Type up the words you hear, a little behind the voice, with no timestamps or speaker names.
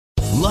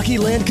Lucky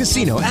Land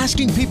Casino,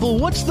 asking people,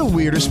 what's the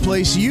weirdest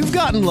place you've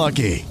gotten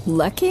lucky?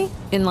 Lucky?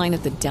 In line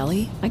at the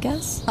deli, I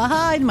guess?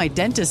 Aha, in my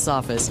dentist's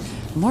office.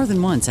 More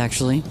than once,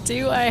 actually.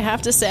 Do I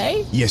have to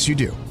say? Yes, you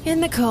do. In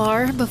the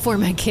car before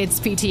my kids'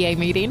 PTA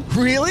meeting.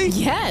 Really?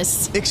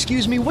 Yes.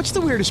 Excuse me, what's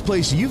the weirdest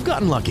place you've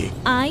gotten lucky?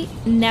 I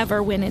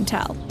never win and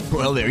tell.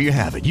 Well, there you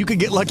have it. You can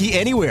get lucky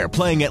anywhere,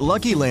 playing at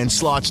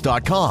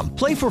LuckyLandSlots.com.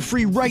 Play for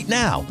free right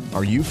now.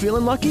 Are you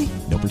feeling lucky?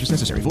 No purchase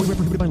necessary. Void where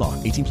prohibited by law.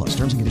 18 plus.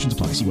 Terms and conditions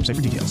apply. See website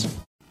for details.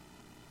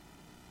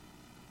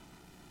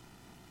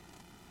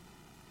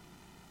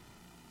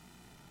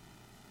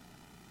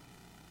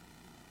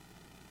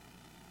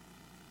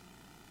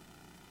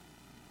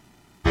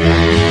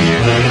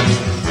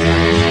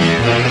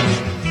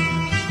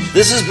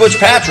 This is Butch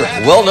Patrick,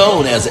 well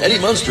known as Eddie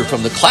Munster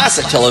from the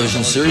classic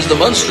television series The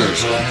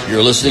Munsters.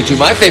 You're listening to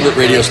my favorite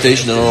radio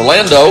station in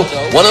Orlando,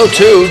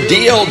 102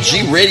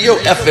 DLG Radio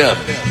FM.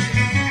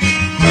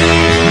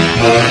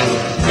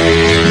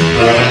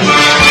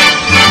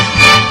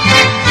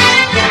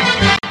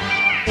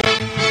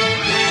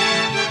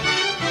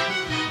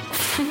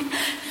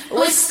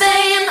 We're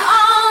staying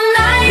all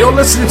night. You're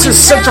listening to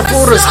Central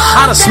Florida's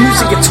hottest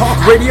music and talk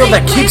radio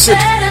that keeps it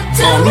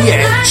on the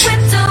edge.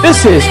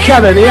 This is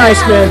Kevin the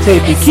Iceman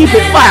Tapey. Keep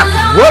it locked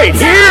right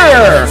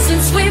here.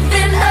 Since we've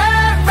been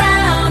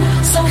around,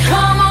 so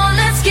come on,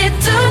 let's get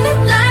to it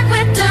like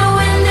we're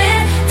doing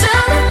it. Do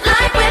it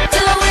like we're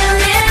doing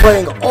it.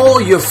 Playing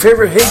all your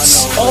favorite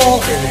hits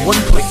all in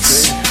one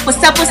place. What's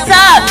up, what's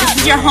up?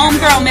 This is your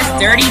homegirl, Miss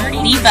Dirty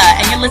Diva,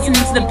 and you're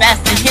listening to the best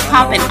in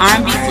hip-hop and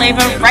R&B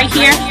flavor right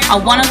here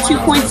on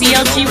 102.0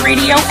 DLG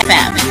Radio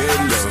FM.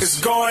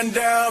 It's going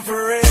down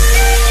for real.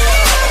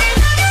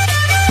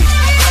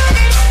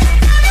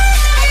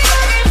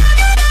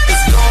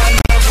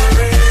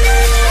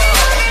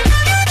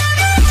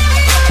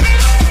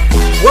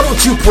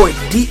 102.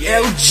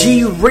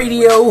 DLG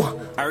Radio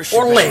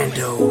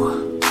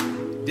Orlando.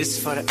 This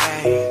for the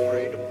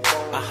A.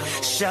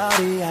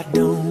 Shawty, I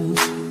don't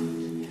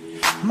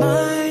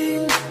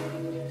mind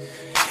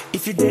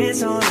if you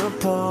dance on a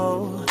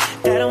pole.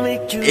 That'll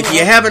make you. If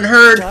you haven't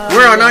heard,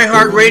 we're on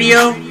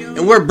iHeartRadio,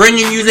 and we're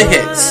bringing you the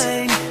hits.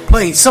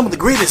 Playing some of the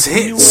greatest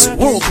hits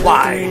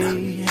worldwide.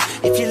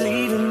 If you're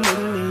leaving with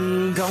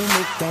me, gon'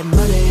 make that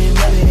money,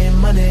 money,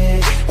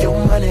 money.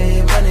 Your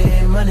money,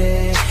 money,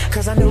 money.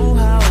 Cause I know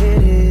how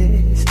it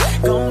is.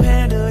 Gon'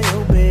 handle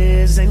your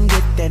biz and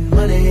get that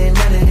money,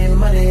 money,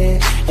 money.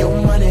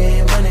 Your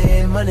money,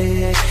 money,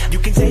 money. You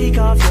can take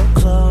off your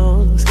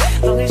clothes,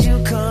 long as you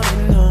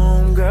coming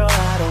home, girl,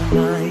 I don't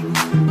mind.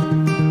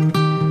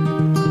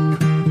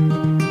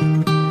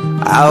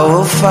 I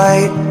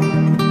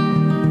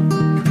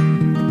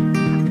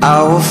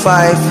will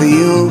fight for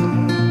you.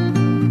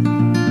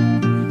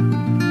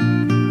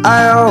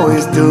 I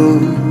always do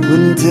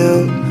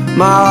until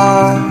my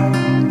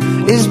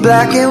heart is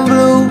black and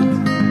blue.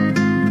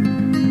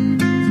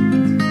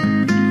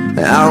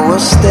 I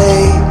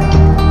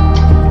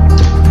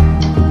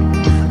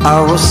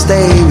will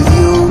stay with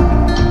you.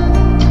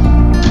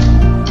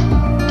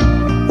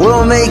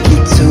 We'll make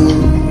it to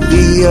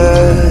the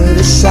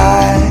other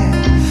side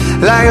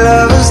like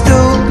lovers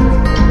do.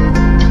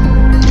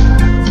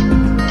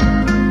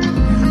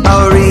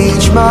 I'll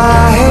reach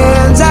my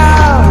hands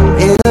out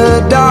in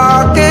the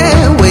dark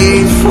and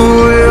wait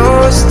for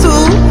yours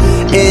too,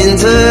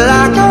 until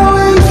I can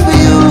wait for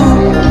you.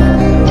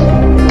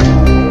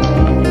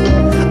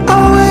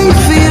 I'll wait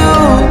for you.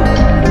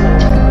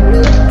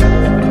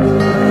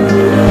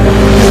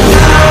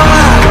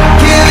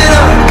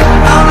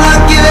 I'm not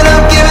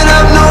giving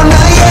up, no,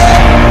 not yet.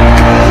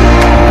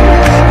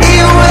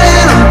 Even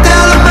when I'm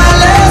down to my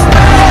last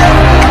breath,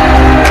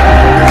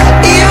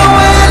 even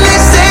when they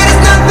say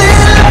there's nothing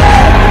left,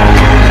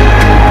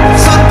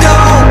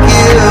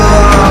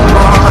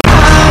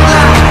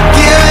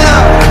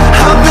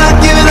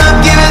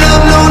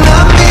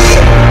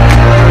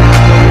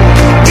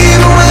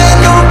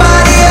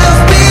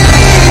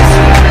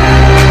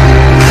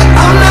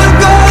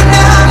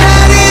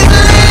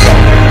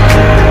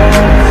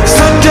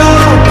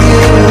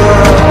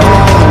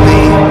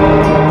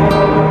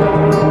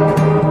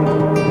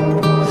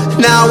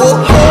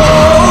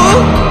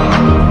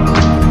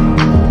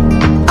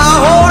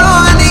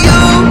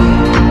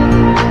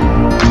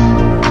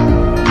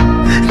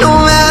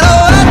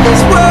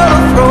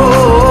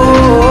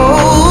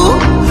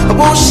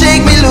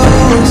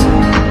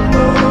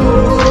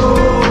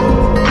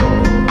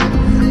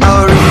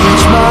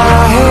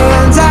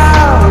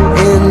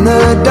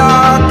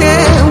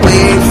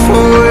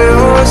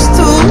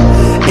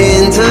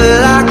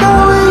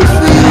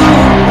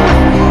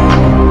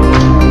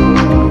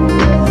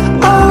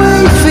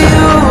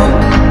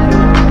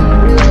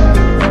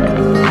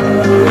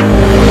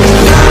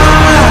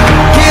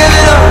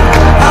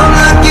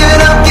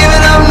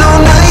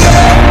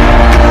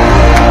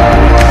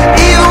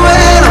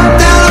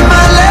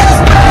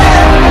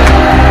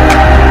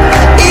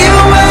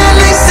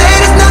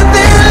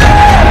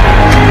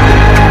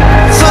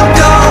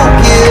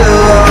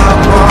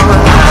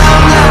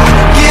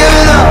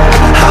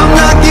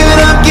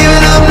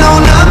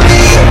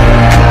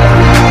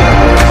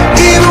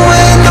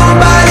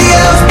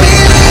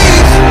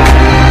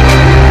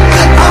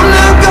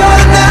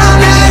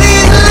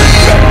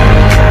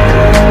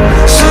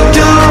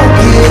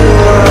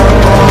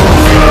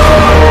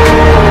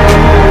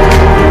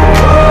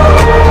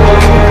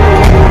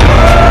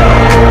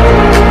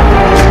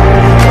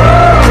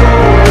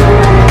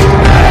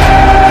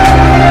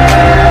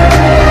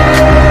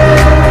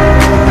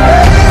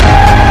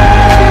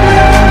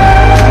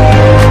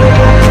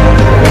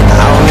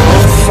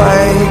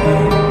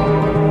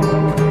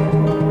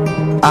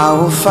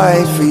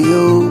 fight for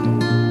you.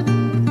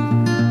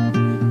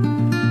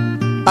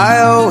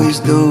 I always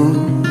do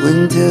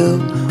until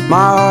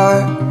my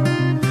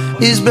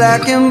heart is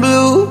black and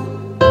blue.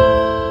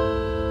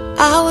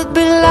 I would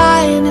be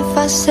lying if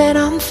I said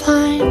I'm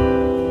fine.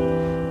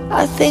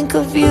 I think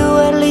of you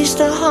at least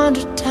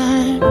 100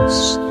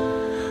 times.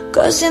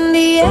 'Cause in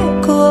the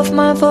echo of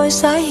my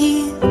voice I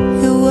hear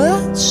your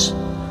words,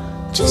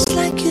 just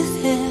like you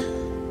there.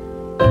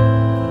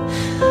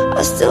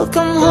 I still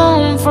come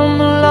home from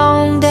a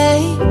long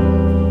day.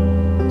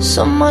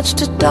 So much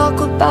to talk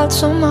about,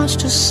 so much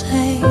to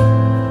say.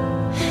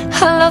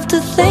 I love to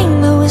think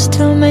that we're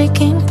still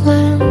making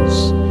plans,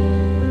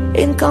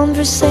 in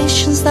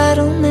conversations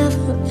that'll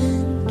never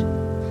end,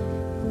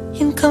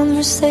 in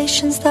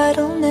conversations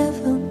that'll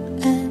never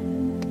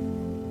end.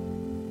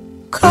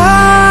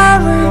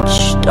 Courage,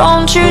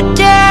 don't you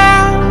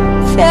dare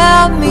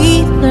fail me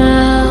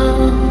now.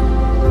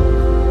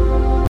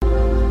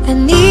 I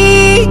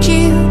need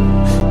you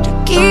to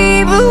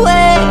keep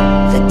away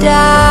the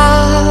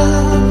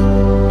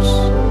doubts.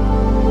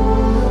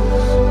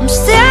 I'm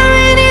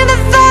staring in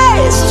the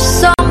face of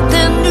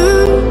something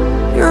new.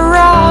 You're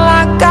all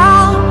I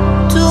got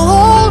to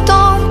hold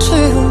on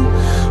to.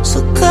 So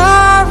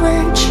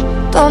courage,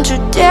 don't you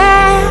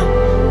dare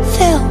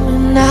fail me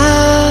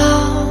now.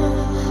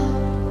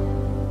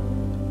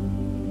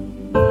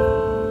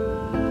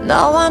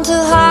 No one to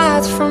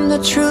hide from the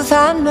truth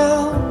I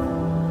know.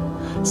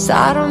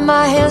 Side of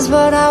my hands,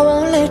 but I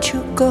won't let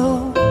you go.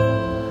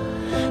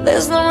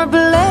 There's no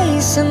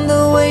replacing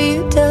the way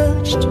you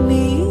touched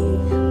me.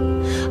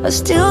 I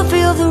still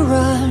feel the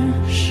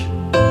rush.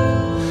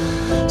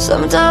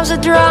 Sometimes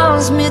it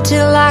drowns me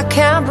till I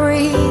can't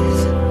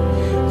breathe,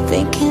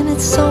 thinking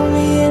it's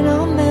only in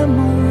our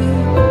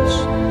memories.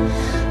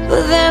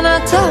 But then I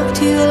talk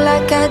to you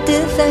like I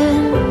did then,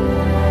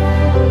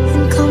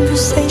 in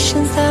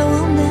conversations that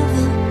will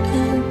never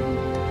end.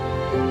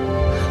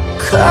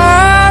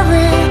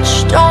 Courage,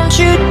 don't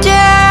you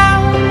dare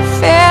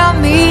fail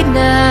me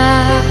now.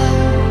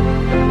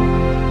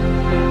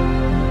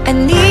 I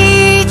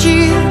need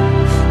you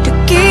to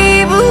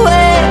keep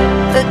away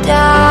the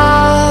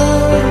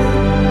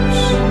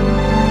doubts.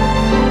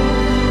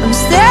 I'm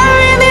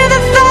staring in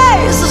the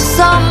face of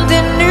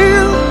something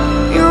new.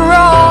 You're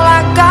all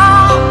I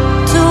got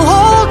to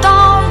hold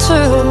on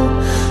to.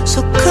 So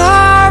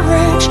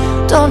courage,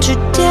 don't you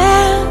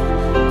dare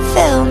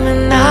fail me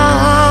now.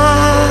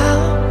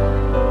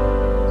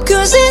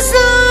 'Cause it's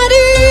not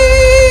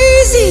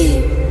easy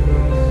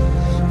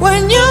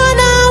when you're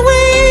not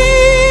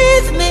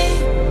with me.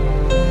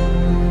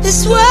 This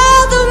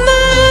world of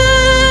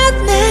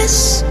madness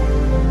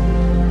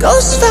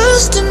goes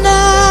faster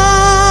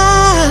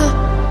now,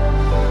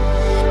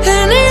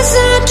 and it's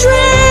a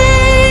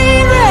train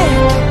wreck,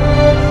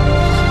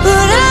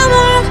 but I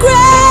won't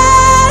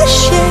crash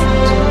it,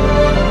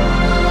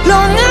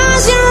 long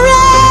as your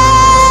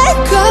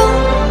echo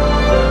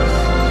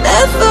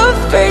never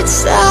fades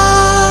out.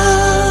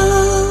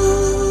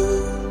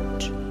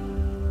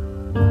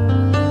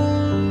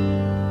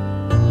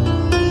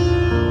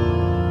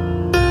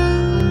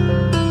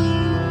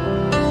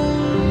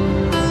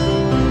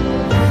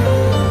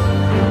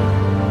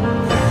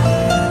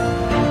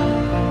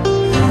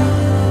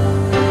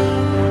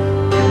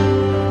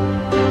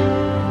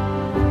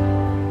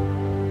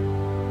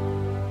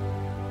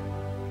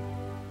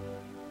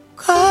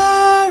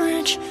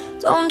 Courage,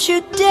 don't you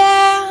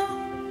dare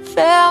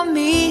fail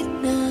me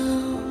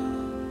now.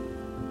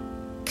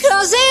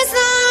 'Cause it's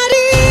not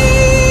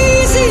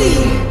easy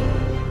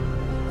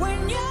when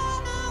you're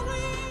not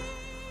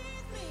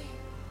with me.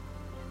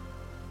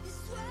 This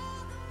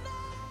world of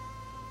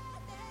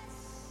madness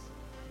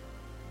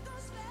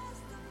goes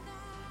faster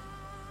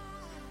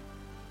now,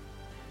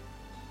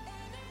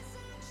 and it's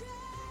a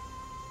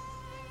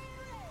train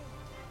wreck,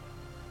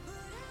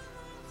 but I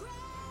won't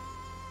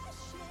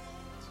crash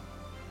it,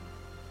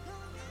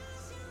 long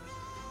as your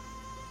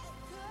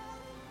echo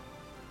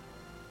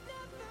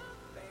never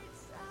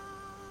fades out.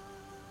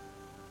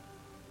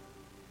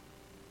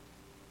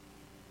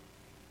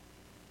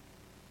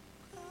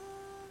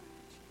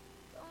 Courage,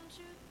 don't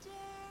you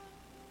dare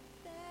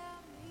fail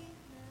me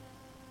now.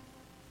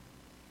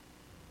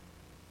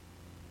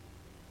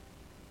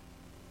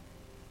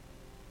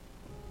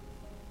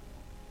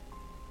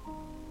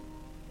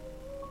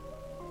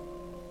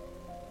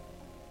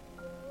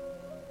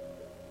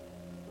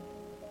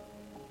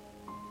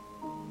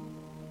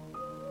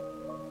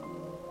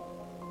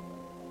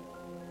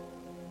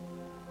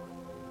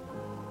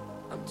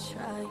 I'm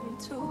trying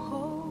to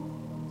hold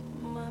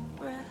my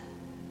breath,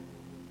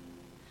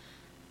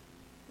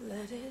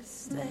 let it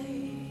stay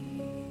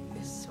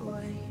this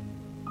way.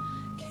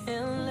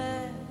 Can't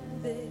let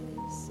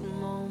this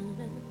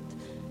moment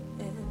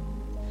end.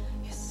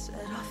 You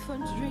set off a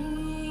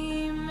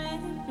dream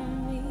in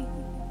me,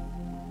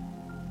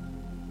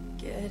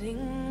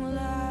 getting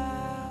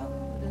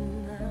louder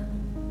now.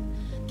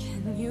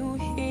 Can you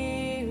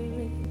hear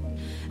it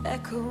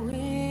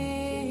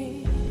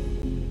echoing?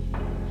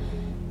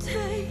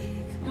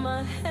 Take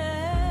my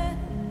hand,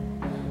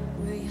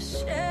 will you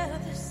share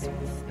this rest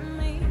with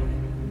me.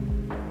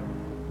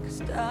 'Cause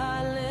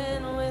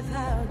darling,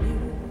 without you,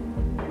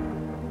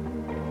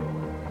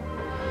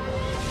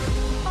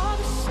 all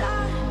the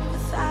shine of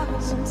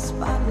 1,000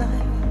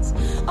 spotlights,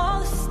 all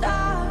the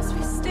stars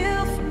we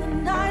steal from the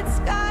night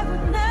sky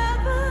will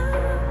never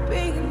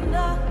be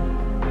enough,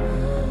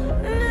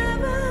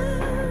 never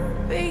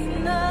be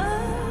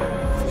enough.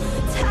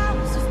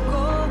 Towers of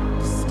gold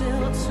are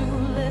still too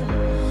little.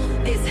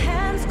 These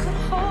hands could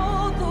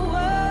hold the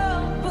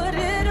world, but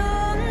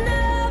it'll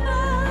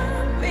never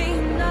be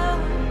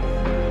enough,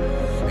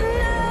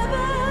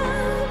 never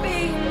be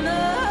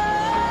enough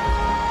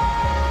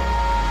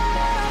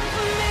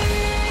for me.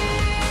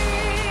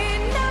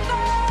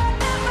 Never,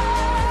 never,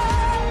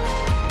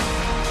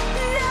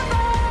 never,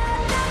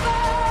 never,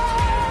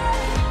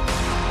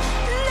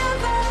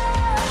 never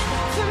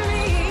for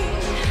me,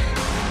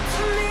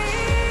 for me.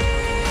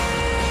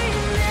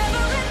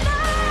 Never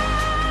enough,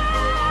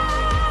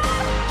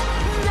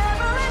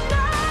 never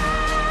enough,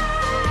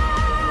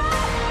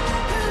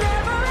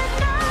 never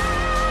enough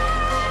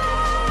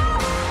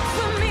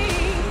for me,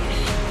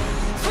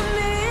 for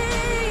me,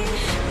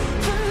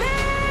 for me.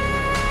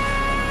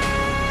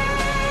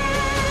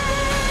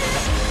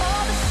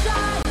 All the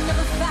shine of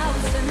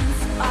 1,000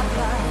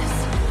 spotlights,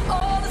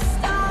 all the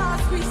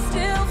stars we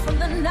steal from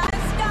the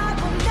night sky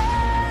will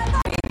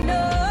never be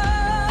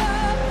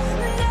enough,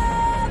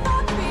 never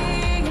be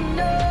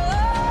enough.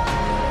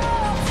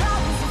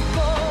 Towers of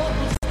gold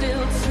are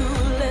still too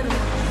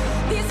little.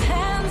 These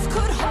hands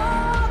could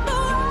hold the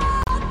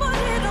world, but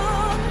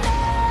it'll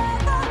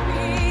never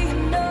be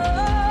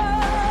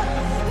enough,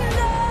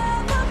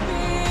 never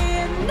be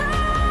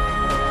enough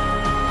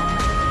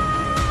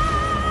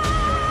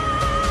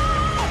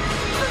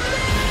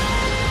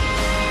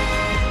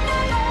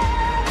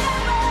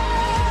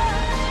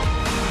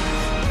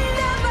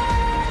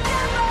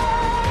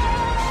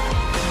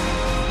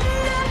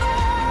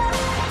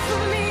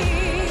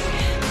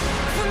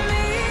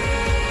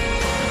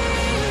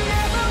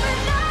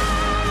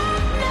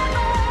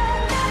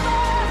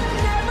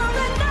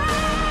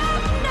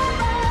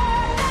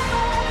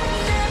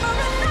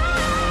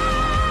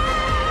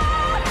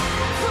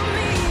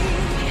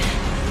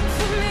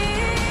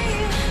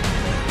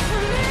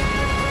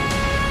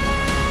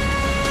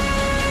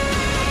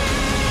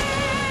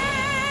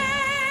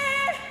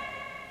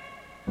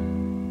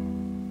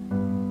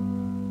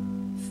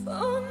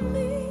for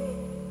me.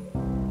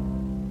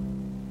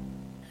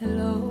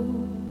 Hello,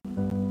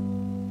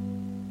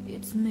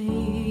 it's me.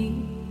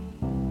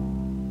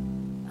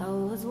 I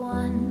was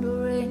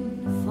wondering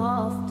if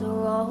after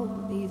all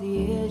these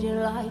years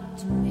you'd like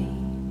to me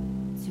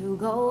to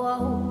go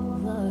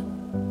over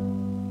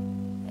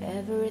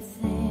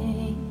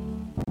everything.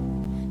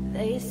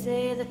 They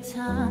say that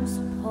time's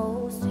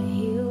supposed to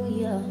heal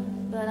you,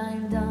 but I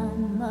ain't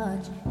done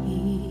much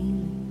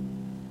healing.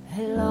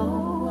 Hello,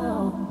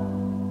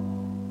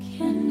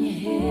 can you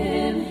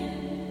hear me?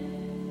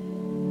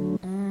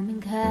 I'm in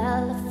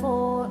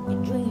California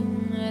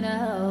dreaming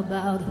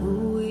about who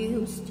we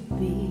used to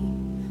be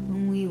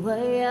when we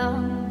were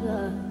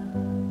younger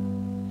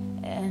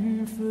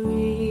and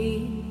free.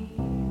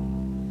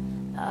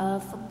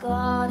 I've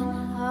forgotten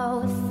how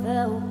it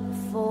felt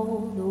before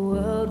the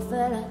world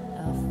fell at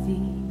our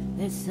feet.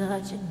 There's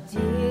such a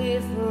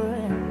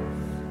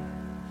difference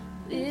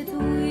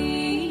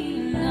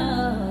between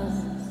us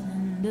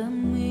and a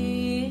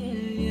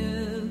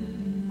million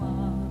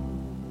miles.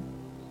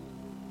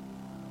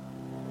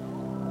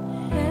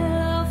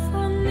 Hello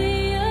from the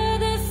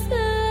other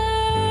side.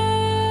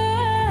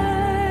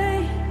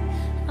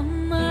 I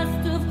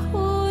must have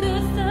called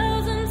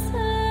 1,000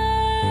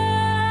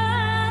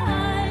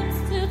 times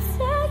to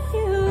tell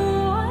you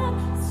I'm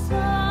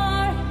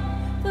sorry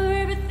for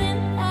everything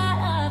that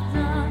I've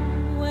done.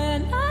 When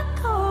I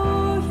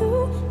call you,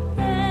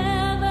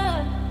 never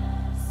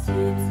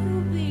seem to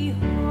be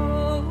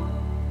home.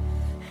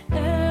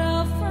 Hello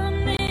from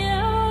the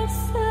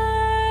outside.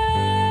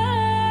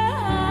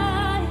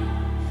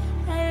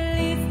 At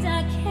least I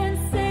can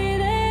say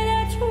that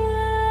I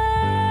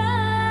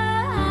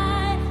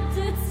tried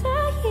to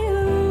tell you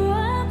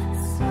I'm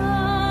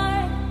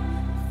sorry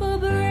for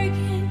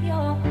breaking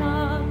your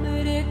heart,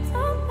 but it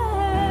don't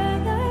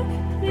matter.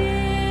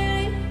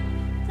 Clearly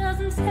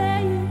doesn't tear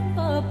you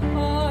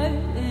apart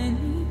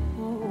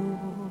anymore.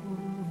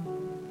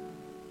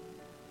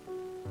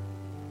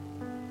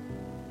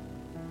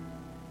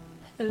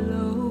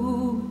 Hello,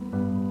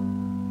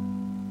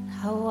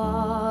 how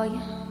are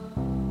you?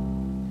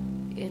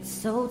 It's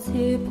so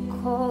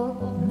typical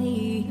of me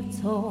to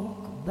talk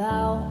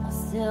about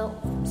myself.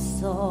 I'm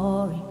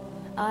sorry.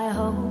 I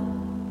hope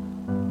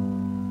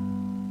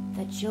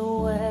that you're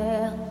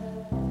well.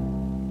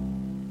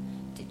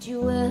 Did you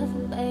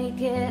ever make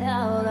it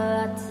out of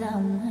that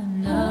town when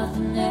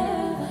nothing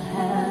ever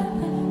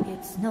happened?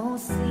 It's no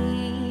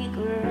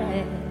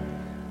secret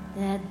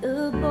that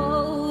the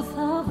both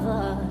of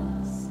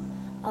us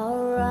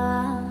are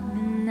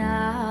running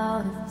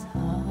out of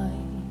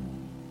time.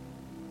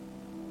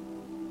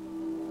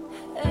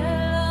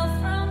 Hello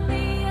from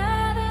the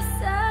other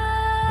side.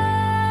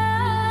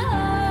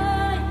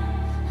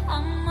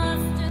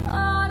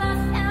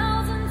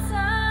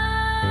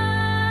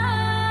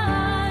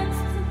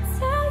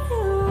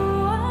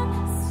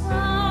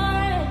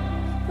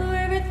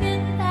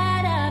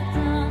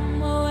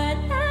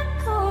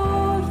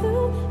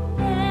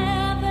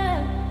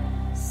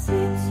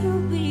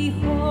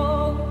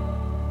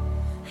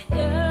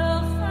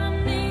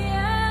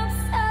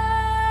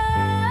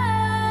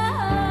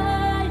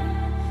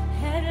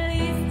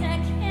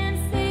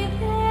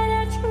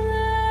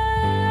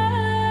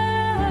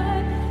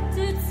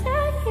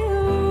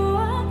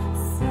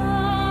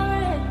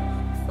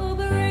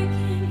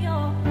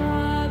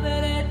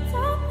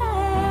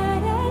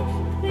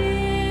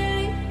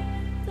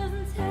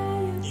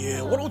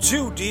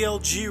 102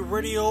 DLG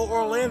Radio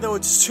Orlando.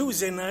 It's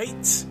Tuesday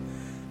night,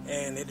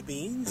 and it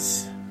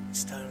means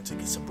it's time to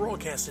get some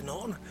broadcasting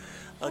on.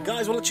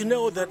 Guys, we'll let you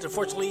know that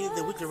unfortunately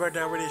the Weekly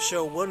Rundown Radio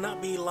Show will not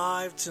be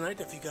live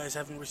tonight. If you guys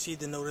haven't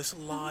received the notice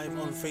live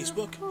on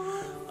Facebook,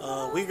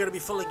 we're going to be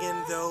filling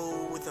in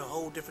though with a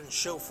whole different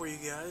show for you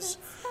guys.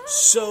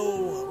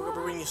 So we're going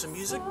to bring you some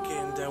music,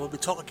 and we'll be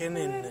talking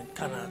and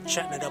kind of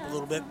chatting it up a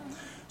little bit.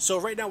 So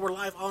right now we're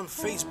live on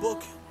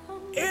Facebook.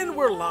 And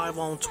we're live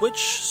on Twitch,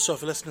 so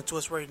if you're listening to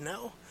us right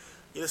now,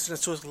 you're listening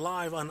to us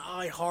live on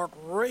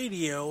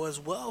iHeartRadio as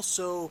well.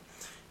 So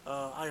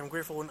I am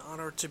grateful and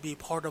honored to be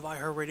part of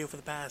iHeartRadio for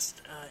the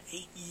past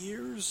 8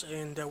 years,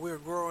 and we're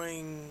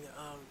growing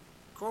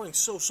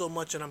so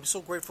much, and I'm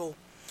so grateful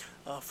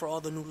for all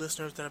the new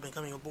listeners that have been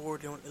coming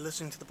aboard and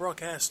listening to the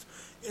broadcast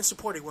and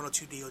supporting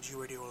 102 DLG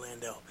Radio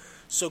Orlando.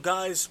 So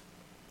guys,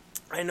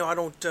 I know I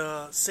don't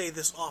say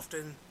this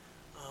often,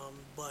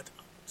 but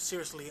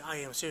seriously, I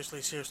am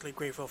seriously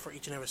grateful for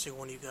each and every single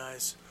one of you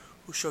guys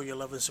who show your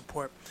love and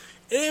support.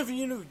 And if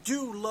you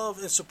do love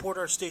and support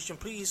our station,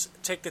 please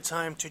take the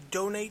time to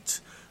donate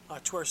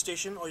to our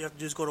station. All you have to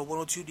do is go to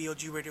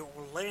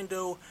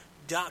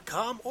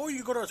 102DLGRadioOrlando.com, or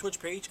you go to our Twitch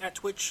page at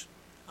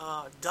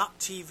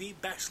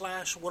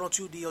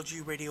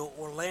twitch.tv/102DLG Radio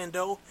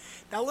Orlando.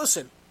 Now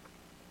listen,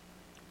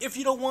 if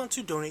you don't want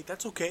to donate,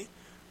 that's okay.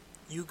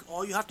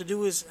 All you have to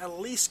do is at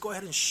least go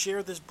ahead and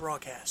share this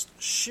broadcast.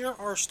 Share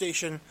our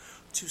station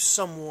to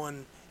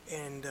someone,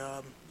 and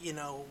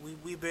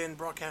we've been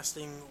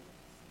broadcasting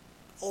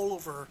all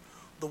over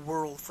the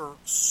world for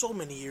so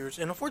many years,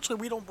 and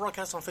unfortunately we don't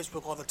broadcast on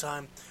Facebook all the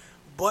time,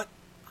 but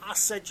I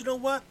said, you know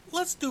what,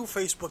 let's do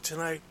Facebook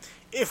tonight.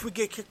 If we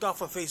get kicked off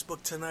of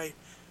Facebook tonight,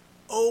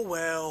 oh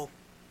well,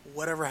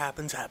 whatever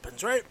happens,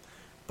 right?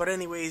 But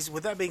anyways,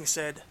 with that being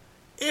said,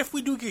 if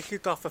we do get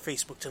kicked off of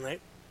Facebook tonight,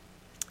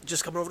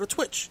 just come over to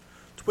Twitch.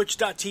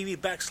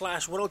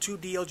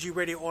 Twitch.tv/102DLG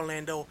Radio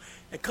Orlando,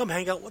 and come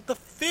hang out with the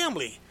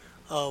family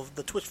of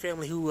the Twitch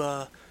family who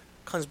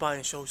comes by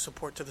and shows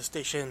support to the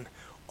station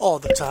all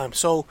the time.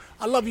 So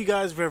I love you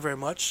guys very, very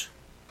much.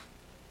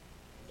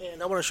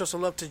 And I want to show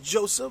some love to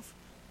Joseph.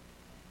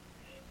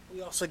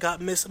 We also got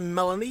Miss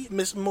Melanie,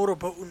 Miss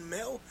Motorboat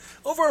Mel.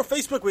 Over on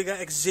Facebook, we got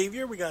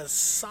Xavier, we got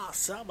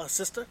Sasa, my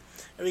sister,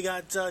 and we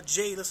got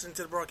Jay listening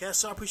to the broadcast.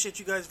 So I appreciate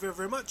you guys very,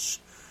 very much.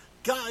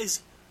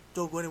 Guys,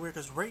 don't go anywhere,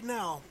 because right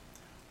now,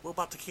 we're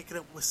about to kick it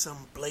up with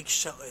some Blake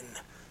Shelton.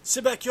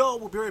 Sit back, y'all.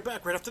 We'll be right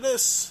back right after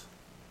this.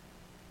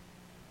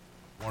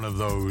 One of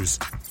those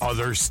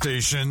other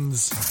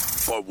stations?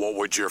 But what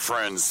would your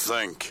friends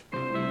think?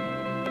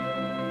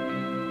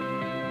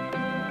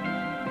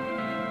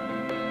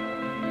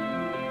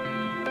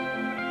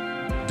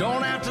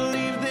 Don't have to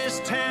leave this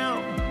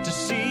town to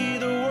see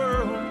the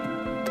world,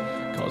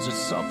 'cause it's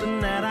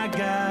something that I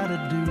gotta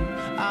do.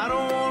 I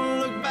don't want to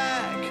look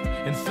back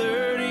in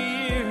 30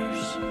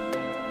 years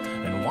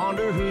and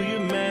wonder who you're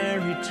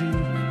married to.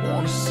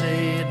 Wanna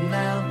say it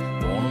now,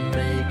 wanna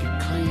make it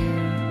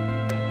clear,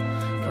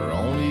 for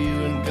only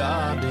you and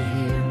God to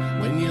hear.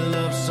 When you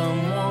love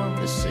someone,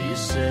 they say you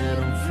set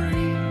them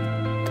free,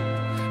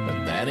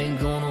 but that ain't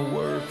gonna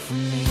work for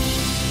me.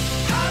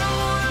 I don't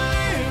wanna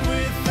live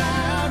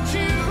without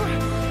you.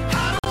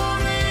 I don't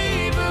wanna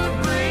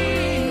even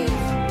breathe.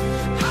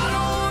 I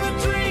don't wanna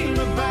dream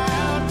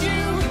about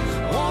you.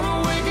 I wanna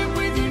wake up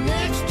with you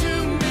next to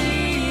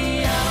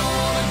me. I don't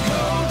wanna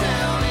go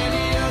down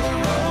any other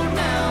road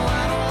now.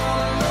 I don't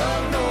wanna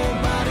love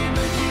nobody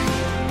but you.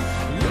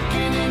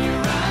 Looking in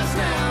your eyes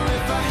now,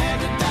 if I had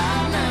to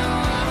die now,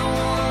 I don't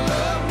wanna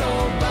love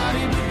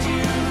nobody but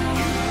you.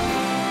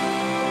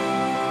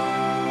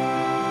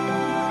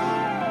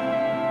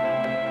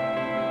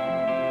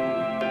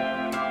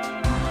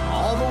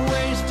 All the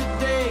wasted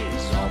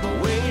days, all the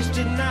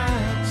wasted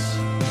nights,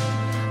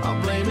 I'll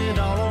blame it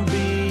all on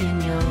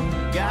being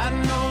young. Got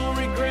no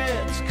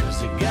regrets,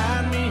 'cause it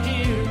got me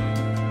here,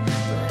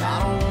 but I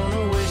don't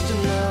wanna waste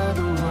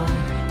another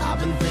one. I've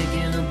been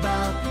thinking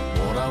about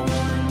what I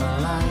want in my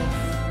life.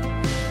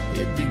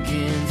 It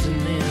begins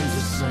and ends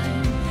the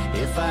same.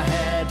 If I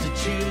had to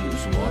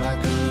choose what I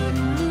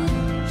couldn't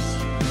lose,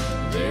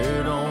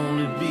 there'd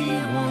only be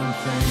one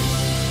thing.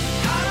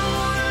 I don't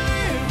wanna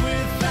live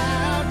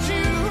without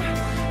you.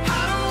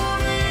 I don't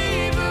wanna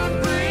even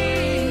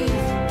breathe.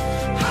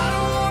 I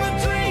don't wanna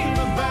dream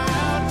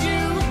about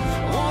you.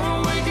 I wanna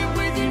wake up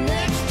with you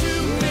next to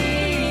me.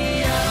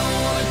 I don't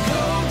wanna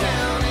go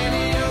down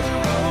any other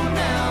road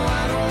now.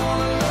 I don't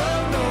wanna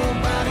love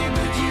nobody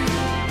but you.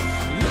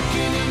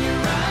 Looking in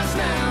your eyes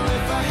now,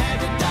 if I had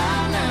to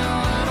die now,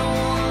 I don't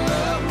wanna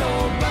love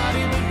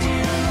nobody but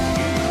you.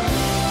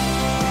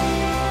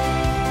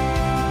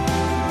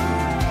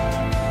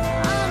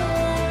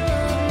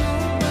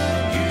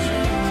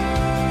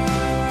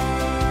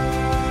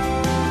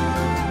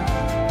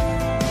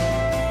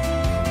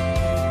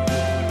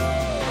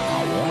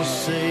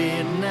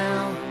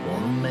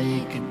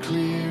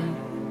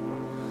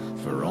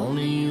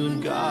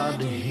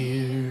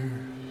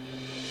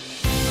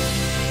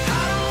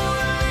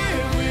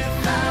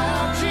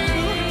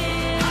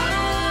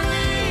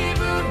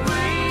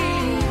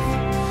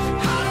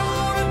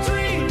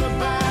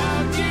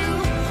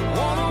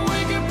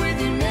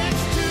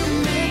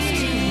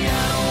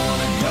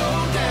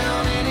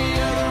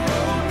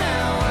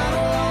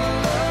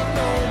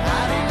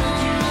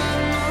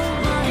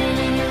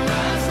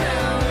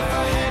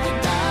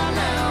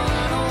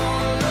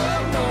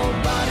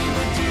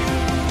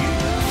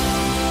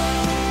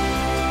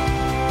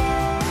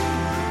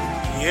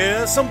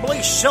 some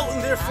Blake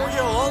Shelton there for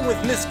you, along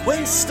with Miss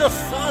Gwen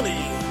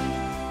Stefani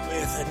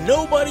with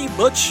Nobody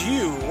But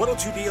You.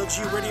 102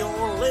 DLG Radio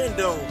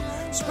Orlando.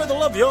 Spread the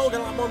love, y'all.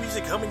 Got a lot more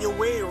music coming your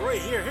way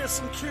right here. Here's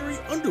some Carrie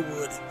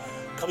Underwood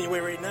coming your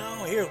way right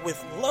now here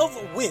with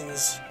Love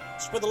Wins.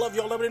 Spread the love,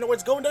 y'all. Let me know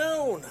what's going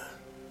down.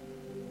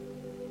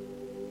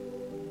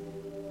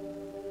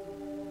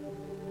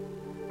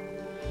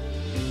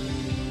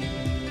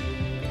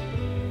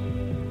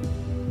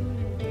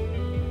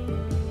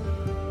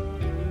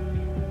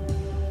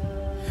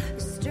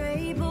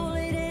 Stray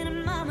bullet in a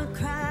mama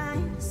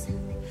cries.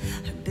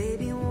 Her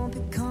baby won't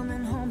be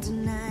coming home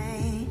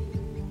tonight.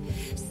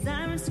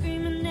 Sirens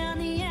screaming down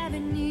the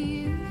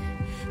avenue.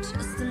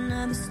 Just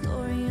another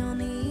story on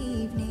the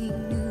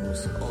evening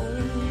news. Oh,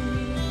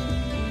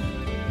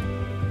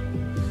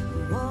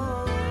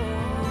 whoa.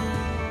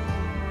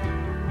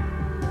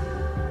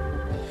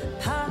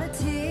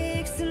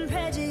 Politics and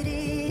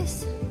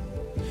prejudice.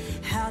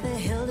 How the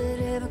hell did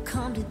it ever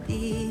come to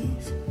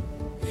this?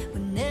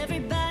 When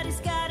everybody's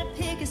gotta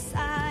pick a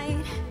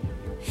side.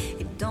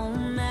 It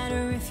don't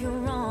matter if you're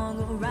wrong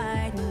or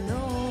right,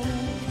 no.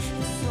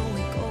 And so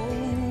it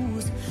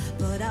goes.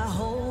 But I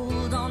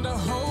hold on to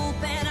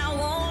hope and I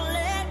won't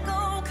let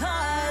go.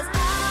 'Cause I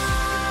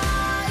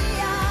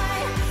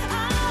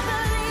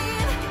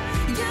believe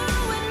you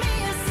and me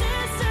are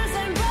sisters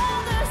and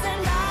brothers.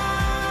 And I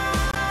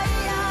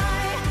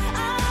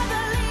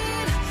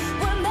believe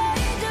we're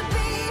made to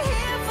be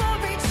here for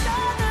each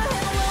other.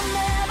 And we'll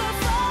never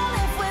fall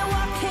if we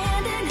walk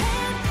hand in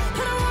hand.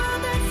 Put a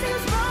world that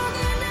seems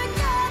broken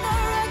together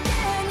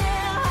again.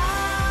 Yeah,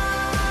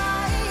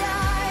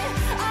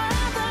 I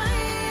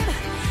believe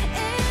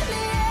in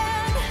the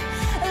end,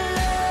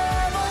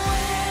 love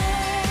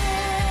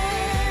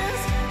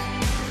wins.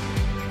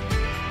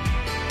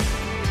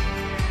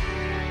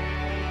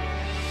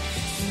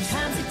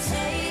 Sometimes it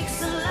takes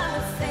a lot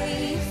of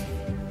faith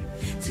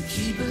to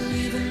keep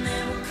believing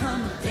there will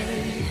come a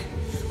day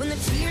when the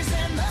tears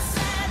and the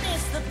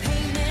sadness, the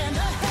pain and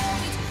the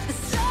hate, the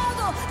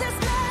struggle, this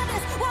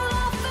madness will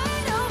all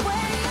fade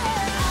away.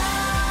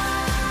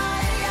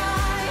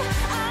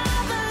 I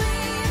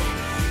believe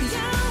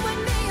you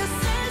and me are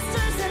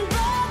sisters and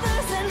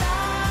brothers. And I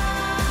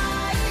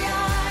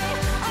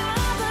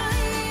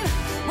believe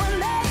we're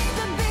made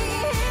to be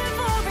here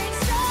for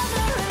each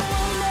other. And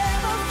we'll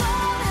never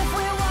fall if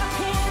we walk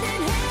hand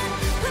in hand.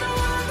 Put a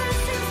world that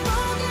seems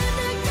broken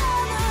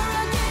together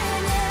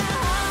again.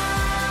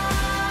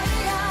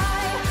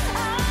 Yeah, I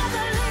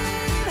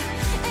believe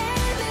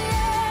in the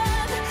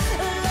end,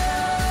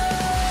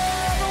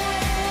 love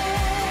wins.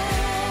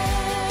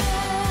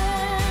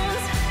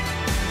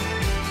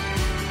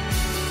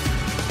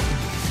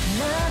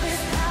 Love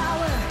is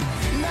power,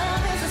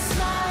 love is a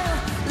smile,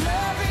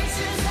 love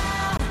reaches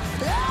out,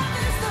 love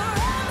is the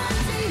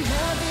remedy,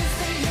 love is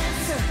the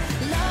answer,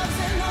 love's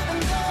an open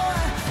door,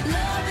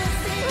 love is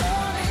the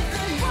only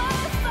thing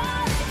worth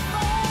fighting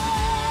for.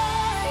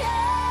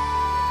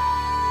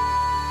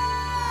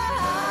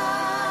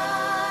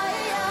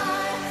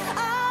 I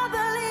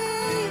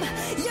believe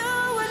you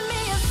and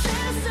me are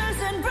sisters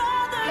and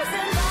brothers.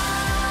 And I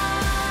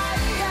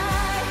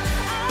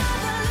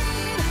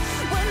believe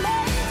we're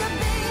made to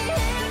be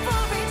here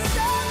for each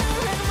other.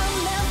 And we'll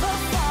never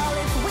fall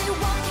if we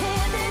walk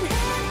hand in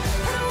hand.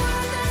 Put a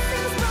world that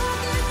seems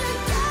broken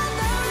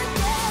together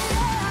again.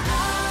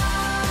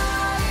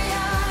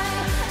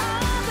 I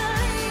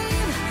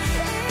believe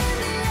in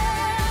the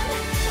end,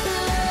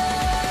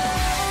 love.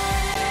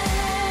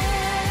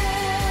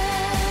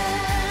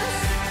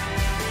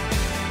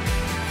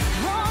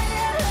 Oh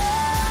yeah,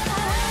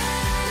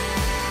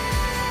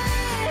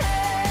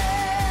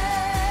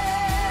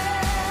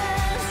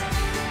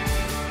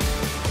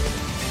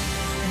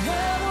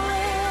 love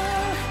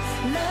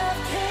will, love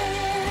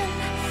can,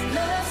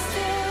 love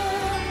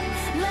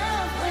still,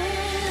 love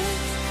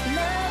wins,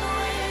 love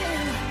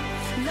will,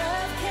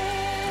 love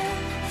can,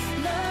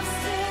 love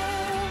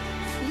still,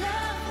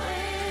 love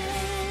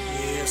wins.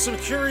 Yeah, some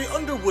Carrie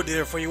Underwood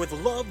there for you with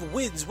Love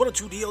Wins.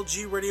 102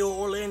 DLG Radio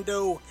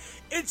Orlando.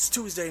 It's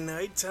Tuesday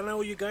night. I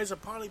know you guys are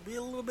probably be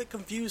a little bit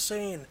confused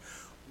saying,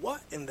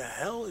 what in the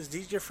hell is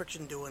DJ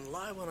Friction doing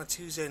live on a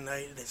Tuesday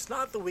night? And it's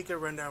not the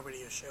Weekend Rundown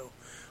Radio Show.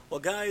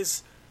 Well,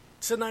 guys,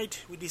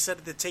 tonight we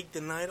decided to take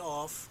the night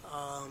off.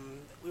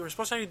 We were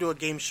supposed to actually do a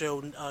game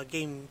show,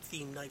 game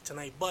theme night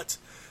tonight, but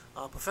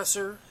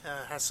Professor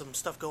has some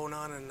stuff going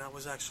on, and I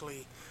was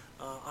actually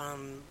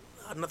on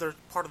another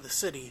part of the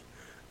city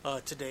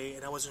today,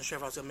 and I wasn't sure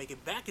if I was going to make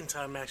it back in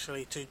time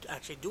actually to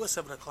actually do a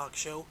 7 o'clock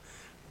show,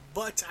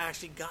 but I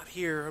actually got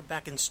here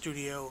back in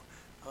studio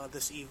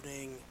this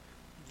evening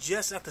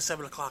just at the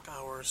 7 o'clock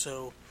hour,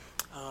 so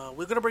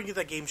we're going to bring you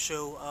that game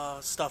show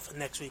stuff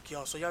next week,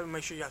 y'all, so y'all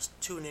make sure y'all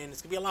tune in.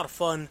 It's going to be a lot of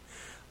fun.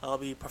 I'll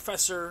be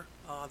Professor,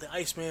 the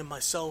Iceman,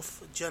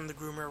 myself, Jen the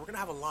Groomer. We're going to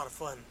have a lot of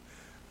fun.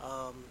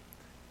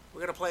 We're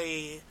going to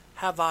play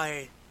Have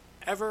I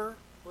Ever,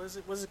 what is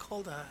it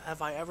called?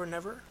 Have I Ever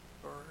Never?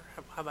 Or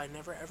have I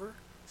Never Ever?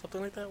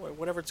 something like that,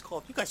 whatever it's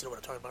called. You guys know what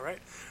I'm talking about, right?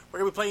 We're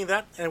going to be playing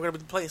that, and we're going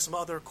to be playing some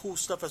other cool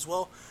stuff as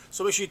well.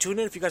 So make sure you tune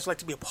in. If you guys would like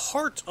to be a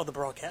part of the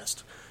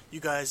broadcast, you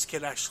guys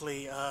can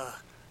actually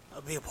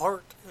be a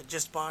part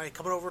just by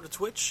coming over to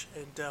Twitch,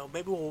 and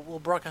maybe we'll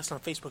broadcast on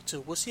Facebook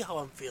too. We'll see how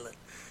I'm feeling.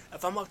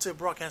 If I'm up to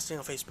broadcasting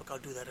on Facebook, I'll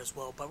do that as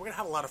well. But we're going to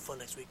have a lot of fun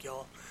next week,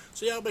 y'all.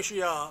 So yeah, make sure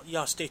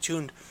y'all stay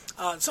tuned.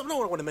 Something I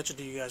want to mention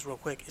to you guys real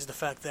quick is the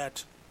fact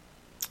that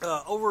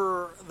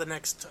over the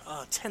next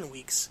 10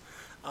 weeks,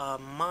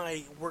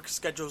 my work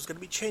schedule is going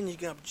to be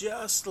changing up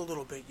just a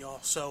little bit, y'all.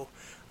 So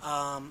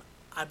I'm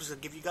just going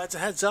to give you guys a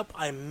heads up.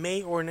 I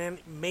may or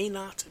may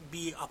not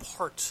be a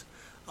part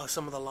of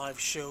some of the live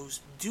shows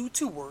due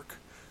to work.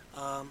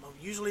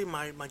 Usually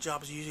my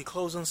job is usually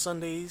closed on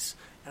Sundays,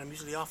 and I'm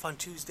usually off on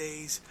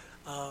Tuesdays.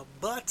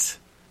 But,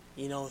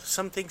 you know,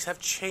 some things have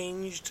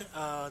changed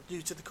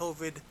due to the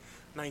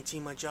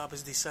COVID-19. My job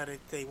has decided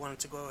they wanted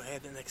to go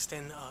ahead and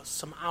extend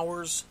some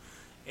hours.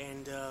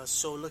 And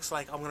so it looks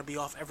like I'm going to be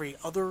off every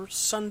other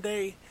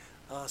Sunday.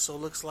 So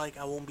it looks like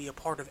I won't be a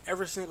part of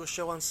every single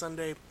show on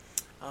Sunday.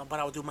 But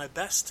I'll do my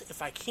best.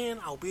 If I can,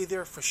 I'll be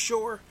there for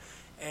sure.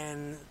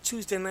 And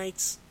Tuesday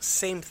nights,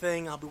 same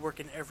thing. I'll be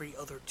working every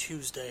other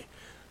Tuesday.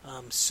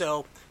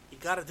 So you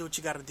got to do what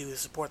you got to do to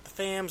support the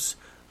fams.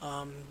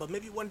 But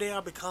maybe one day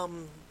I'll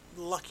become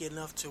lucky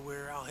enough to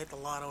where I'll hit the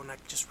lotto and I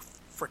can just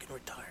freaking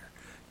retire.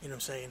 You know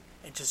what I'm saying?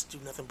 And just do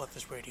nothing but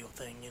this radio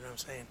thing. You know what I'm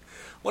saying?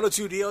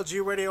 102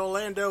 DLG Radio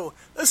Orlando.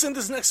 Listen,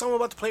 this next song I'm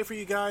about to play for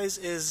you guys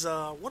is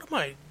one of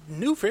my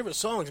new favorite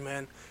songs,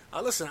 man.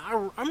 Listen,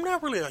 I'm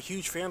not really a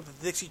huge fan of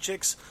the Dixie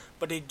Chicks,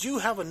 but they do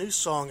have a new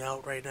song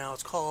out right now.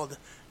 It's called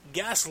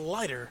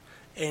Gaslighter.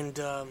 And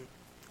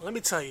let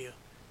me tell you,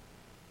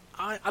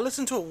 I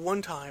listened to it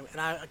one time, and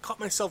I caught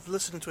myself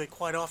listening to it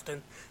quite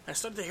often. I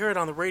started to hear it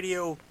on the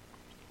radio,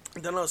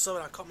 and then all of a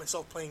sudden I caught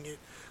myself playing it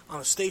on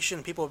a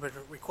station. People have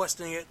been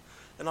requesting it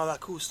and all that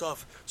cool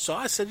stuff. So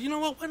I said, you know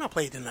what, why not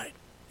play it tonight?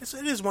 It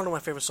is one of my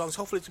favorite songs.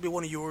 Hopefully it's going to be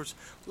one of yours.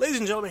 Ladies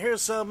and gentlemen,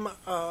 here's some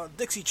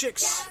Dixie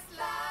Chicks.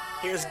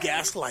 Here's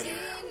Gaslighter.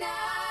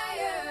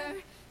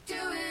 Denier,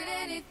 doing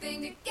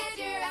anything to get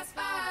your ass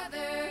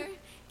farther.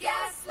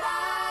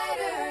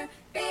 Gaslighter,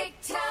 big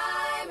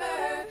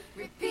timer,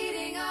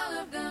 repeating all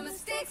of the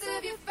mistakes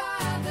of your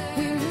father.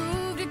 We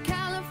moved to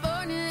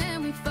California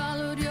and we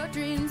followed your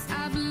dreams.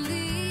 I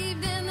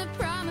believed in the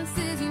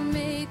promises you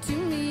made to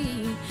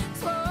me.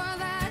 Swore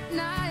that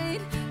night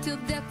till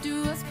death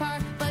do us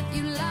part, but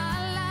you lied.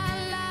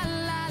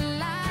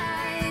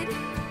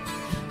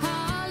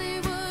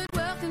 Hollywood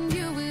welcomed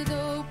you with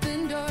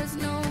open doors.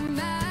 No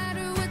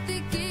matter what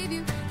they gave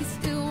you, you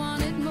still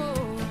wanted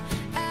more.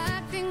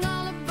 Acting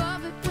all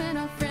above it when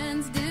our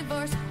friends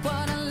divorced.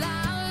 What a lie,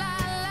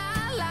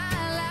 lie, lie,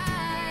 lie,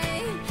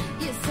 lie.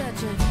 You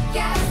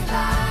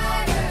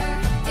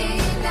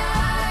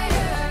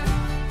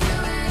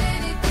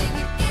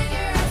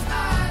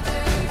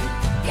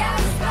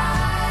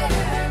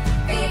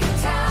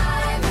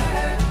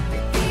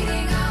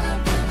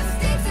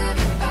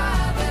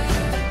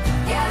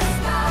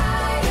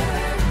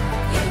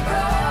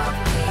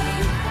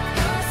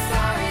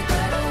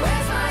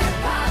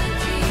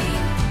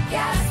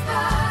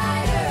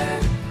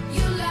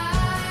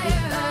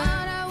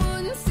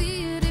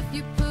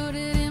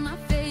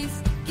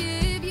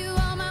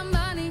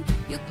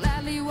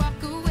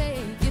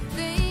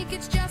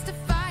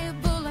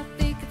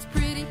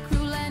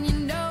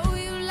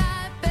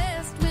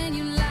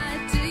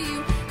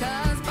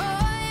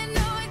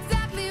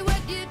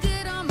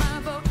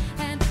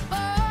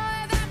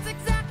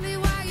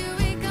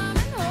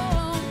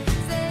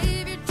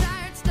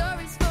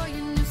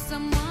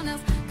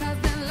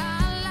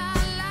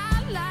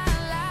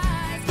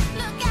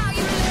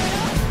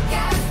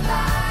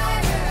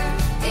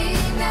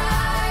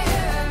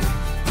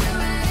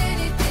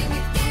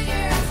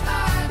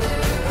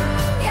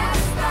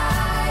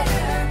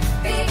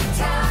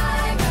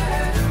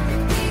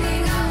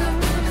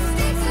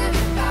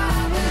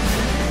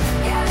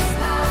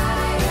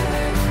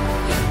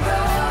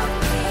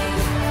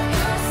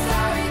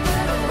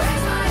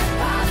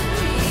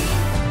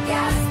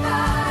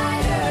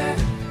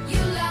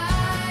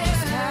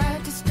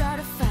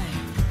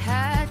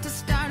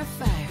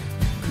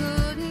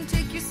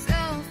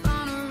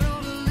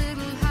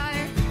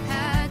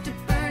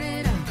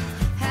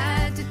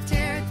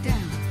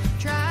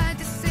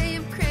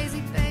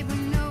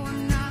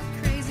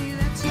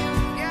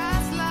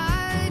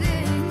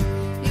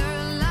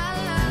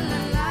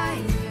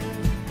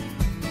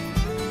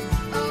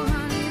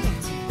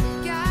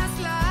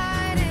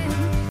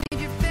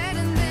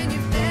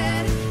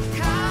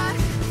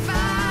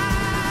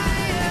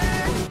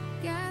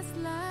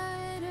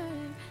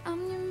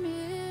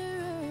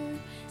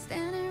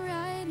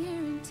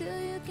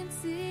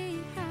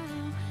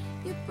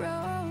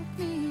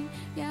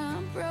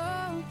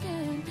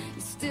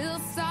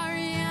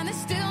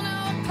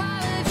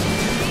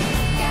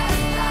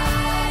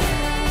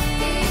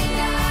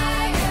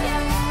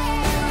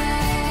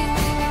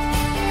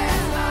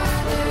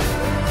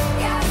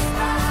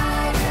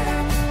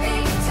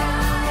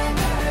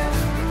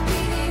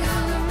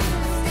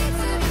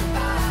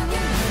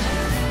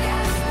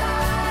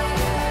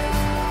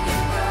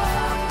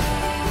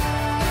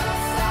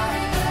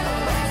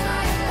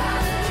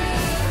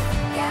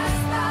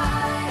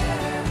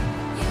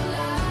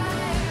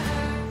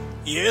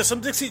Yeah, some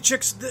Dixie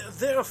Chicks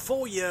there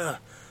for you.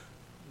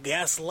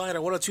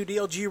 Gaslighter, 102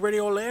 DLG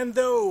Radio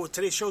Orlando.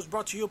 Today's show is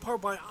brought to you in part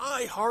by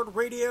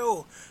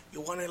iHeartRadio. You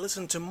want to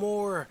listen to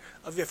more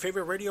of your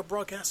favorite radio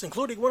broadcasts,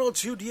 including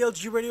 102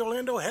 DLG Radio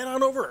Orlando, head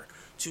on over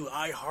to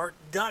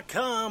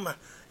iHeart.com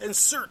and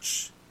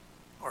search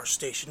our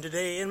station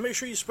today. And make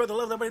sure you spread the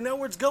love, let everybody know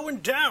where it's going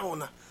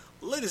down.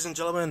 Ladies and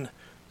gentlemen,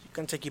 you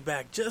can take you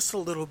back just a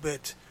little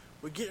bit.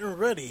 We're getting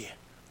ready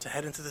to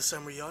head into the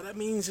summer, y'all. That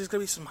means there's going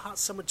to be some hot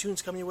summer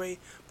tunes coming your way.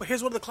 But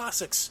here's one of the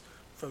classics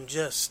from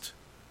just,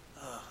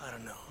 I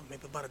don't know,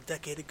 maybe about a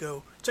decade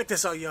ago. Check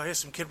this out, y'all. Here's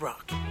some Kid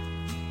Rock.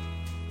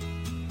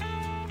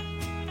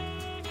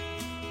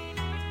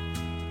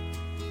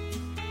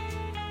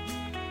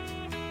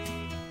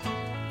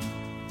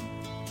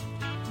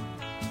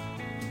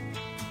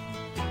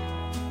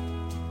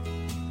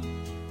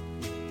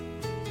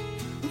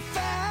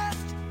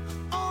 Fast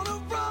on a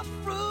rough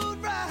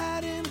road,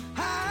 riding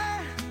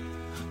high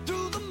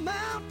through the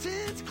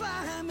mountains,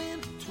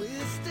 climbing,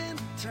 twisting,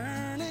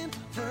 turning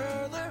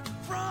further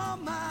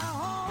from my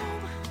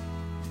home.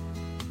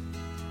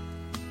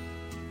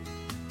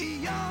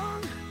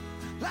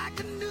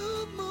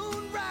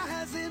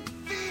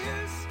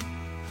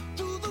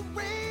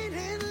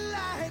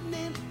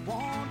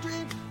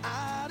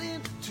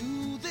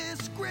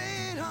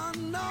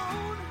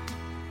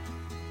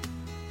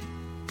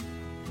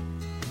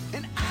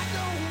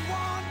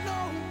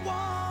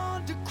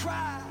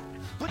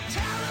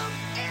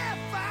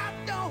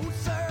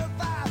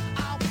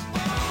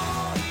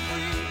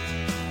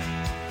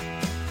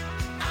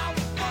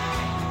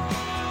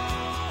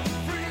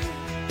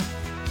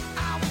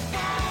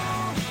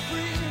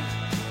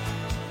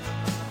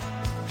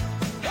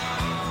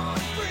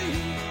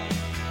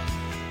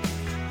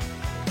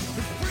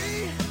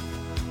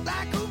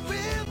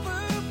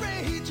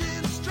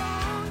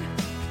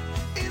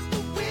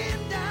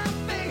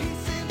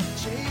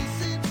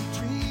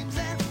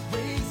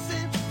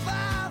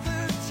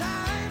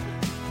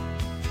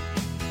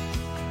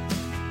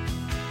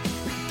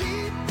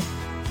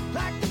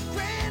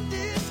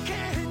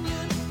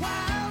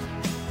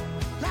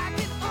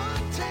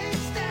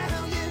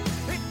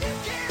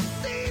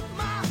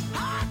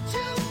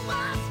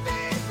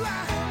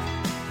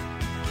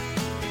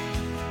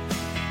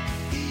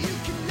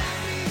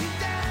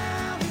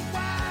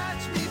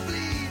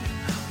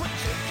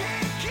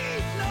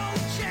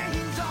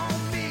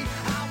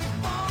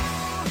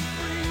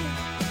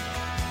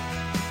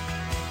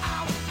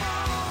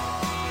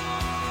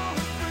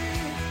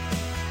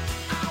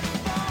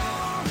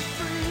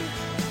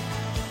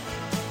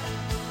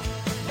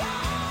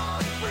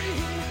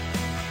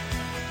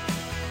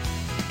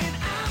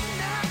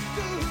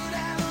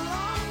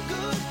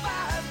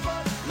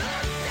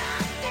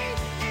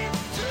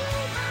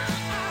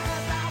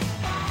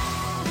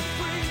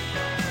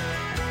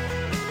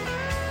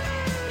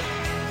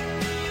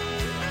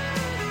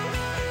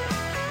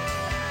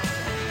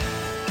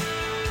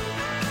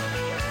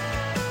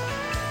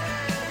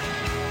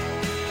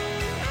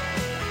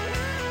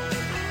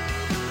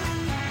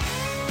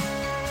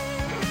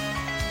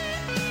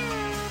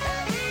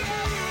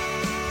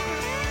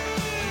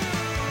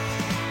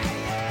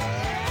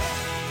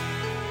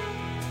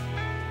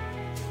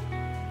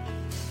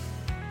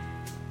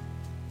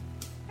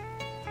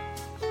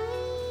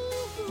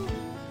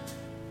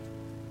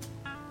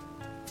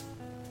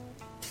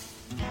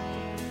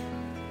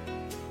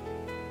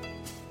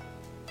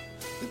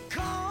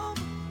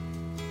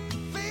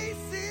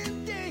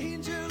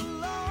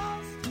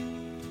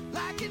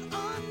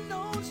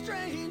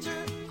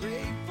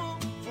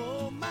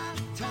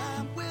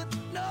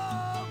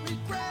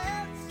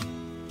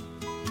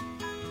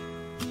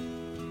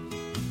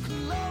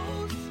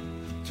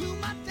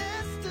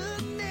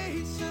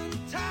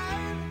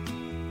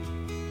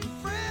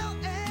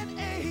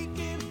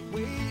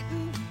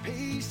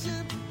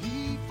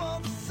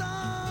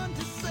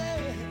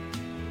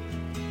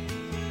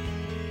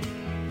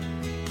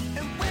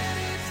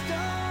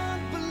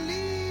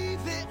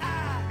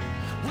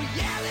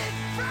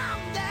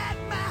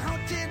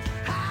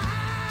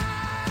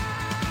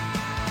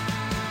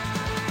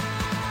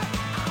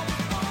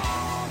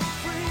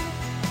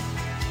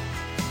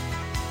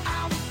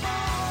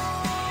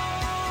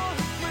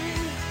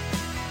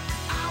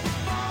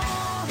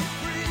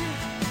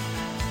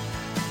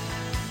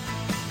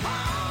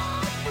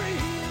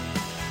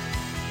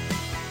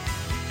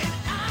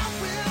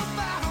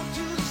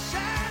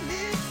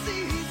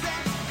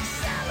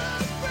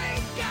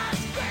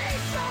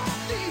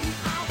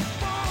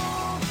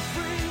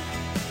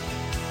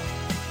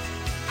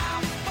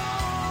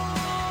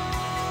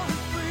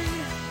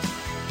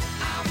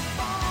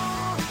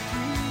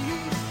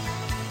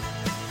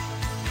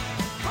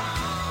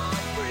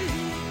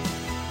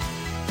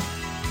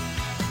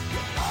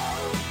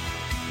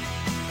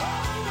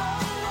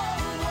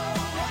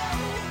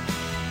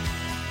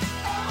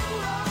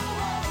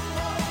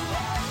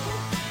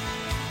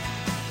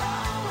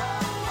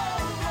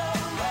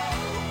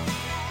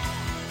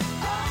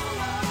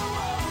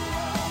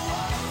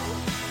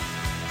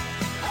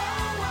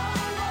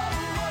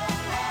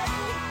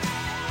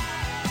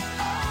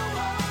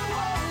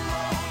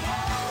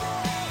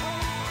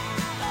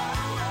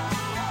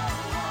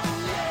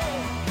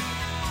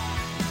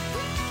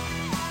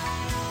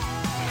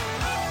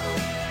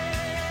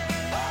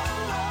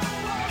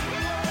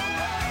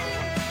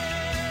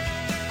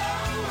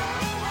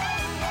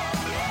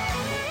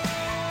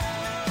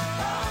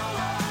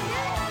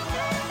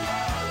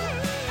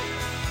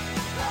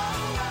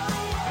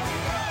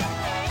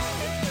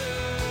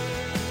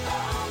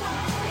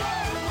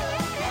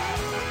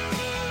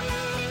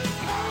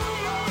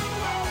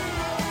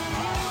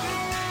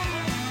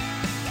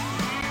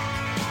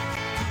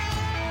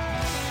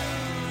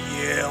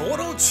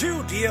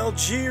 102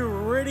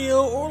 DLG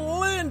Radio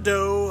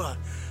Orlando.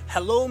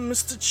 Hello,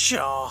 Mr.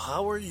 Chaw.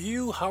 How are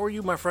you? How are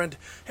you, my friend?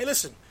 Hey,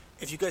 listen,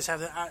 if you guys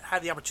have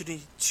had the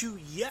opportunity to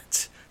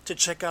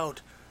check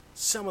out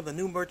some of the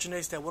new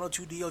merchandise that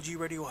 102 DLG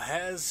Radio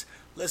has,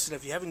 listen,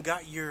 if you haven't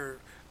got your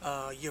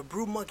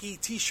Brew Monkey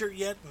t-shirt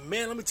yet,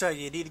 man, let me tell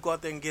you, you need to go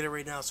out there and get it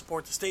right now.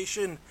 Support the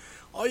station.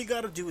 All you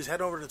got to do is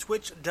head over to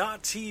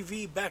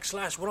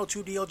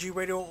twitch.tv/102DLG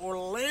Radio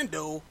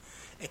Orlando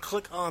and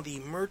click on the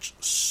merch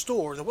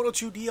store, the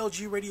 102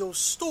 DLG Radio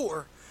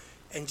store,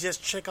 and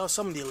just check out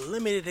some of the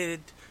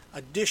limited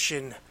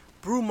edition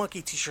Brew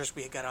Monkey t-shirts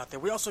we got out there.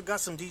 We also got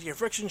some DJ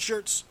Friction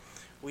shirts.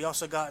 We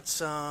also got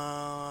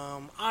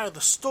some Eye of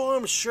the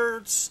Storm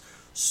shirts.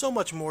 So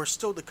much more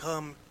still to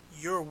come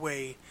your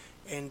way.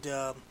 And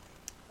we're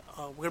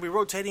going to be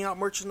rotating out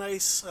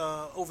merchandise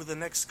over the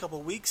next couple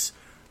of weeks.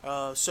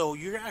 So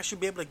you're going to actually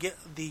be able to get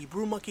the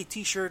Brew Monkey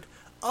t-shirt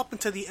up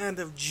until the end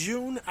of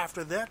June.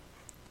 After that,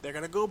 they're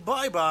going to go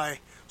bye-bye.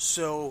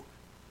 So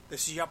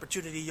this is your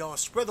opportunity, y'all.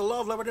 Spread the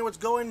love. Let me know what's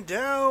going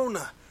down.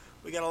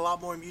 We got a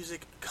lot more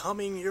music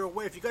coming your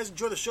way. If you guys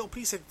enjoy the show,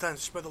 please take the time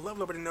to spread the love.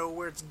 Let me know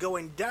where it's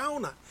going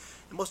down. And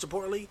most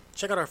importantly,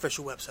 check out our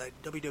official website,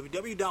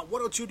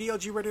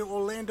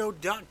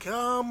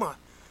 www.102DLGRadioOrlando.com.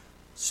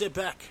 Sit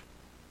back.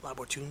 A lot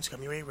more tunes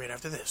coming your way right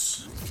after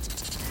this.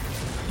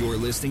 You're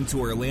listening to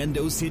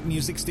Orlando's hit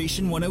music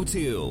station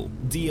 102,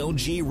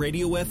 DLG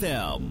Radio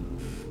FM.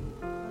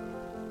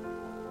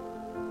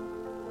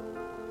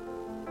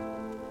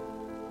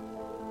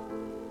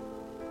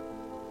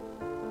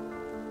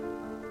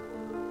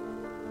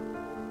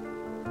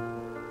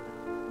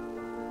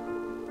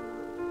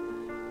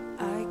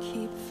 I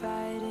keep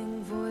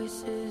fighting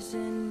voices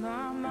in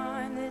my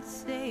mind that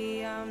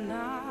say I'm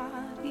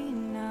not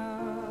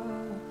enough.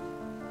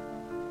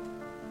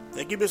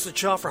 Thank you, Mr.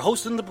 Chaw, for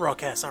hosting the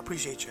broadcast. I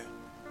appreciate you.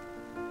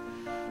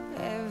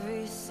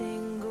 Every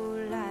single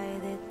lie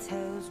that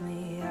tells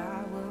me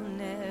I will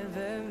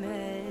never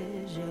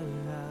measure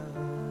up.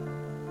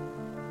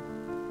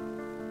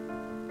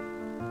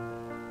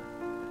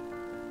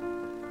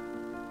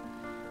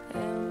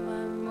 Am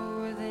I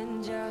more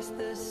than just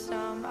the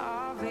sum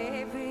of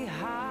every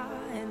high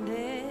and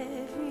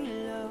every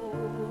low?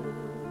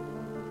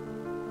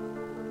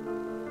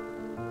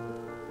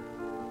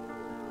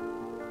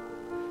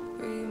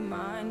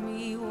 Remind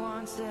me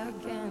once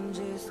again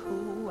just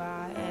who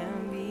I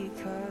am,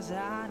 because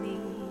I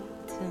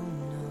need to know.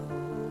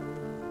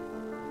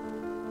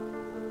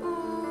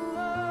 Ooh,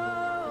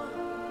 oh,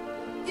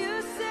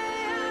 you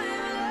say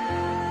I'm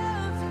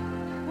loved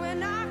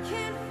when I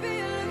can't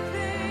feel a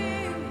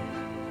thing.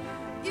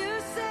 You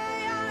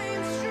say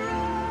I'm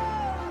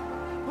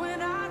strong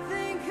when I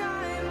think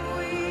I'm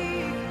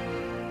weak.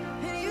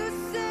 And you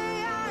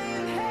say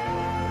I'm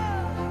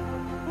held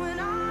when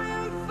I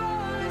am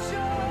falling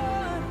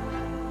short.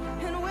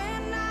 And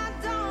when I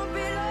don't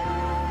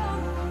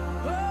belong,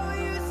 oh,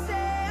 you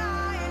say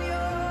I'm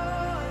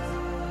yours.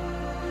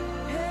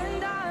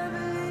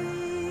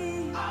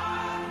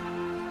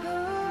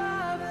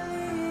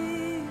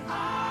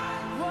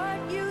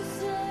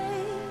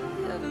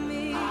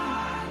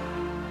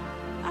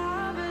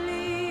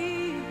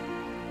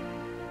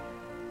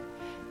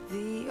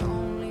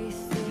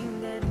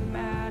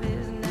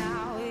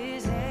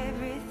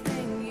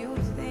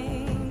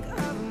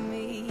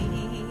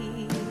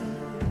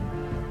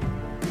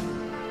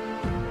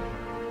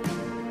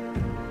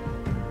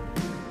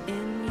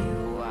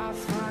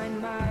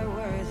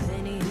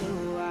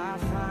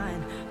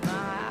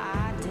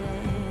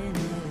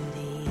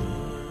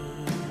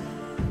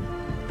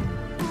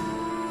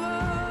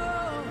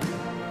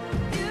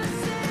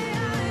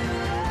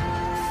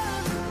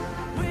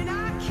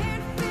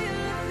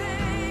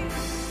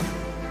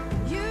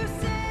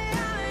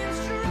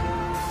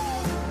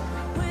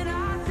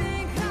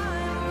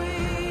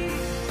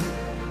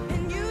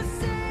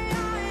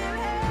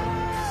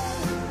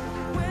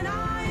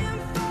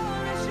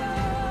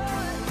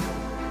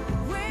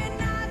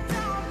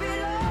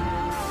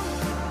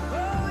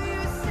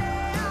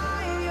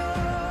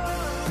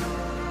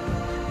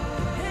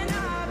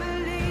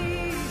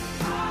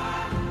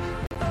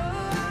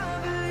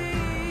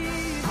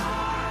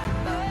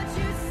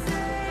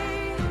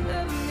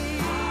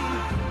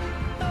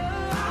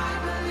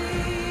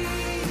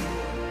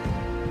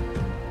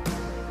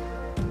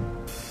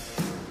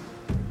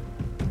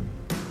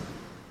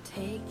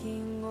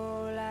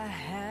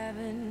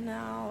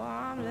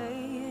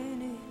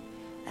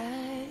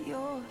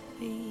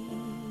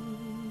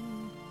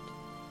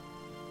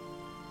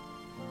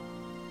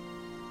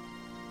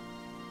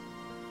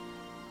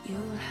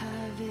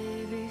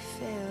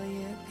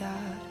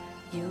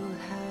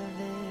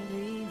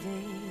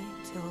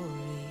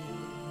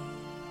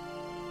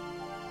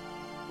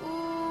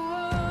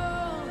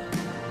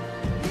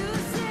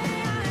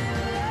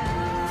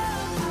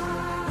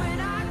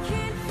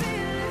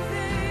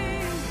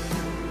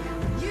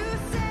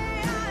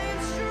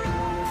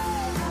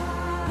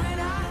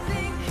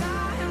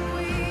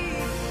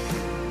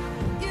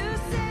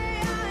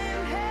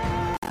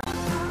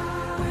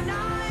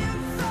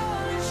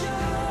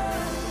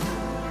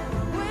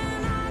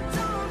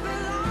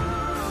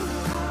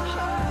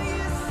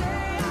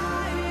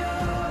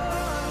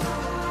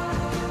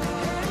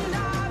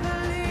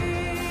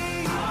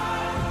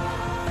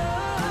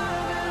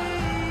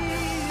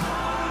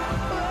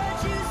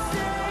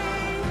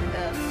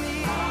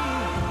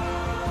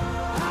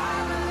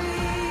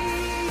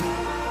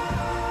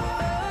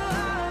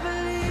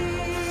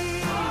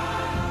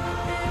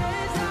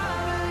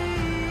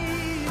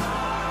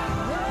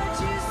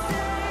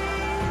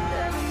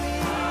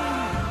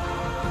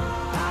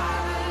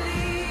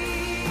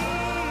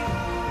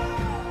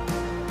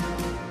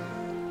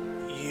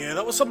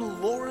 was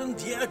some Lauren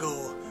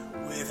Diego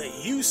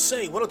with You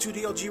Say, 102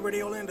 DLG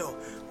Radio Orlando.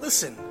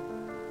 Listen,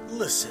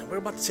 we're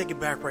about to take it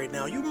back right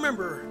now. Do you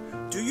remember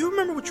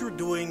what you were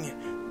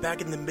doing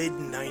back in the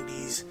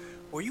mid-90s?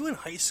 Were you in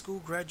high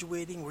school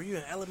graduating? Were you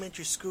in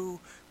elementary school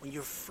when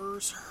you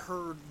first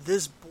heard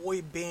this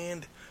boy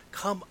band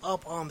come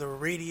up on the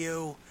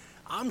radio?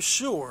 I'm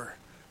sure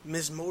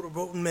Ms.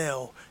 Motorboat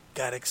Mel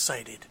got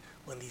excited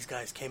when these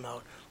guys came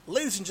out.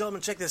 Ladies and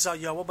gentlemen, check this out,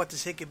 y'all. We're about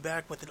to take it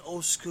back with an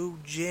old school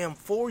jam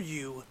for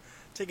you.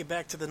 Take it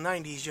back to the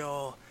 90s,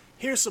 y'all.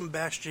 Here's some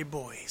Backstreet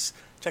Boys.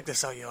 Check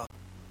this out, y'all.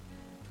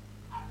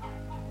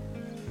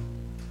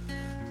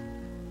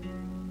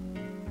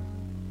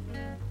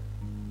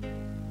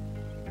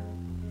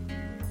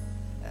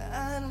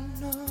 I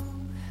don't know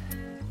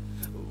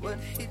what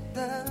he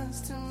does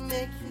to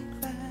make you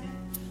cry,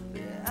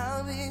 but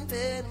I'll be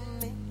there to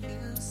make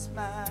you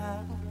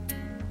smile.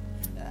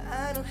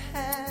 I don't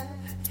have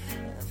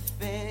a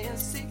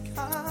fancy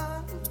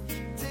car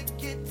to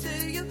get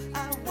to you.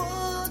 I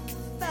walk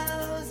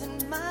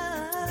 1,000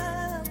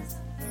 miles.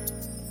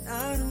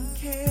 I don't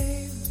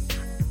care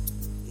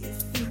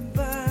if he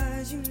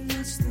buys you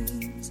nice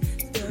things.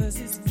 Does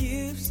his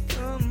gifts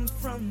come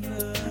from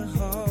the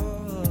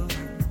heart?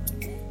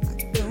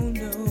 I don't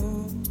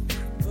know,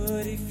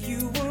 but if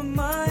you were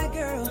my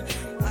girl,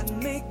 I'd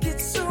make it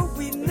so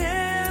we'd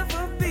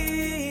never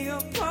be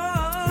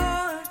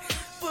apart.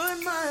 But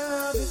my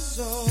love is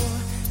all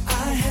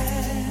I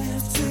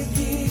have to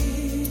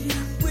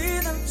give.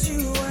 Without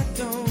you, I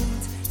don't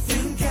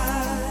think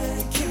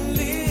I can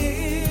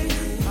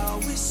live. I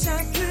wish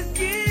I could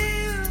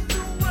give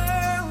the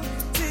world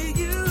to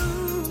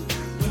you,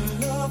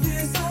 but love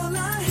is all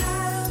I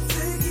have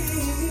to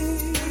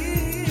give.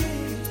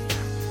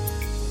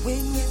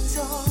 When you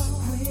talk,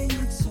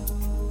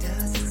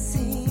 does it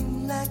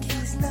seem like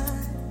he's not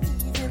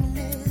even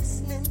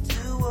listening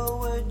to a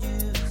word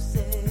you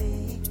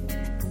say?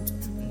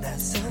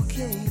 That's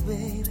okay,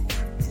 baby.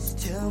 Just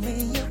tell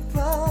me your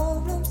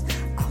problems.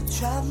 I'll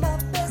try my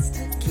best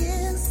to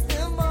kiss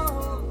them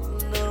all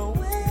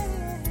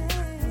away.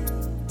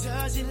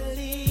 Does he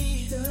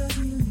leave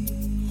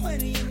when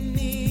you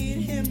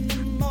need him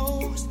the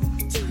most?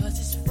 Does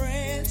his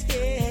friends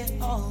get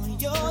on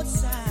your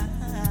side?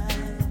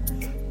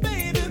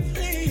 Baby,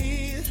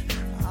 please,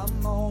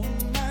 I'm on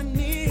my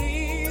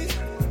knees,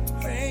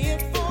 praying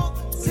for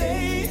the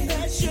day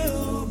that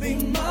you'll be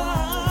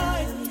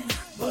mine.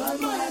 But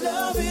my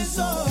love is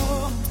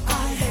all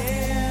I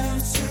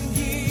have to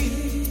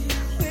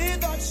give.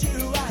 Without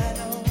you, I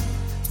don't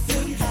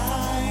think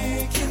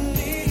I can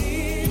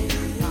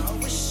live. I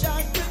wish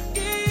I could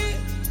give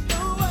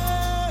the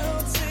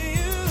world to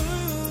you,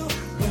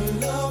 but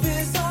love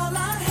is all I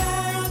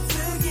have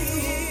to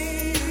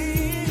give.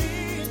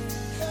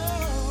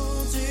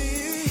 Oh, to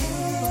you.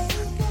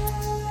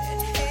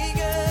 And hey,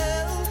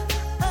 girl,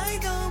 I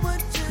don't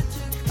want you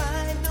to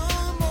cry no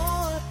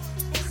more.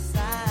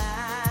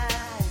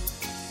 Besides,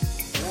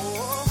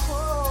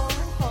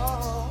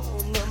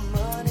 the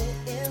money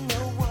in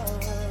the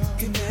world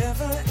can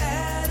never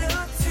add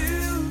up to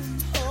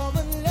all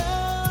the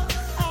love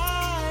I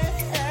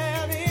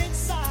have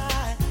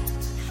inside.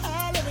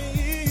 I love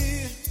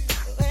you,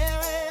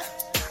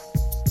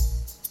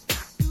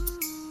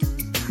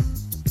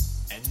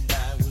 and I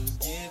will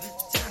give it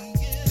to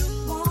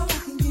you. All I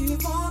can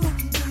give, all I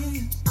can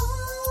give.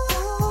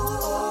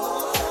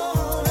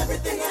 Oh,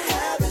 everything I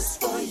have is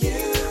for you.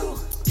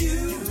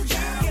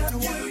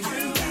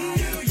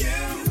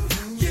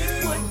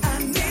 What I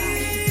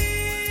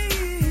need,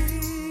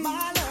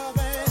 my love,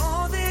 is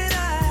all that I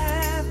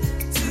have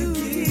to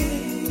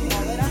give.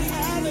 All that I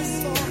have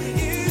is for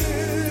you.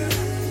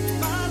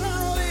 My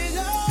love is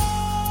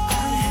all I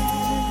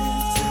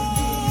have to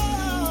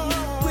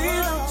give.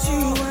 Without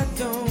you, I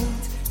don't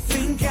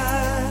think I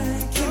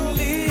can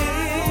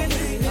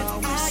live. I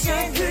wish I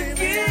could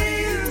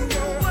give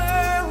the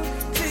world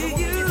to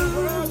you.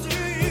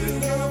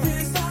 Love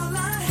is all I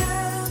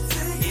have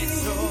to give.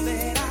 It's all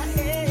that I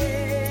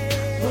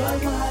have. But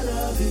my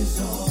love is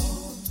all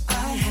I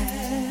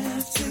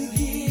have to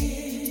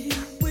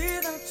give.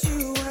 Without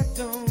you, I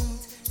don't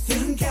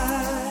think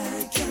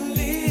I can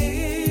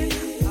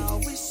live. I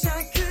wish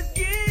I could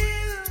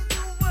give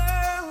the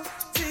world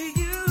to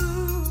you,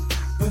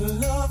 but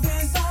love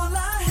is all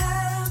I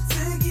have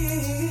to give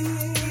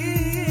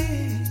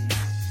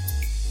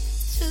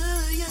to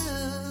you.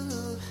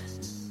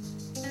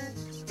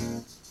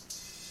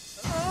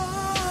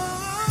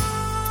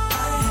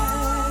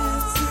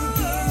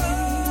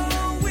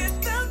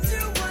 Without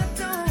you, I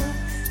don't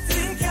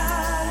think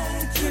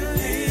I can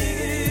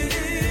live.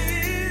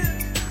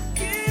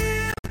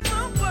 Give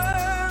the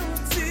world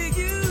to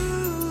you,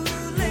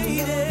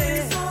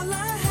 lady. All I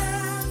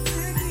have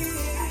to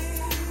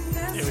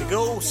give. There we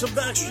go. Some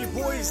Backstreet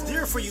Boys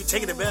there for you,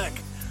 taking it back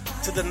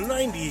to the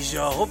 90s,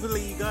 y'all.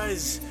 Hopefully you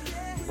guys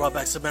brought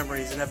back some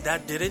memories, and if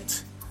that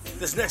didn't,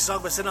 this next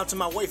song was sent out to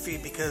my wifey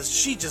because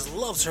she just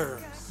loves her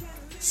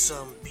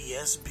some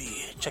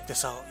BSB. Check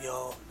this out,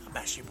 y'all.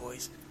 Backstreet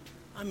Boys.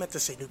 I meant to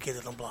say New Kids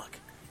on the Block.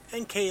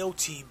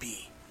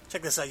 NKOTB.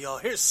 Check this out, y'all.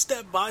 Here's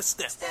Step by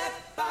Step.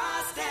 Step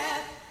by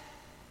step,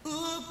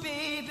 ooh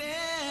baby,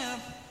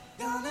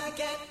 gonna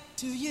get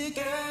to you,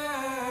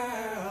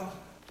 girl.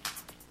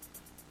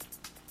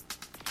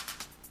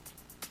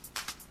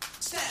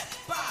 Step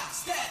by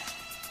step.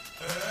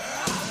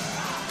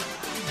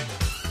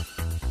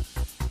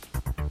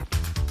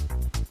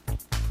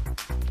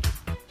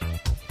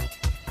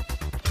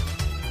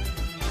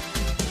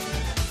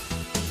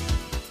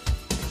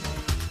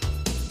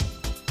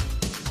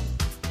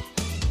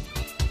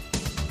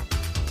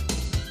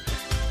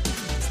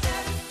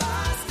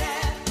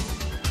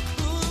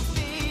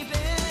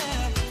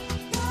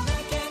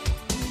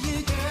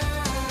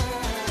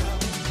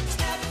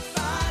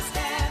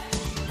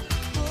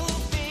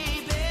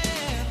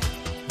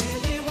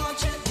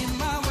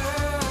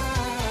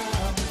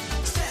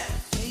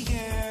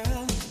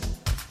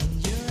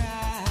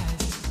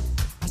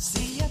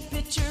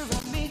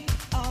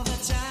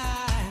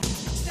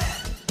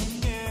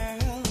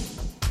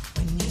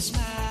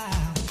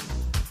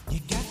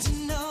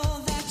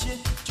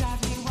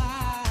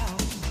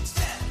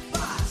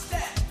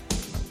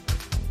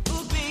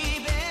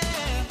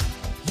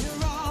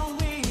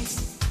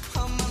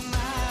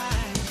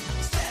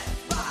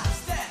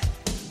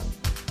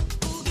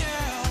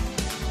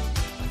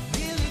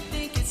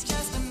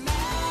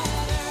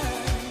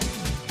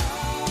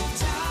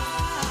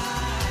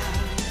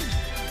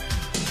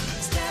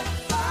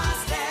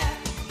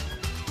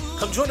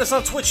 Come join us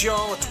on Twitch,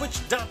 y'all, at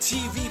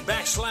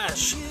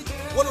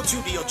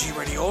twitch.tv/102DLG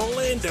Radio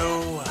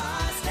Orlando.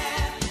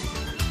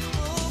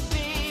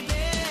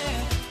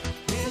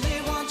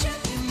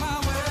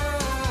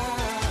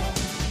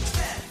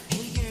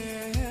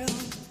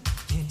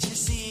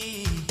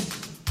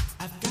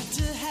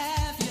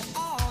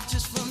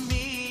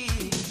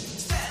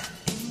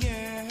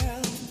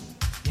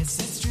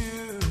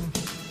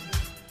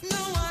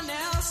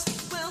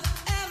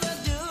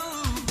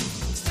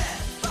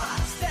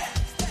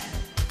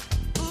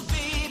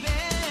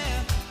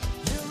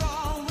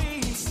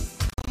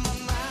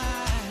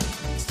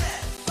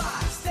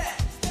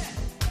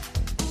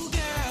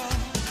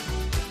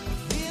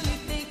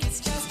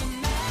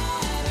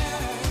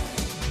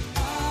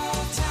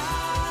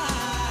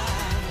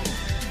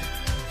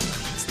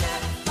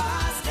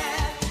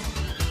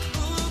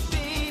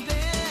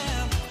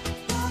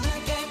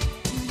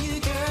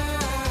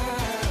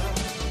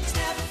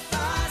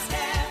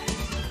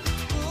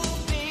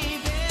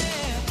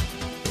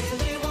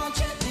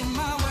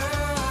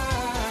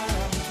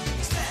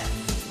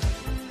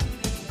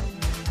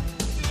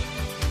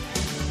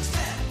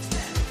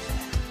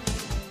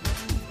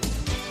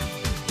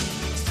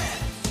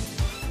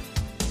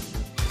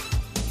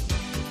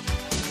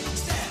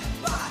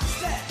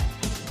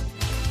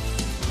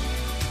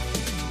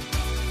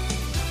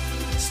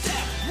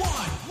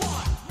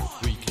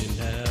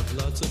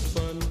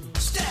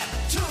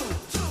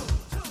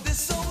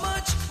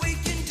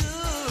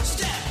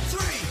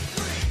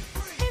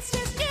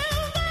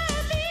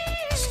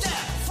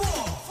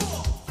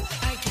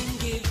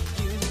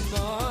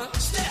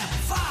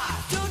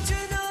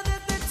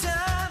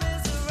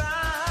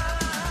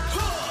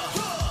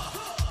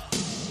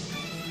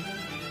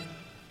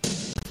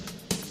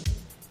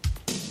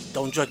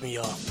 Don't judge me,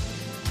 y'all.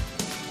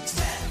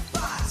 Step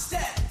by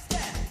step.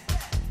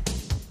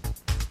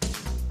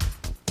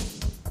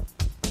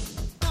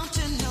 Don't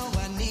you know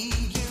I need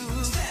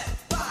you? Step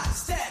by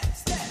step.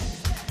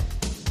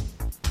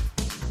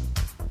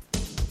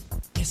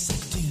 Yes, I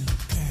do,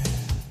 girl.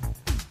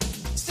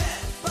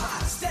 Step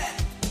by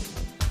step.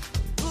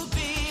 Oh,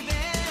 baby,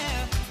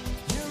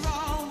 you're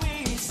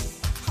always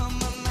on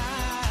my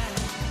mind.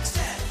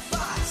 Step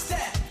by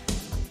step.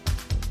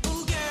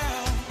 Oh,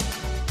 girl,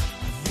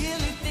 I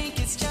really think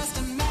it's just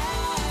a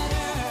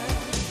matter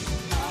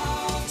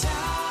of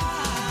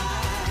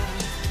time.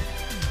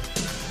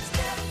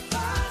 Step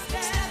by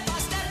step,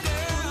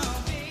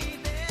 girl, baby.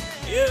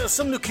 Yeah,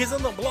 some new kids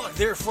on the block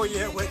there for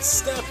you with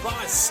Step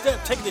by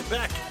Step, taking it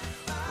back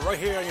right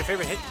here on your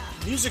favorite hit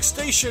music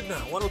station,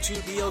 102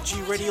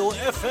 DLG Radio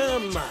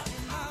FM.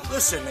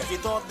 Listen, if you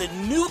thought the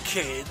new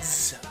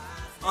kids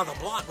on the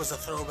block was a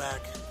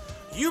throwback,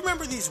 you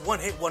remember these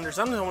one-hit wonders.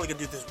 I'm only going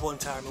to do this one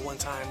time and one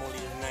time only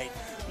tonight.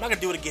 I'm not going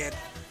to do it again.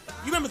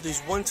 You remember these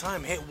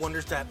one-time hit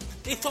wonders that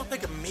they thought they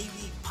could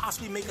maybe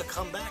possibly make a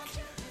comeback,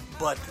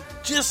 but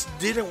just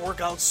didn't work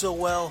out so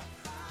well?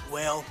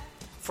 Well,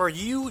 for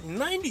you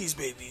 90s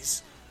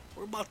babies,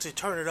 we're about to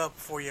turn it up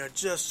for you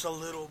just a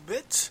little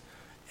bit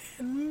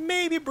and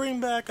maybe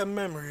bring back a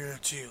memory or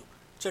two.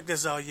 Check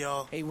this out,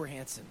 y'all. Hey, we're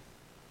Hanson,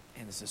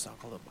 and this is a song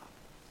called Bop.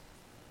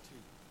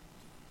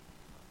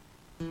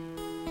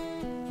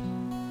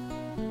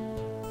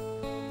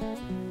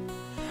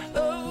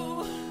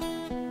 Oh.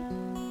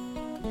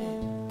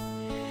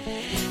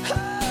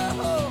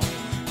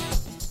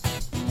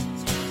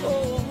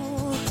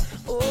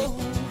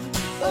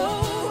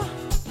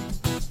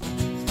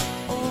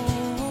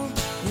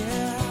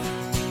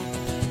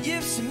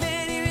 You've so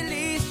many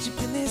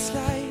relationship in this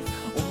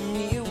life,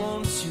 only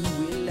one to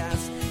will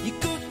last. You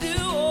go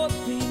through all the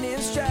pain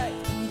and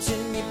strife, and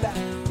turn me back,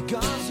 the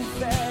constant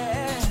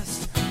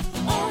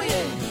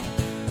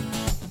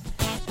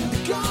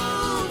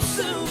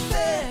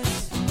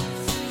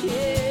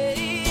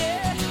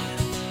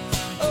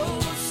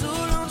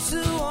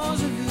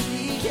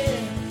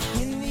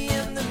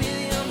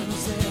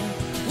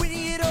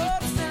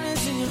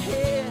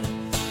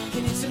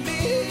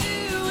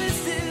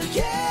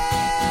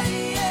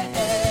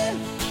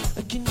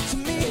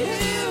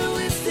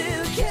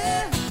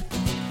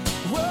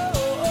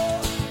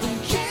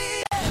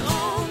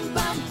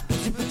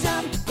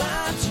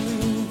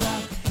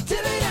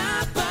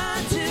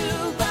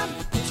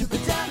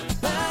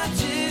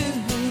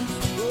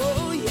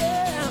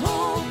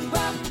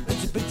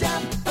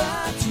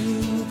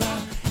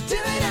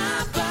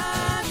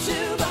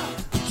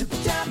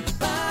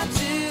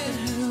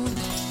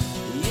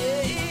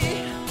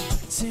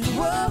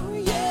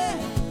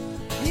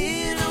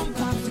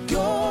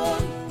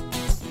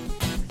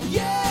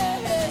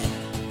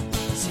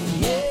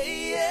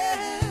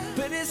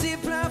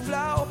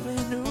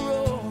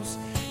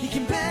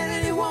can bet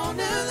any one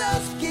of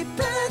those. Keep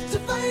trying to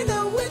find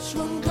out which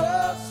one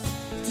goes.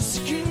 It's a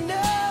secret no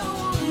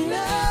one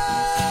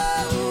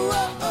knows.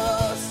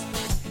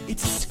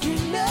 It's a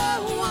secret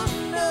no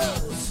one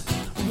knows.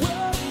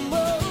 Whoa,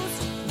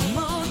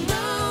 more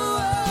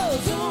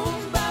knows.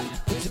 Bam,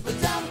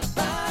 ba-da-ba-dam,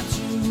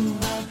 ba-doo,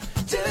 bam,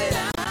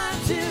 do-da,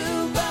 do,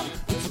 bam,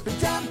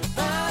 ba-da-ba-dam,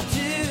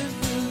 ba-doo.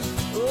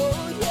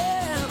 Oh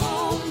yeah,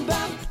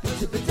 bam,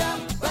 ba-da-ba-dam,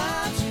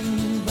 ba-doo,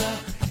 bam,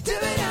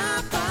 do-da,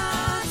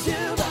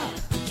 ba-doo, bam,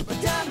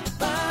 ba-da-ba-dam,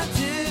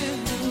 ba-doo.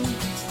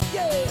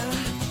 Yeah,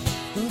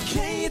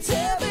 can you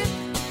tell me?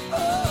 Oh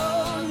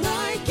no,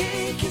 you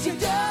can't, 'cause you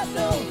don't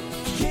know.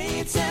 Can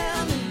you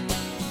tell me?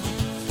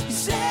 You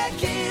say I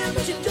can,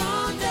 but you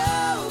don't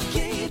know.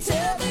 Can you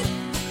tell me?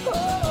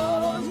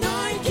 Oh no,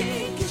 you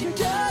can't, 'cause you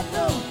don't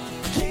know.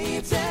 Can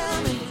you tell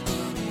me?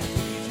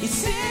 You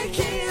say I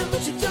can,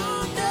 but you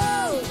don't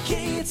know.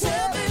 Can you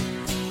tell me?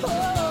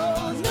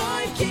 Oh no,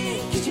 you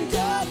can't, 'cause you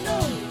don't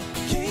know.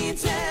 Can you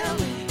tell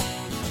me?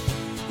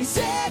 You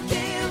say I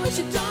can, but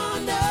you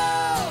don't know.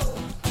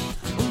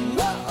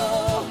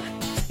 Oh,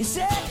 you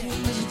say I can,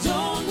 but you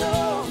don't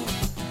know.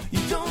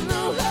 You don't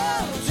know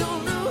how,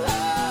 don't know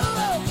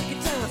how. Take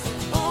it down.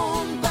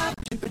 Bop,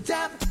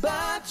 ba-dap,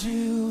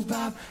 ba-doo,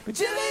 bop,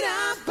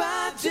 ba-doo-ba-dap,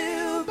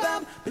 ba-doo,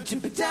 bop,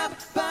 ba-doo-ba-dap,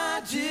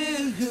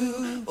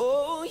 ba-doo.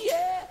 Oh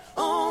yeah,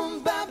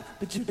 bop,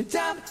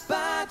 ba-doo-ba-dap,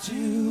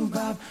 ba-doo,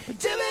 bop,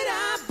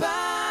 ba-doo-ba-dap,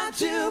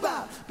 ba-doo,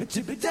 bop,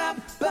 ba-doo-ba-dap,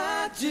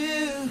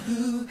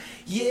 ba-doo.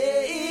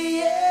 Yeah,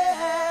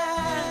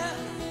 yeah.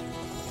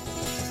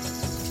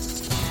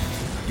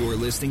 You're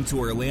listening to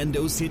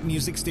Orlando's hit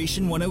music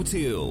station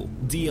 102,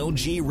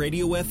 DLG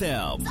Radio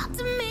FM. Talk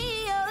to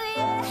me, oh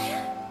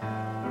yeah.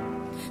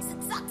 So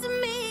talk to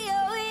me,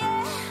 oh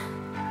yeah.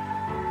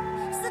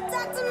 So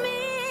talk to me,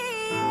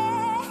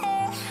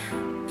 yeah.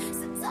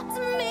 So talk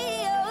to me,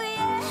 oh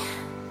yeah.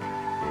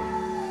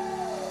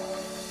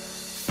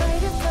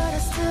 Faded, but I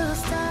still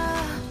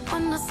stop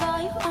when I saw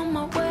you on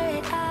my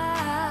way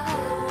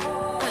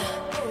out.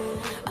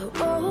 I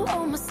roll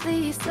all my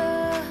sleeves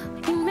up.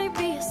 You may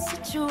be a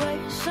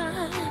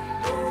situation.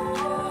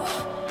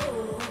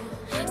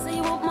 So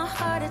you want my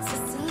heart, it's a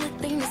silly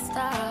thing to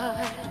start.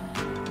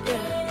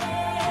 Yeah.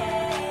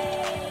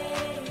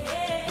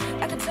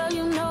 I can tell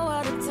you know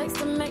what it takes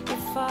to make me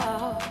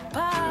fall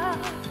apart.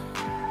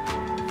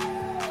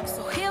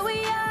 So here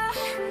we are,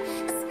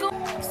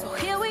 so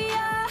here we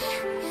are,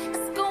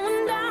 it's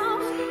going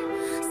down.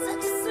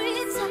 Such a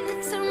sweet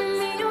talking, turning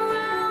me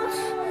around.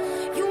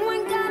 You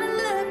ain't gotta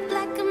look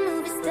like a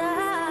movie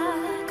star,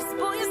 'cause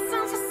boy you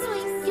sound so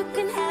sweet, you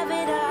can have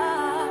it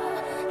all.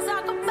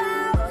 Talk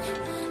about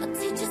a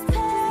teacher's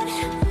pet,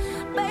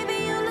 baby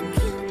you look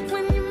cute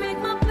when you make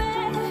my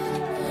bed.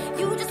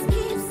 You just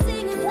keep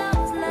singing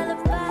those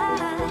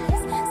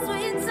lullabies,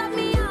 sweet talk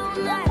me all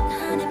like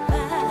honey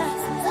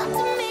pies. Talk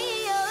to me,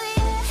 oh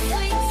yeah,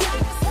 sweet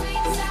talk,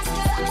 sweet talk.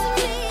 Talk to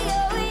me,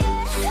 oh yeah,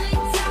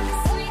 sweet talk,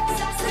 sweet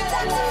talk.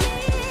 Talk to me,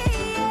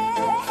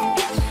 yeah.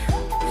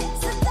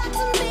 So talk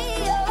to me,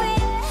 oh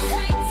yeah,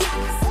 sweet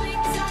talk,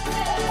 sweet talk.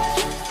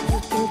 You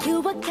think you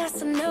a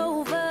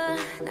Casanova,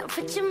 now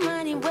put your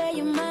money where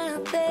your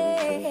mouth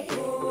is.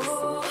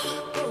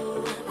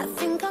 I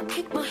think I'll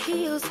kick my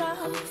heels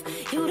off.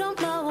 You don't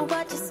know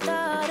what you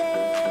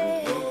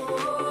started.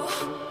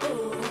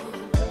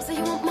 So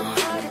you want my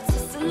heart, it's a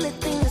silly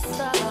thing to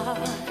start.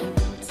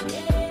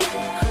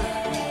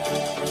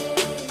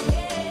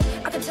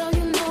 I can tell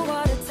you know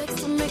what it takes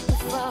to make me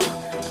fall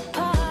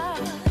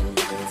apart.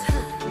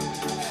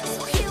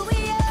 So here we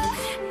are,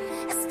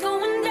 it's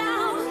going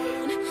down.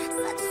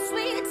 Such a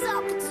sweet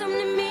talk,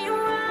 turning me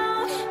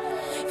around.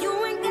 You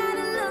ain't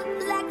gotta look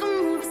like a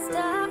movie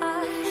star,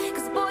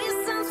 'cause boy you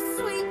sound so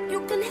sweet, you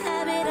can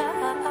have it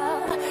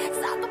all.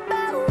 Talk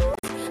about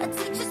a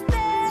teacher's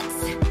pet,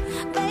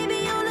 baby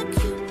you look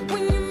cute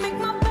when you make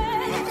my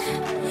bed.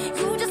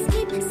 You just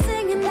keep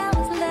singing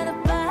those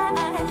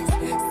lullabies,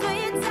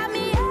 sweet talk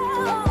me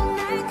all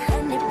night,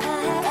 honey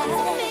pie. Talk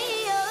to me,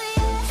 oh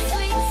yeah,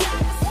 sweet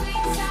talk,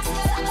 sweet talk.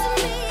 Talk to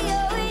me,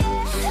 oh yeah,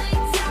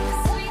 sweet talk,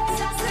 sweet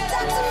talk.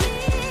 Talk to me,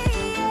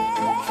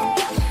 yeah.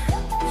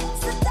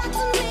 So talk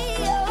to me,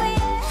 oh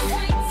yeah,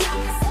 sweet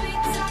talk,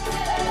 sweet talk.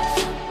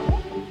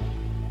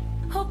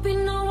 Hope you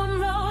know I'm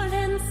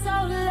rolling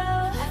solo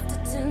after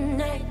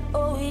tonight,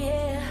 oh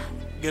yeah.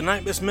 Good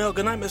night, Miss Mel.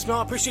 Good night, Miss Mel.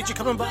 I appreciate you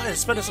coming by and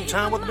spending some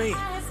time with me.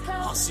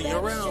 I'll see you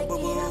around, boo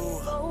boo.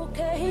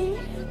 Okay.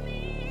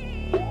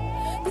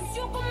 'Cause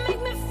you gon'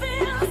 make me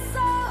feel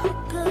so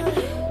good.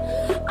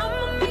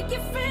 I'ma make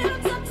you feel,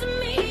 talk to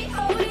me,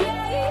 oh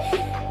yeah.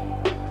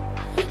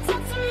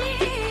 Talk to me,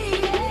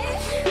 yeah.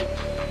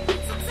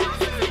 So talk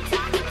to me,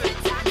 talk to me,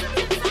 talk to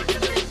me, talk to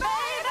me,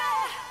 baby.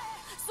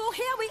 So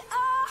here we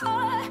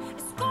are,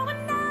 it's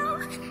going down.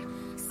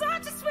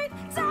 Such a sweet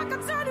talk,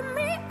 turning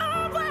me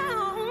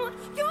around.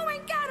 You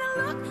ain't gotta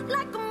look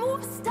like a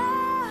movie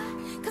star,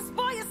 'cause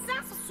boy you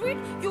sound so sweet,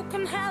 you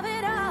can have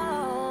it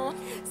all.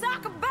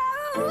 Talk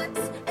about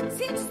a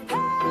teacher's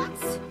pet,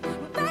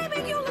 baby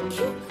you look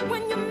cute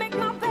when you make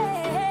my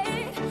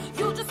bed.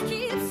 You just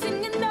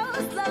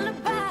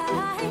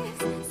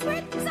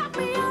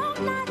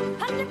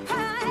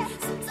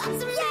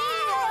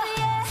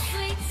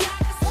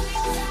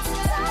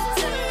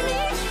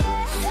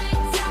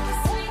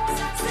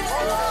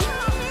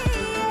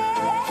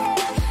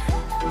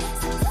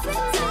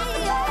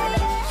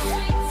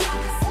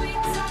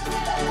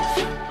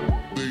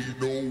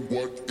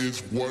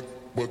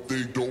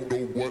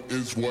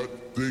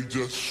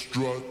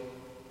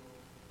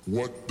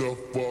What the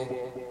fuck?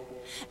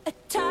 A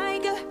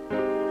tiger,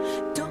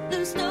 don't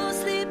lose no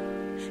sleep.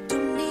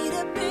 Don't need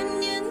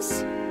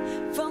opinions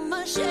from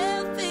a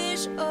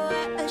shellfish or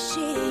a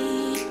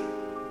sheep.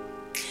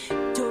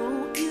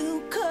 Don't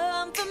you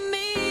come for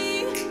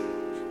me,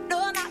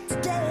 no, not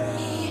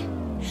today.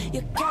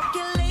 You're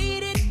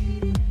calculated,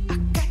 I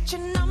got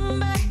your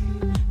number,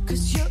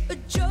 'cause you're a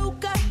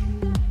joker,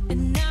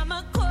 and I'm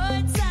a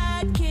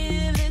courtside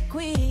killer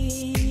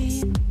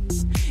queen.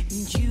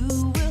 And you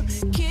will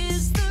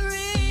kiss the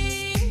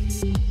ring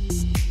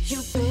you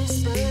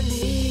best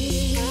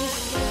believe.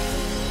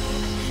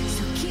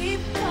 So keep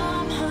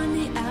calm,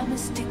 honey, I'ma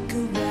stick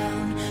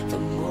around for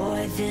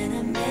more than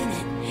a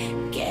minute.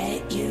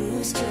 Get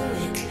used to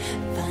it.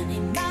 Funny,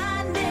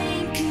 my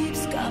name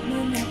keeps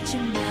coming at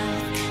your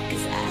mouth,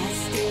 'cause I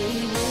stay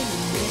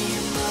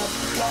winning up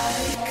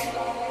like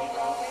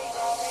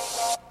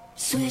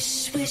swish,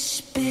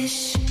 swish,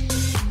 bish.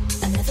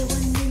 Another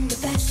one in the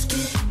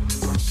basket.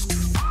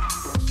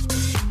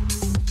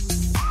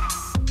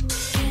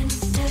 Can't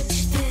touch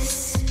this.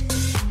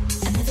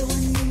 Another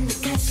one in the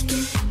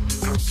casket.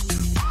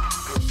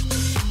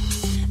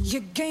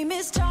 Your game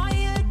is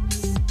tired.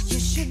 You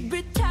should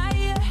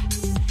retire.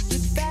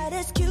 You're bad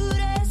as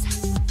cute as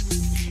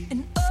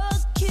an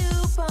old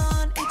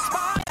coupon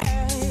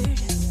expired.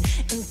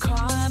 And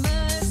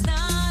karma's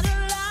not a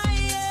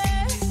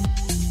liar.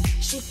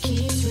 She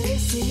keeps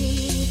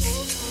receipts.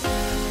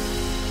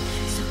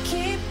 So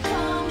keep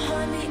calm,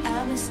 honey,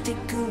 I'ma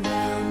stick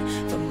around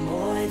for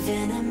more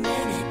than a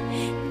minute.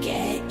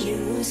 Get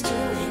used to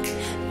it.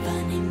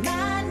 Funny,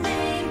 my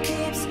name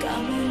keeps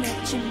coming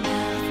at your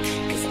mouth,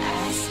 'cause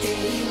I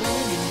stay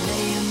winning,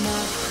 lay 'em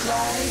up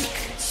like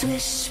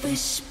swish,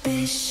 swish,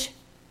 bish.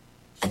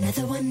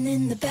 Another one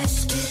in the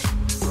basket.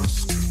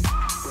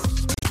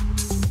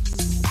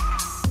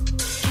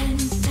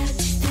 Can't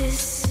touch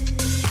this.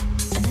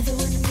 Another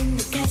one in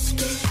the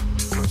casket.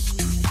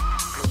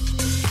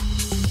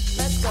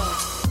 Let's go.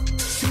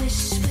 Swish,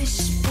 swish,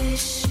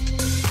 bish.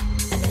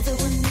 Another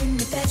one in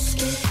the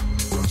basket.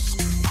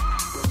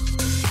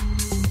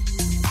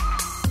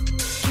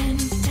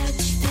 Can't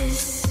touch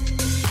this.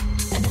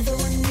 Another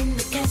one in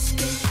the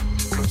casket.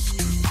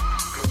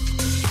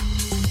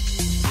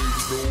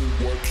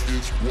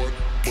 What,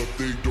 but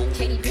they don't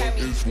know what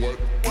is what.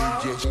 They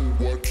just know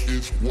what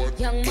is what,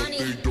 Young but Money.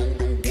 they don't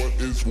know what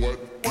is what.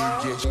 They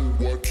just know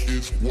what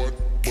is what,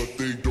 but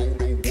they don't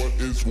know what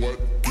is what.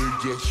 They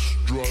just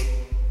strut.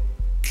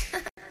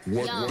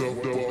 What Yo. the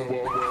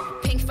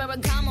fuck? Pink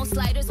Ferragamo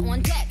sliders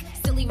on deck.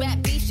 Silly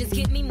rap beef, just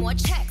give me more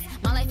checks.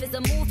 My life is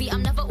a movie,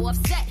 I'm never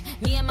offset.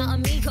 Me and my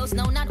amigos,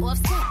 no, not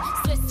offset.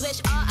 Swish,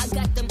 swish, I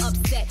got them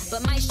upset.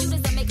 But my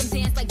shooters, I make them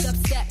dance like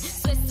dubstep.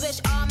 Swish, swish,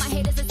 my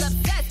haters is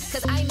upset.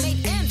 'Cause I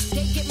make them,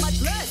 they get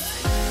much less.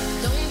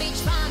 Don't be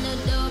trying to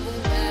double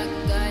back,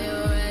 I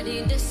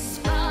already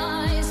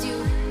despise you.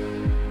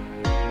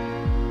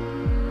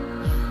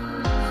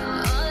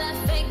 All that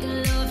fake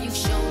love you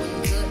showing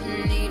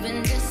couldn't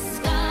even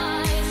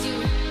disguise you.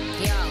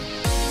 Yo.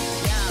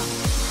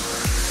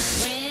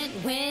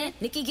 When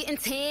Nikki getting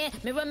tan.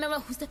 Mirror, mirror,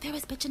 who's the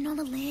fairest bitch in all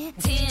the land?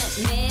 Tan,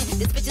 man,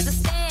 this bitch is a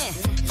stand.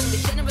 The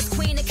generous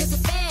queen that kiss a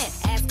fan.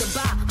 Ask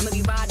goodbye, I'ma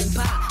be riding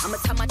by. I'ma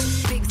tell my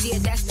bigs, yeah,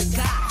 that's the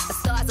guy. A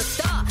star's a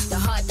star, the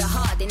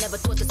heart. They never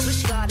thought the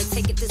switch guard to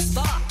take it this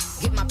far.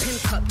 Get my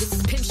pimp cup, this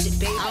is pimp shit,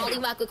 baby. I only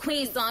rock with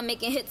queens, so I'm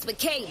making hits with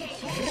Kate.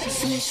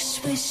 Swish,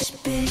 swish,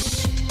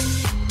 bish.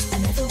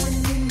 Another one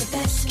in the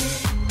basket.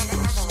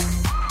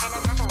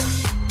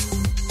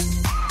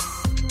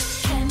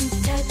 Can't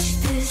touch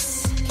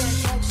this.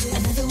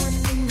 Another one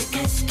in the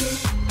casket.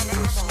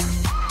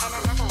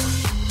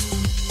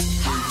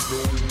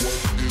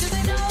 Do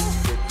they know?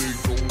 But they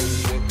don't know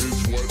what is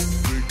what.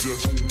 They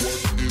just know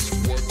what is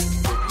what,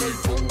 but they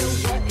don't know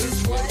what is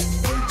what.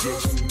 They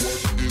just know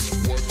what is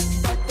what,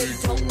 but they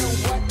don't know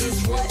what is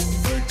what.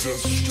 They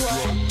just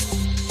strut.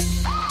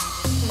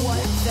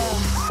 What the?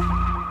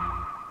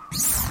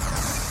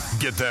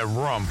 Get that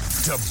rump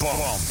to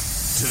bump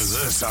to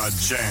this a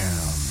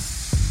jam.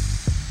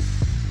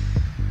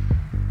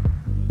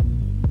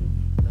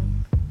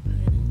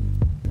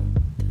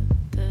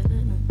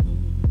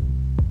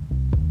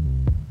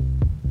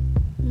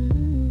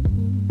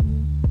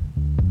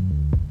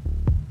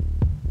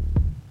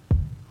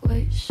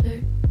 White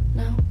shirt,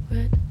 now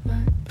red,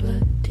 my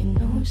bloody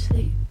nose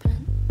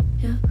sleeping.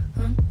 Yeah,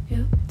 on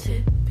your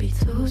tippy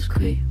toes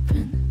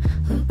creeping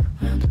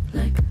around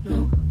like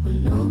no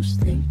one knows.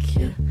 Think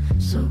you're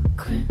so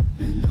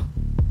criminal.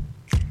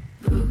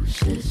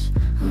 Bruises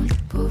on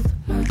both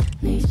my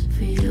knees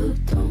for you.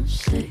 Don't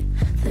say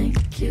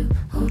thank you.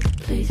 Oh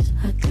please,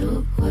 I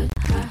do what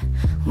I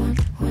want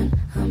when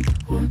I'm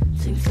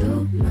wanting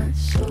to. My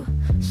soul,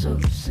 so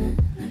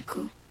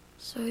cynical.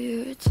 So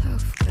you're a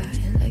tough guy,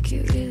 like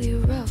you're really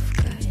rough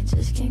guy.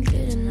 Just can't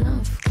get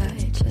enough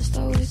guy, just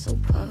always so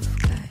puff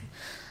guy.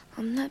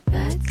 I'm that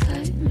bad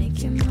type,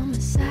 make your mama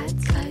sad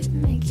type,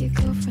 make your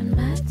girlfriend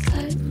mad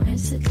type, might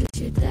seduce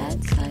your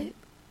dad type.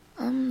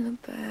 I'm the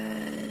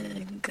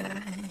bad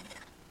guy.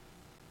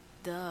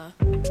 Duh.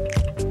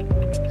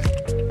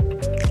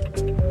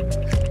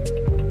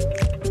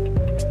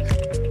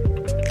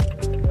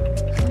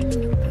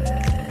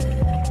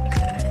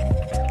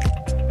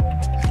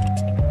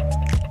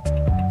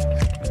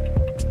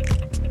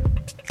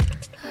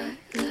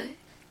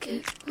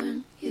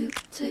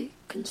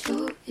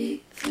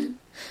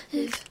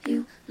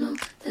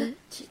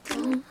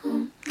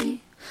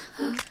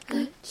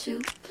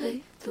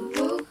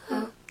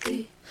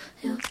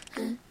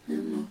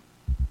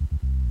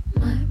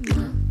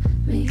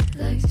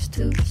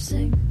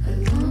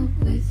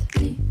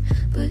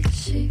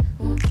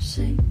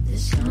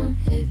 some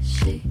if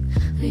she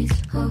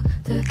leads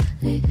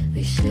orderly,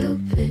 she'll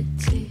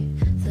pity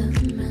the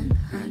men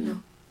I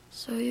know.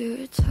 So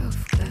you're a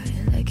tough guy,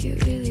 like you're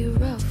really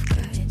rough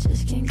guy,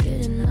 just can't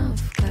get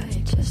enough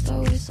guy, just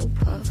always so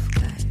puff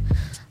guy.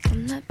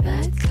 I'm that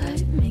bad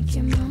type, make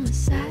your mama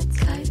sad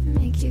type,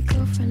 make your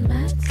girlfriend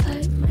mad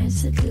type, might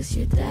seduce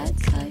your dad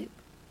type.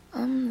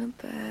 I'm the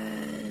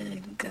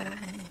bad guy.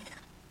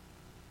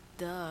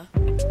 Duh.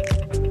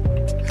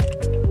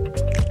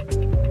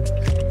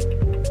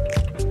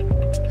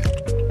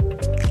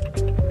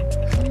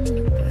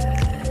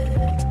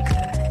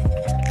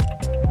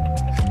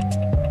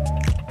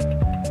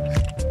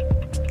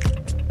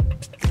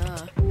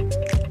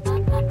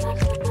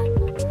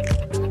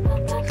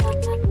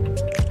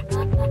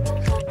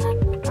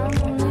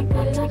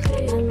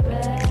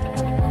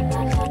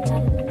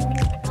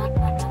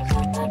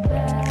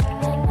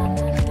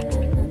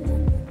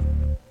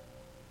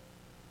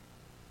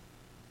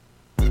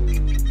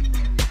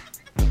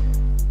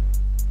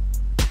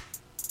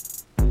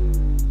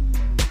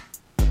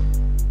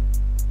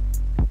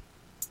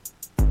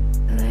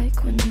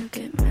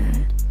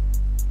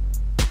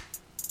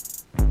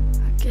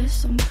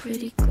 I'm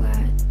pretty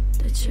glad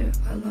that you're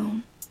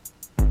alone.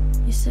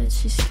 You said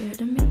she's scared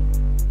of me?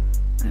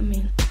 I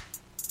mean,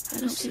 I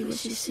don't see what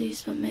she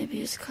sees, but maybe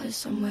it's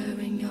 'cause I'm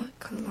wearing your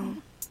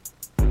cologne.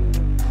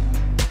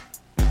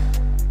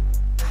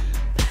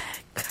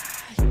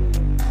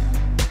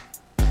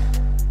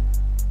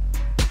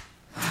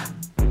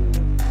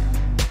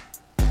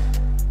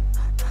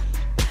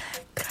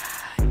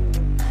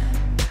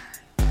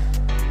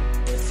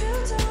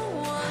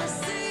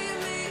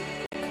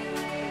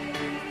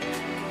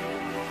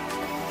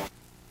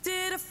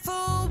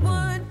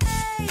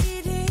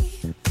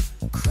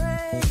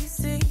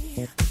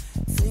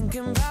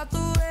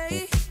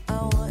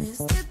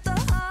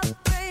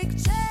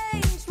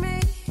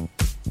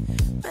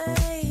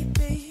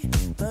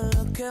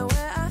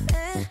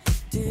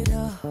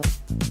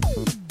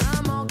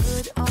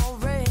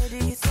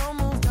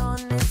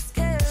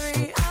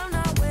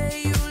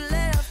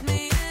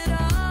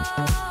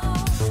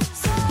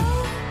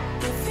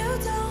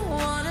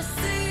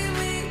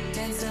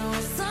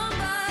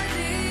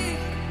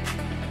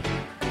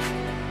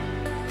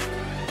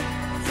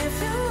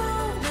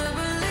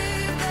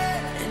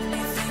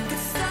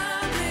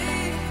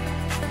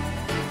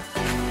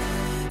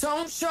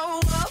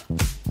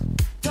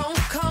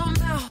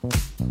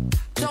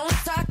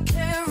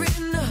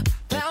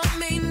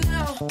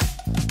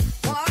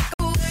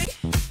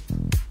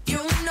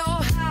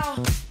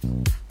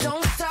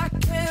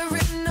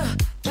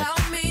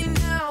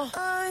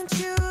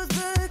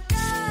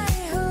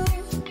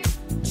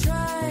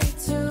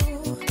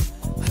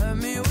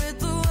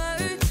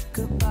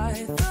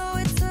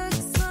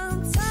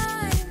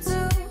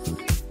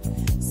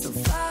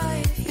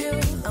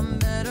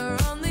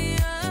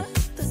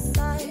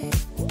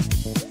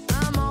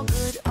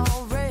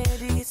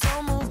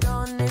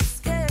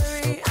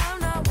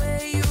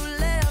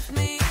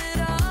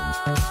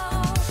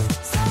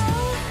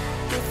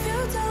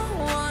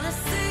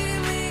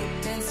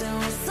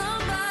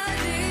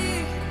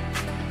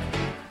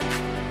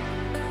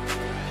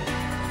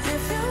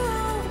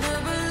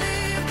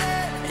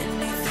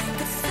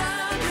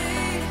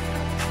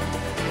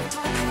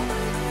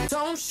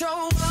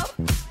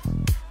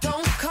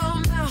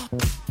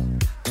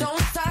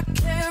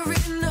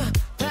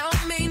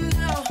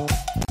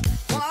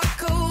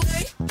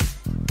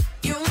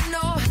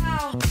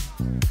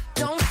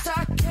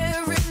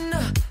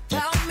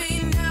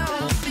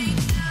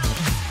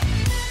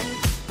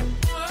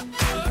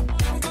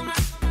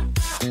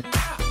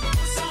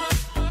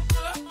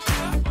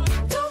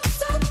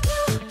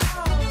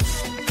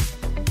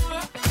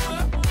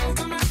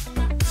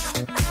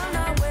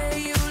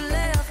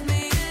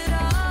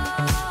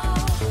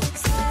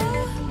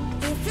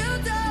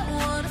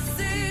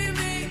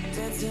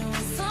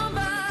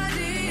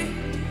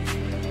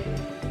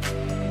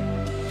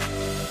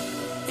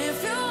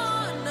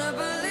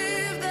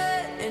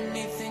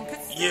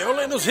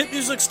 Orlando's hit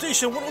music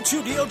station,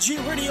 102 DLG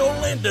Radio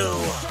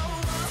Orlando.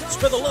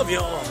 Spread the love,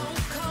 y'all.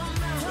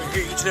 We're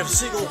here each and every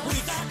single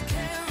week.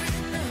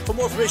 For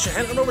more information,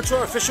 head on over to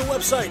our official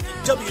website,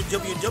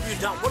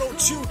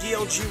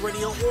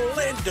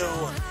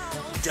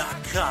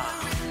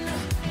 www.102dlgradioorlando.com.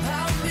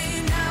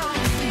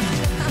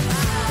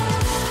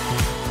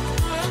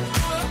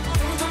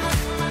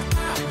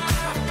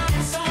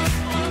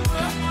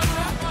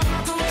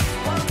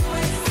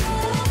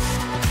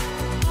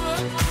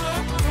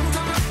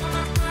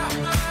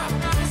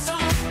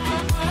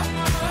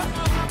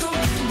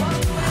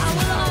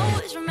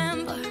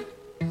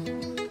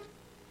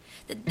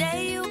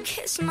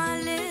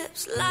 My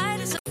lips light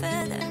as a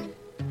feather,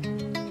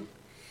 and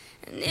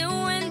it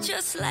went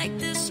just like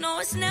this. No,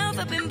 it's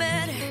never been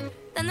better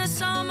than the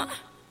summer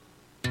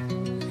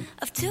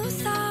of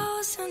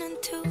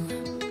 2002.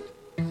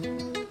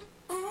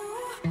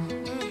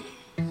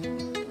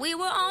 We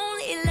were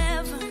only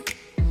 11,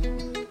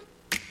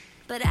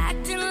 but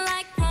acting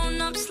like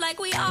grown-ups, like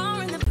we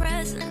are in the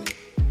present.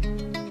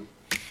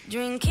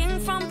 Drinking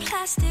from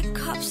plastic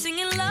cups,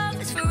 singing love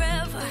is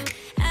forever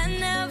and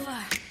never.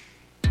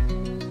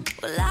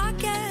 Well, I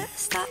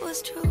guess that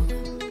was true.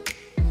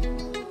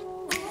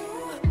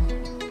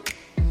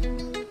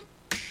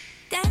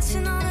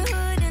 Dancing on the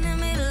hood in the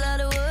middle of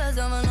the woods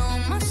of an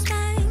old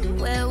Mustang,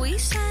 where we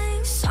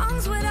sang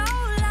songs with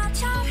all our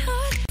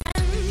childhood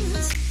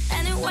friends.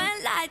 And it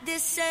went like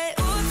this, say,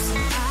 oops,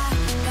 I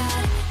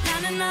got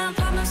 99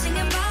 problems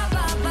singing bye,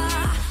 bye,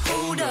 bye.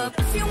 Hold up,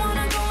 if you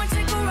wanna go and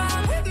take a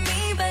ride with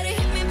me, better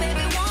hit me,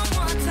 baby, one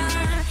more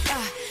time.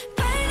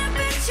 Paint a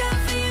picture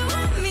for you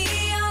and me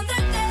on the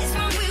days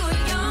when we were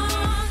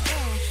young,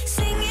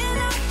 singing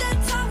at the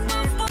top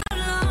of our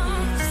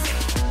lungs.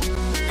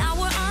 Now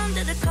we're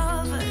under the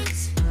covers.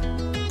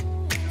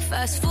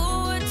 Fast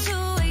forward to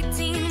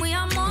 18, we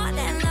are more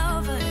than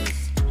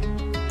lovers.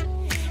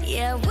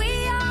 Yeah,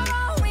 we are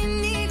all we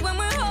need when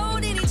we're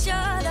holding each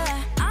other.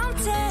 I'm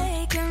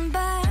taken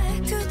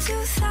back to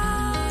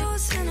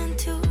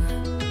 2002.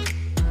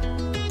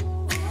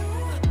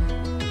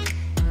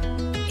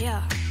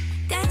 Yeah,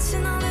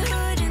 dancing on the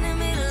hood in the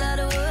middle of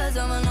the woods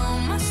of an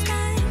old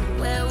Mustang,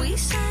 where we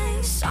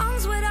sang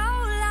songs with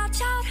all our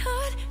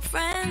childhood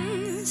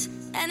friends.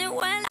 And it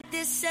went like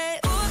this, say,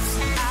 oops,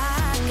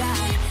 I got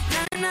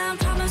 99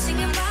 problems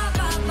singing bye,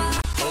 bye, bye.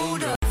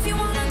 Hold up, if you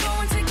wanna go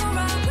and take a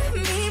ride with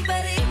me,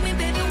 better hit me,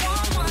 baby,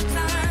 one more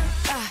time.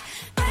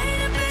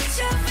 Paint a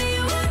picture for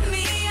you and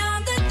me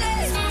on the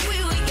days when we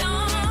were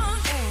young,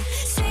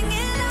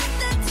 singing at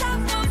the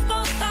top of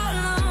both our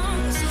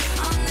lungs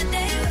on the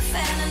day we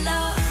fell in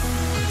love.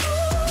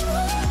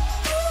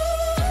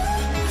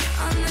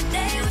 On the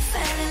day we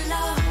fell in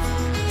love.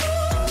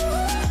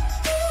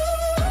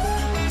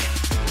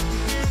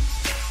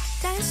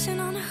 Dancing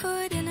on the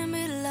hood in the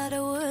middle of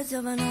the woods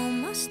of an old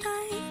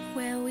Mustang,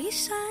 where we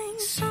sang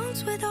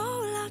songs with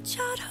all our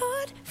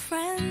childhood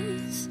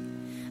friends.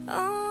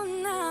 Oh,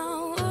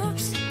 now,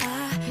 oops,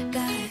 I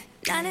got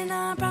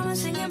 99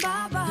 problems singing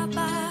bye, bye,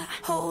 bye.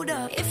 Hold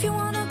up, if you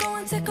wanna go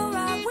and take a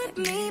ride with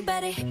me,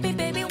 better hit me,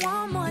 baby,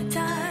 one more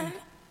time.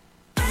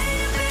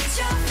 Paint a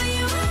picture for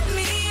you and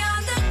me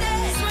on the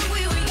days when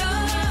we were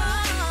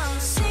young,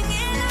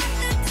 singing at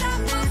the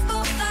top of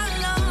both our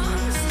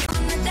lungs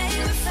on the day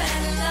we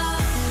fell in love.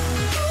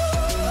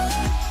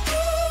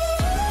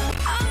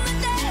 On the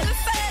day we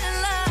fell in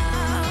love.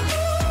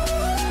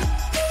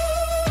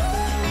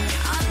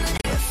 On the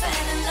day we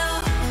fell in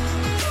love.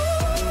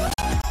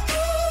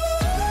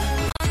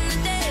 On the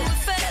day we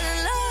fell in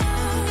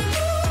love.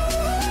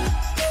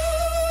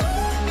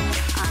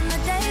 On the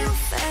day we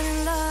fell in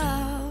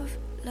love.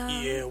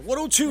 Yeah,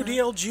 102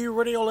 DLG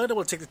Radio Orlando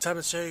will take the time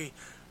to say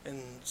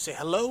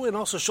hello and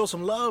also show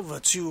some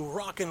love to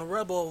Rockin'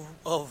 Rebel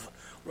of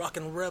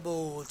Rockin'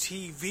 Rebel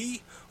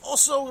TV.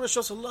 Also, I'm going to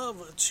show some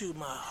love to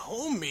my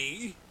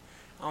homie.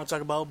 I want to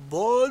talk about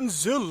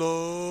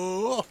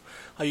Bonzilla.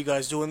 How you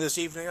guys doing this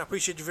evening? I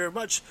appreciate you very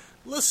much.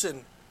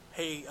 Listen,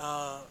 hey,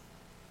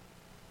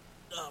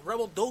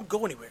 Rebel, don't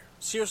go anywhere.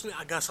 Seriously,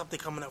 I got something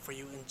coming up for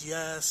you in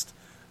just...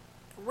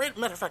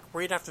 matter of fact,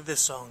 right after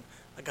this song,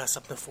 I got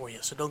something for you,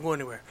 so don't go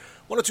anywhere.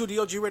 102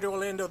 DLG Radio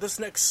Orlando. This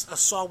next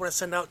song I'm going to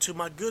send out to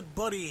my good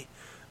buddy,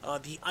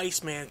 the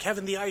Iceman,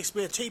 Kevin the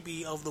Iceman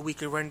Tapey of the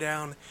Weekly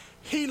Rundown.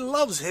 He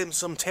loves him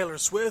some Taylor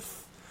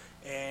Swift,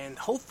 and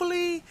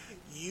hopefully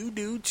you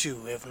do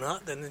too. If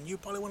not, then you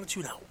probably want to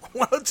tune out.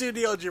 102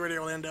 DLG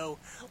Radio Orlando.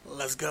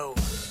 Let's go.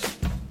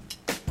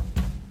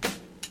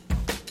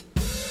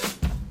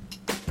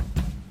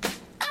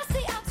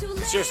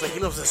 Seriously, he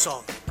loves this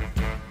song.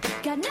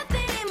 Got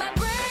nothing in my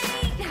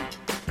brain.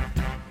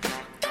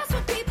 That's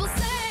what people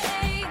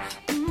say.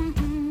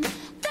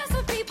 That's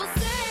what people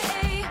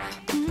say.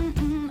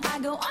 I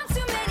go on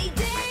too many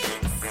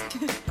dates,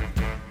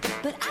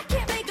 but I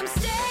can't make them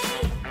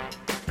stay.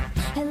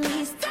 At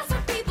least that's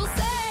what people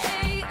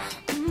say.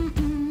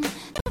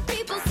 That's what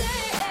people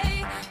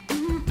say.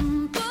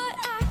 But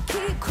I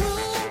keep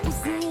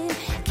cruising.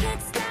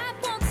 Can't stop,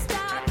 won't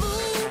stop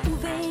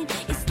moving.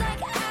 It's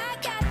like I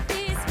got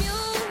this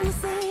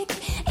music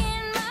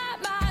in my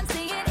mind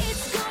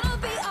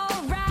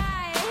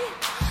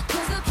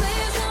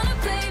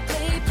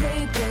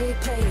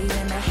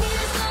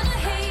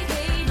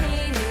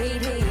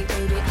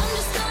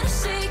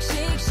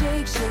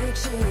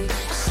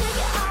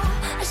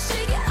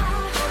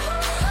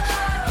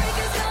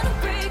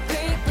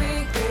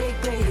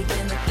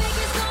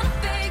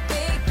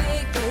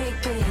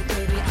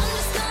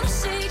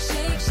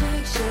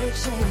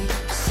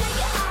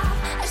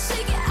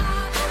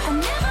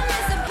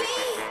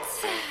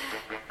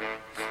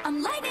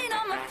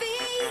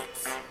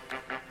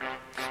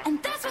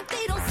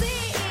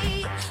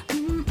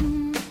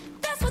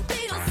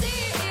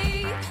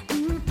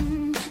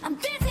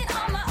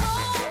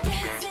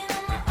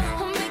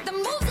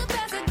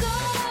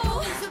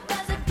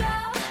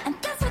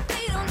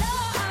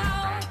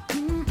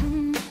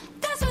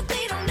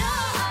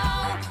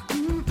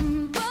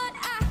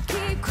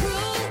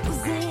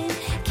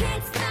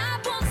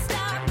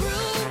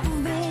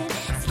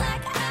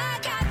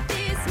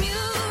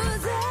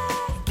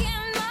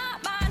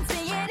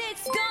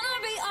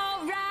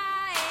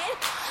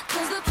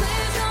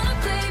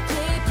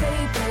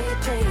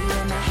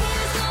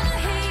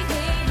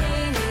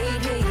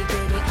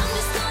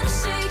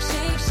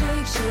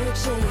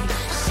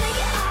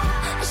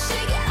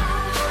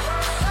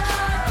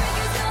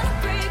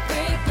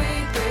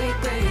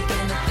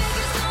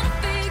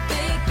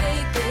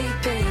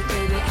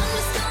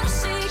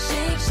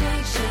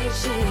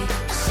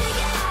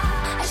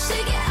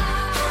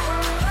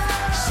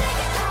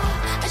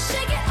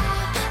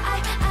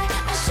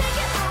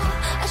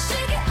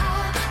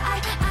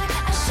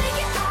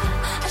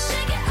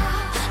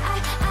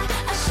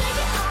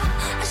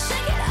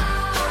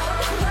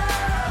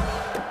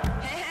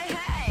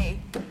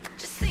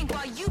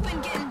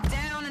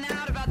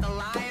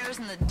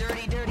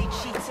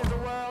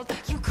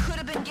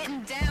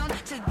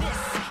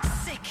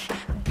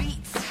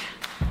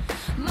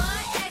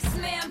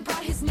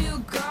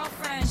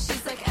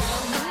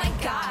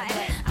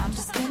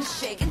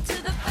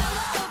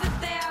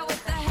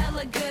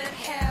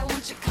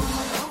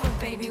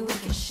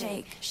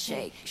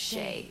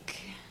shake.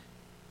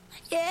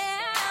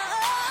 Yeah.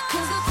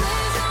 'Cause the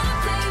players gonna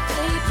play,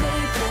 play,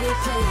 play, play,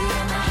 play.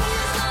 And the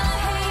haters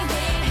gonna hate,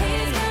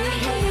 hate,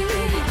 hate, hate,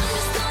 hate. I'm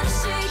just gonna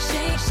shake,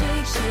 shake,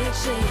 shake, shake,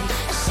 shake.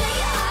 I shake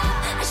it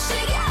out, I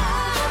shake it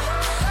out.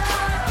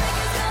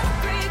 Heartbreakers gonna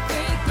break,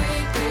 break,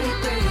 break, break,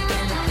 break.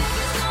 And the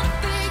fakers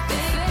gonna fake,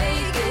 fake,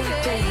 fake, fake,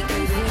 fake,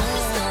 fake. I'm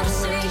just gonna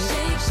shake,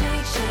 shake,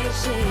 shake, shake,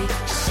 shake.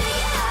 I shake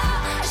it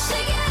out, I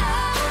shake it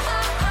out.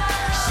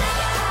 Shake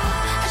it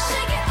out, I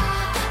shake it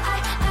out. I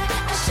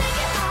shake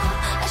it out,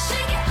 I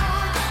shake it out. I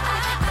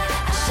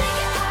shake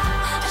it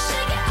out, I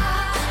shake it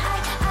out.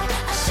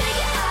 I shake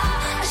it out,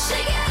 I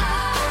shake it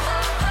out.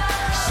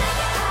 Shake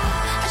it out,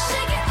 I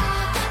shake it out.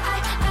 I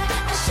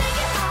shake it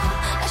out,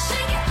 I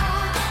shake it out.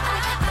 I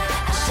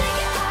shake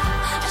it out,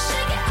 I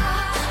shake it out.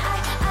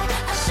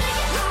 I shake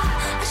it out,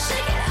 I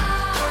shake it out.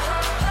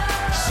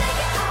 Shake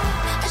it out,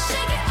 I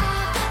shake it out. I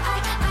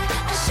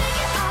shake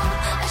it out,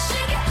 I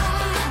shake it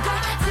out. You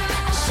got to.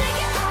 I shake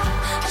it out,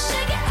 I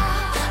shake it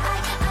out.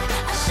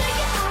 I shake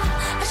it out,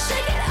 I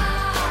shake it out.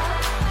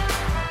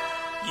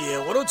 Yeah,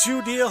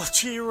 102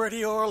 DLG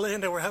Radio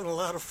Orlando. We're having a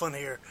lot of fun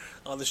here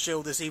on the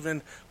show this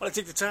evening. I want to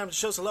take the time to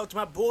show some love to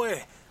my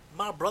boy,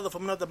 my brother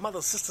from another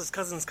mother, sisters,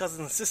 cousins,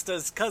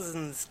 sisters,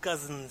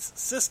 cousins,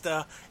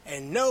 sister.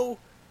 And no,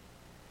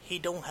 he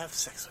don't have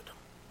sex with them,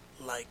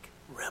 like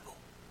Rebel.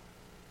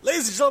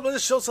 Ladies and gentlemen,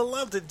 let's show some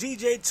love to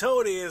DJ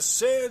Tony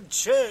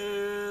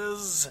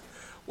Sanchez.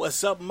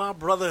 What's up, my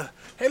brother?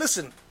 Hey,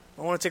 listen,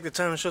 I want to take the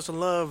time to show some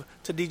love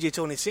to DJ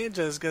Tony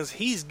Sanchez because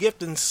he's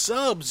gifting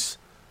subs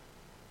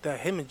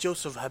that him and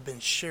Joseph have been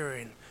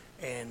sharing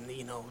and,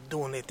 you know,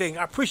 doing their thing.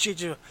 I appreciate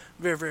you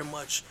very, very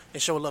much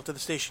and show love to the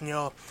station,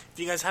 y'all. If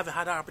you guys haven't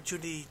had the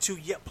opportunity to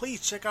yet,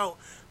 please check out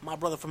my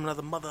brother from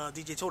another mother,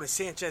 DJ Tony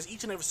Sanchez,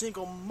 each and every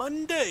single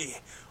Monday,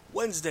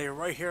 Wednesday,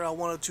 right here on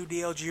 102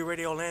 DLG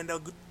Radio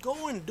Orlando,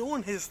 going,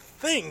 doing his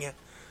thing.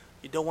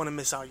 You don't want to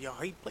miss out, y'all.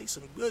 He plays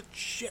some good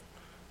shit,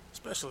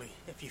 especially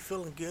if you're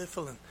feeling good,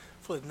 feeling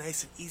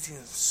nice and easy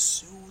and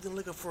soothing,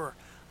 looking for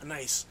a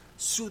nice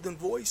soothing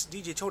voice.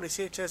 DJ Tony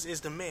Sanchez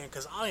is the man,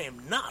 because I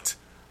am not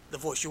the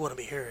voice you want to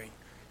be hearing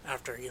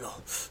after, you know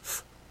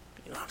what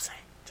I'm saying.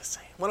 Just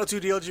saying. 102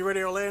 DLG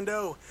Radio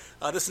Orlando.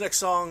 This next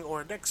song,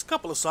 or next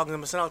couple of songs, I'm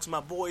going to send out to my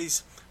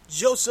boys,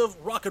 Joseph,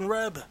 Rockin'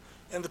 Reb,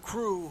 and the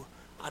crew.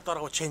 I thought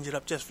I would change it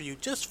up just for you,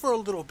 just for a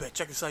little bit.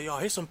 Check this out, y'all.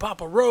 Here's some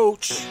Papa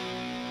Roach.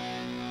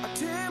 I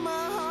tear my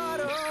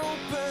heart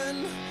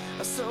open,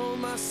 I sew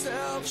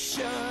myself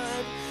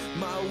shut.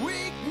 My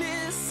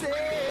weakness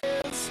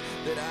is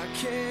that I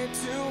can't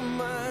do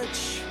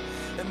much,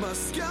 and my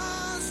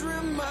scars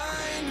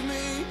remind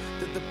me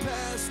that the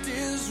past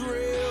is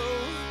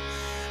real.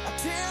 I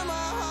tear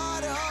my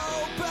heart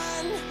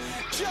open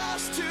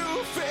just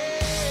to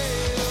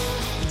fail.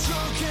 I'm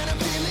drunk and I'm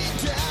feeling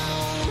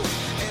down,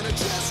 and I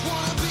just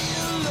wanna be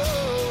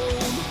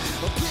alone.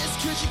 I'm pissed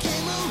 'cause you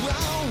came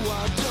around.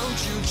 Why don't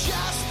you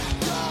just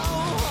go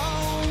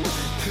home?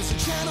 'Cause I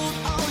channeled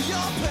all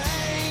your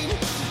pain,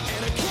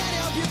 and I can't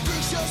help you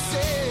fix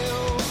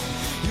yourself.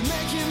 You're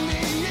making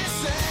me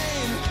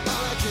insane.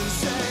 All I can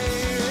say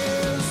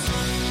is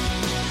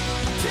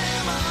I tear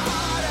my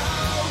heart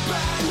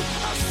open,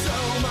 I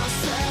sew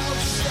myself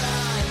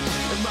shut,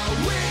 and my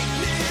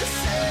weakness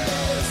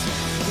is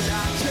that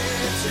I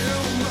can't do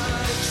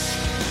much,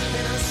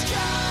 and our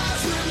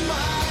scars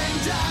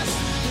remind us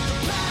that the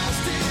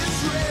past is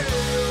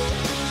real.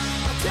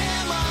 I tear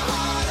my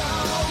heart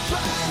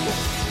open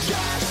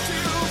just to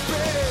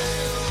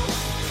fail.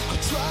 I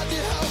tried to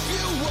help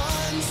you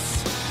once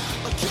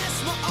against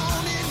my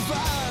own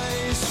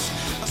advice.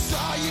 I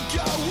saw you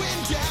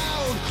going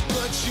down,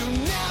 but you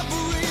never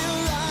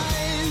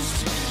realized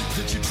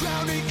that you're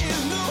drowning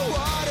in the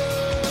water.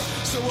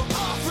 So I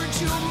offered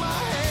you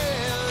my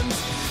hand.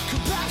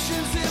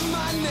 Compassion's in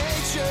my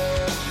nature.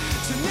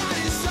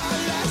 Tonight is our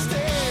last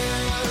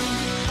stand.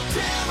 I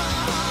tear my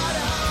heart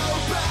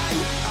open,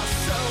 I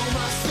sew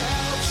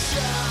myself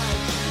shut,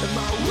 and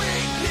my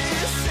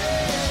weakness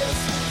is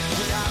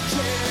that I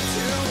can't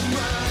do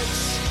much,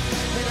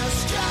 and our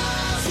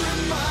scars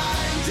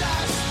remind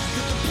us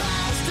that the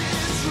past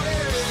is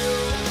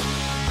real.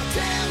 I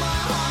tear my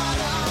heart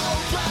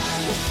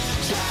open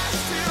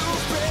just to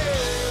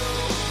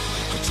fail.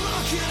 I'm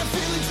drunk and I'm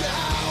feeling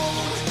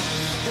down,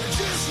 and I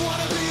just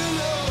wanna be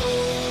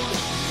alone.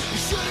 You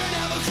shouldn't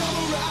ever come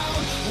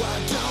around. Why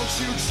don't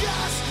you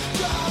just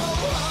go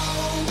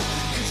home?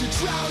 'Cause you're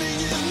drowning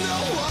in the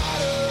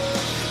water,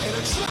 and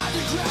I tried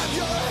to grab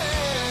your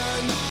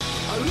hand.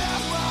 I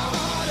left my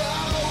heart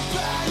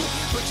open,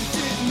 but you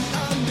didn't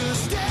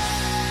understand.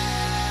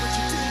 But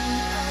you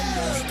didn't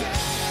understand.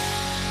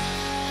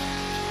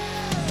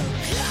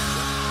 Go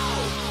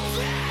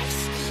fix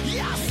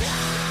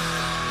yourself.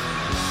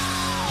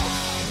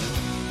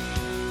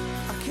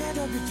 I can't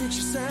help you fix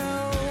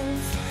yourself,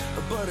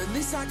 but at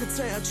least I could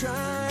say I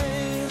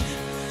tried.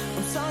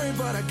 I'm sorry,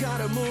 but I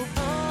gotta move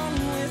on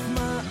with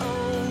my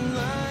own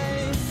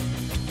life.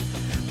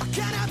 I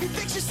can't help you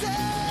fix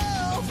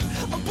yourself,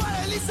 but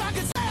at least I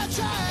can say I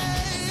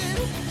tried.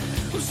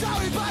 I'm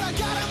sorry, but I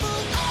gotta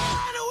move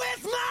on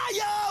with my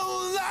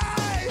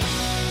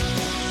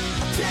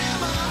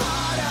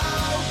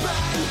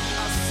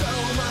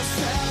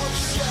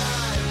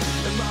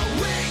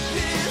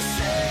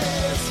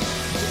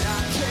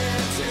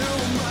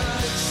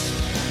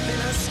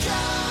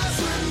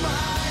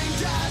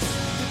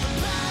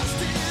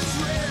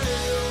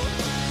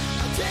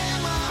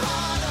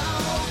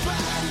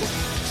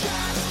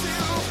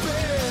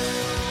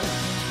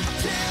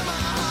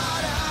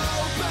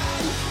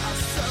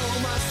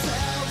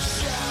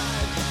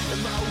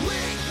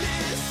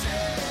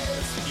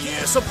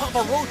So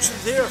Papa Roach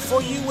there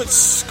for you with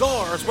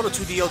Scars.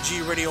 102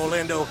 DLG Radio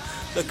Orlando.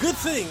 The good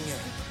thing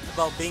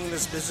about being in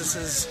this business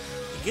is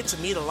you get to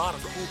meet a lot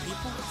of cool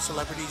people,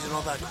 celebrities and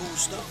all that cool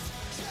stuff.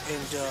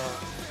 And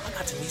I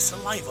got to meet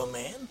Saliva,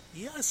 man.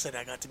 Yeah, I said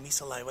I got to meet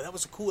Saliva. That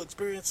was a cool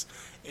experience.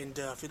 And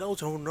for those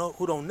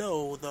who don't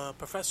know, the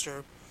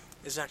professor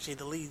is actually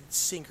the lead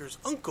singer's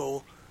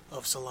uncle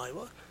of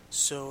Saliva.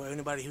 So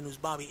anybody who knows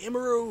Bobby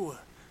Emeru,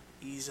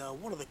 he's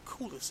one of the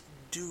coolest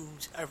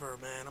dudes ever,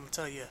 man. I'm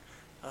telling you.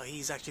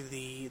 He's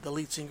actually the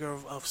lead singer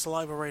of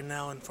Saliva right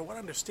now, and from what I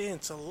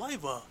understand,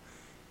 Saliva,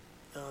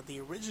 the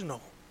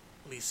original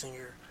lead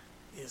singer,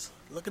 is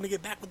looking to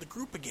get back with the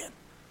group again.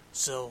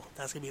 So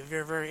that's going to be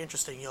very, very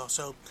interesting, y'all.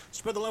 So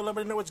spread the love, let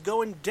me know what's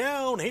going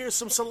down. Here's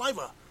some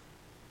Saliva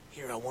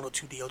here on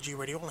 102 DLG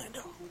Radio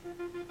Orlando.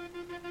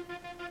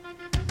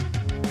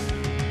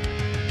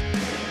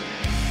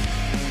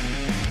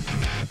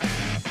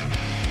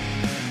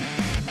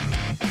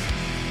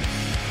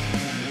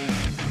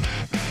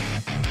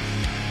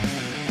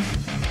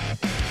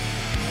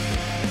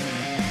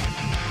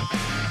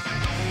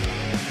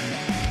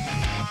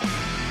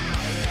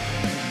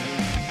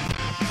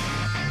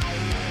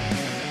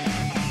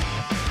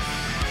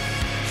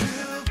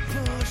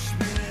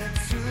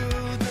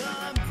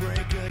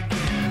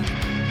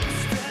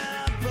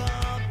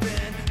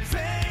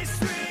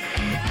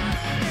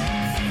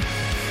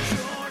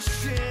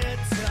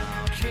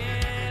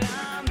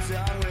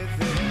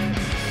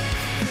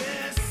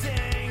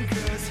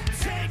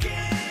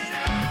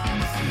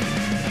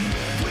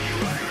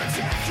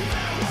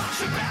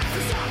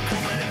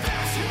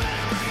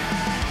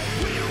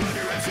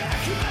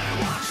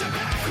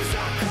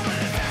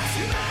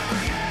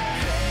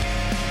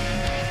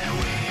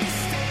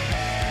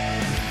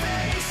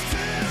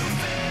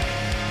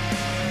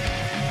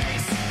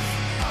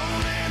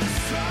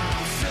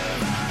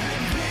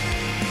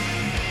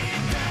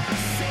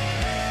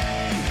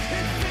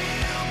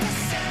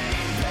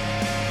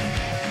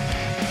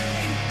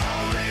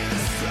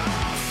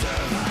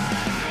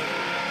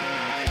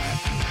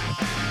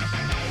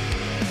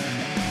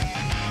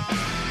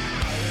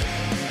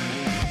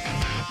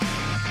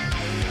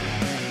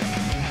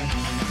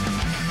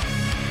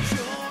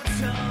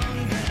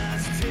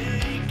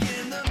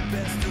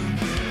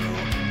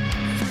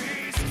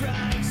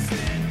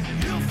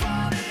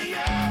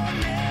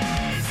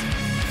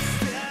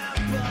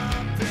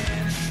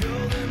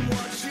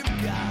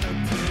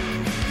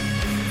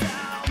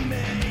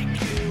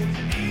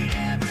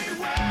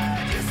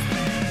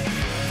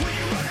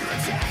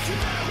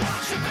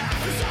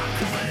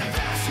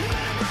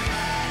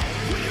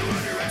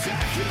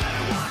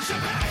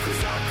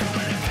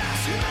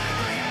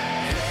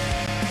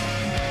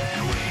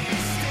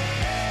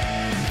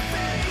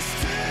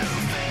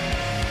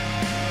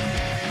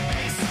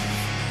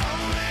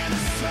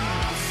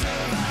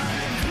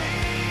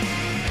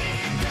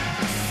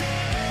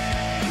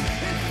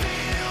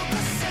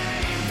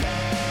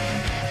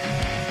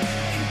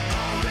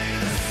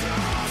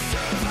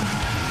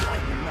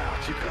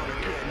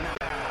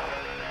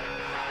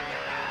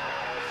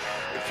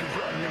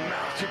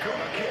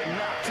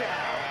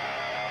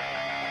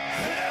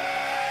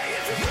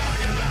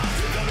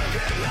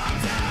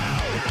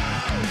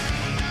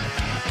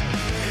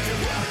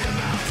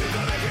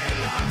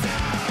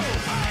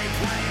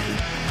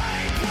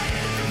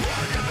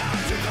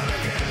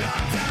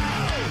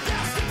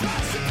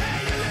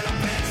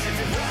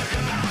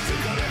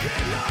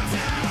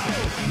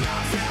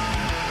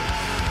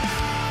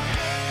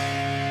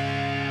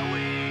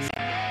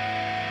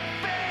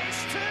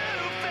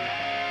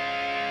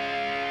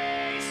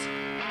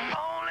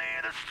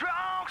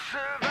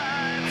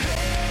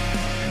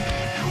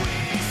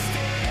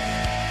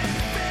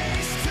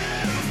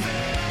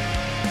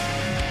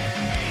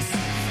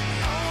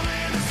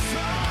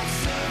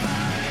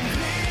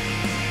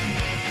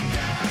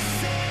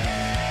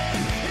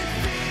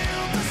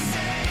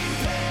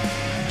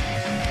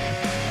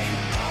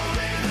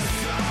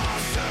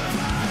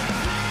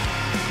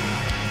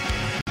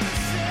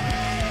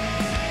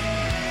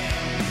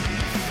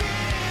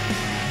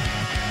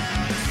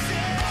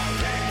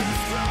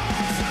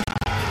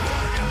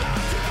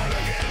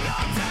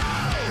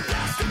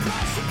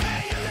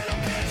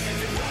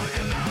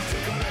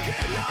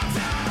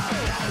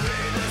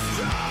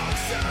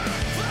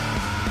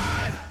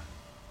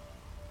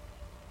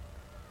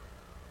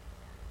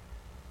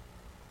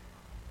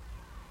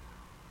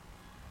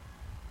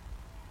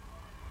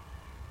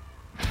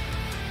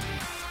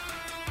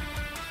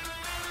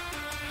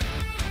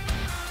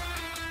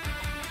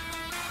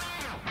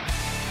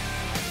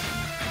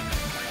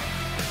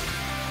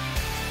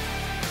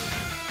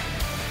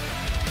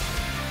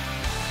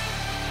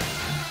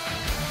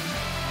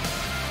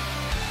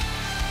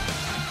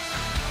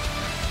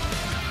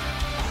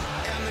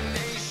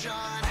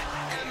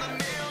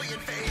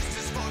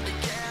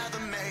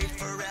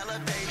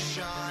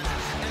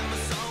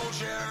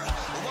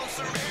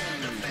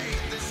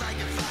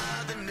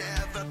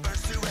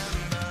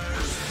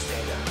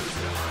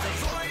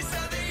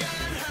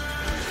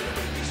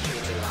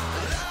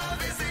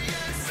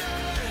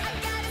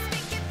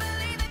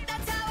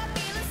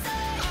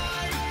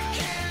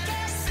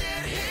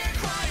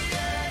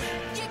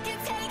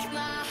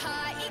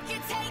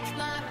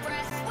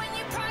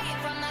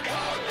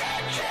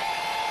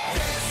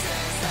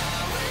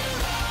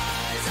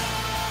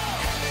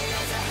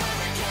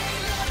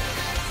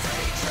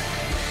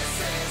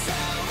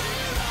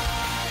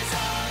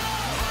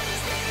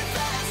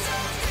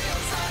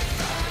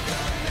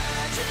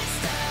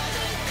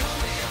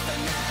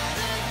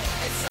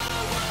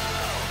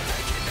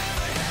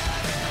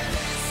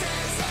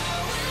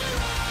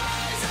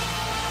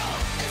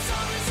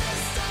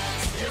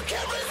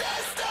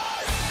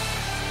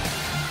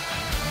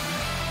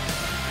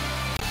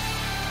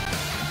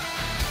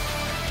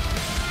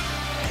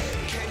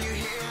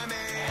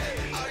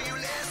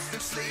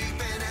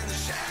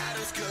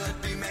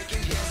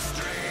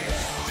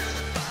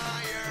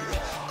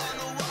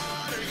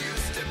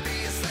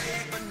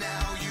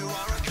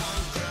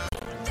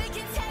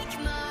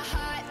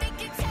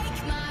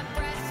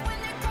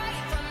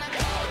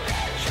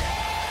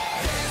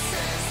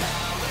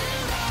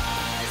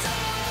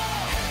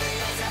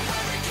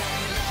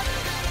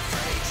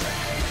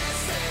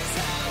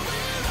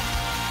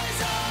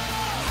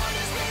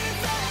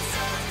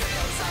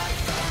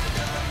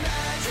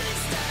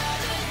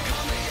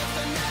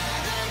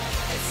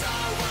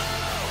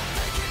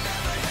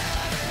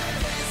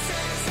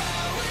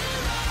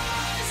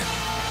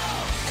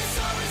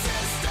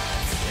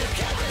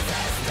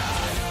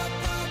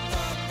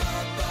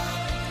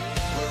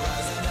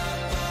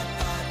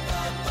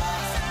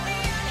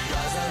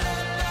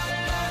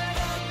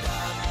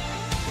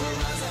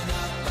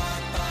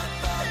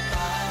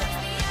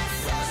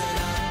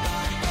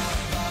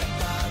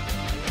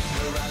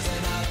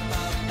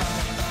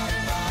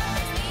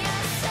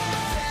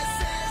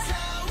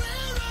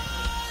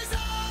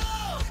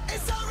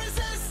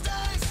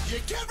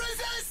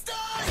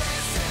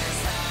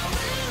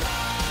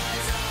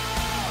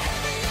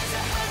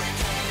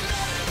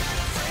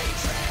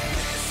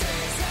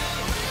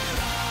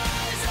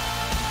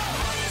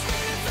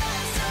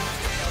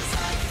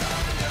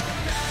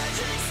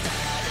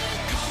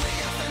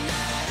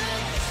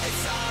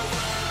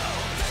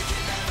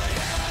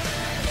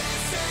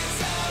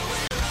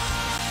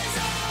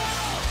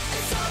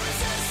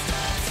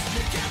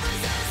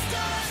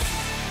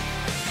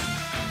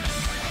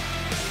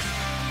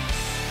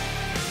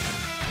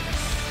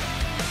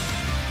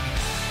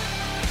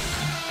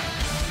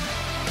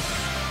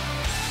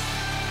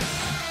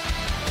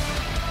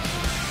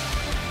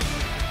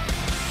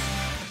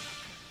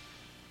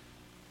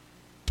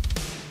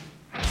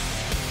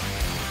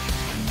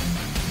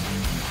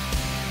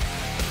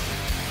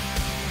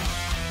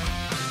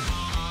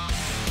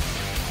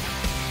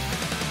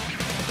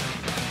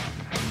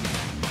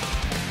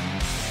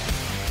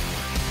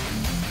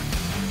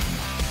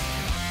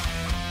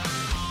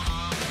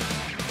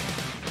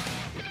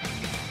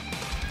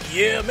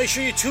 Yeah, make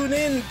sure you tune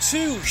in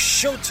to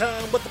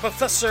Showtime with the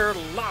Professor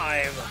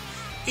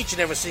live each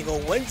and every single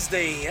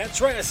Wednesday. That's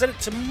right, I said it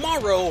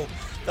tomorrow.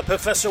 The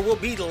Professor will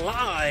be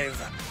live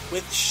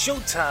with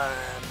Showtime.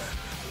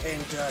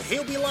 And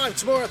he'll be live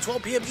tomorrow at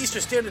 12 p.m.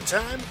 Eastern Standard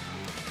Time.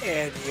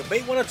 And you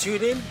may want to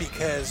tune in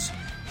because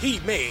he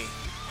may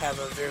have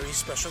a very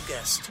special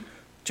guest.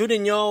 Tune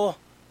in, y'all.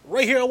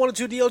 Right here on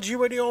 102 DLG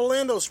Radio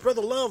Orlando. Spread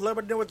the love. Let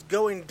me know what's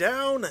going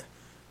down.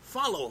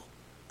 Follow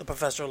The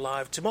Professor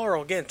live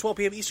tomorrow. Again, 12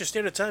 p.m. Eastern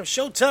Standard Time.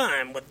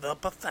 Showtime with The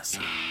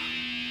Professor.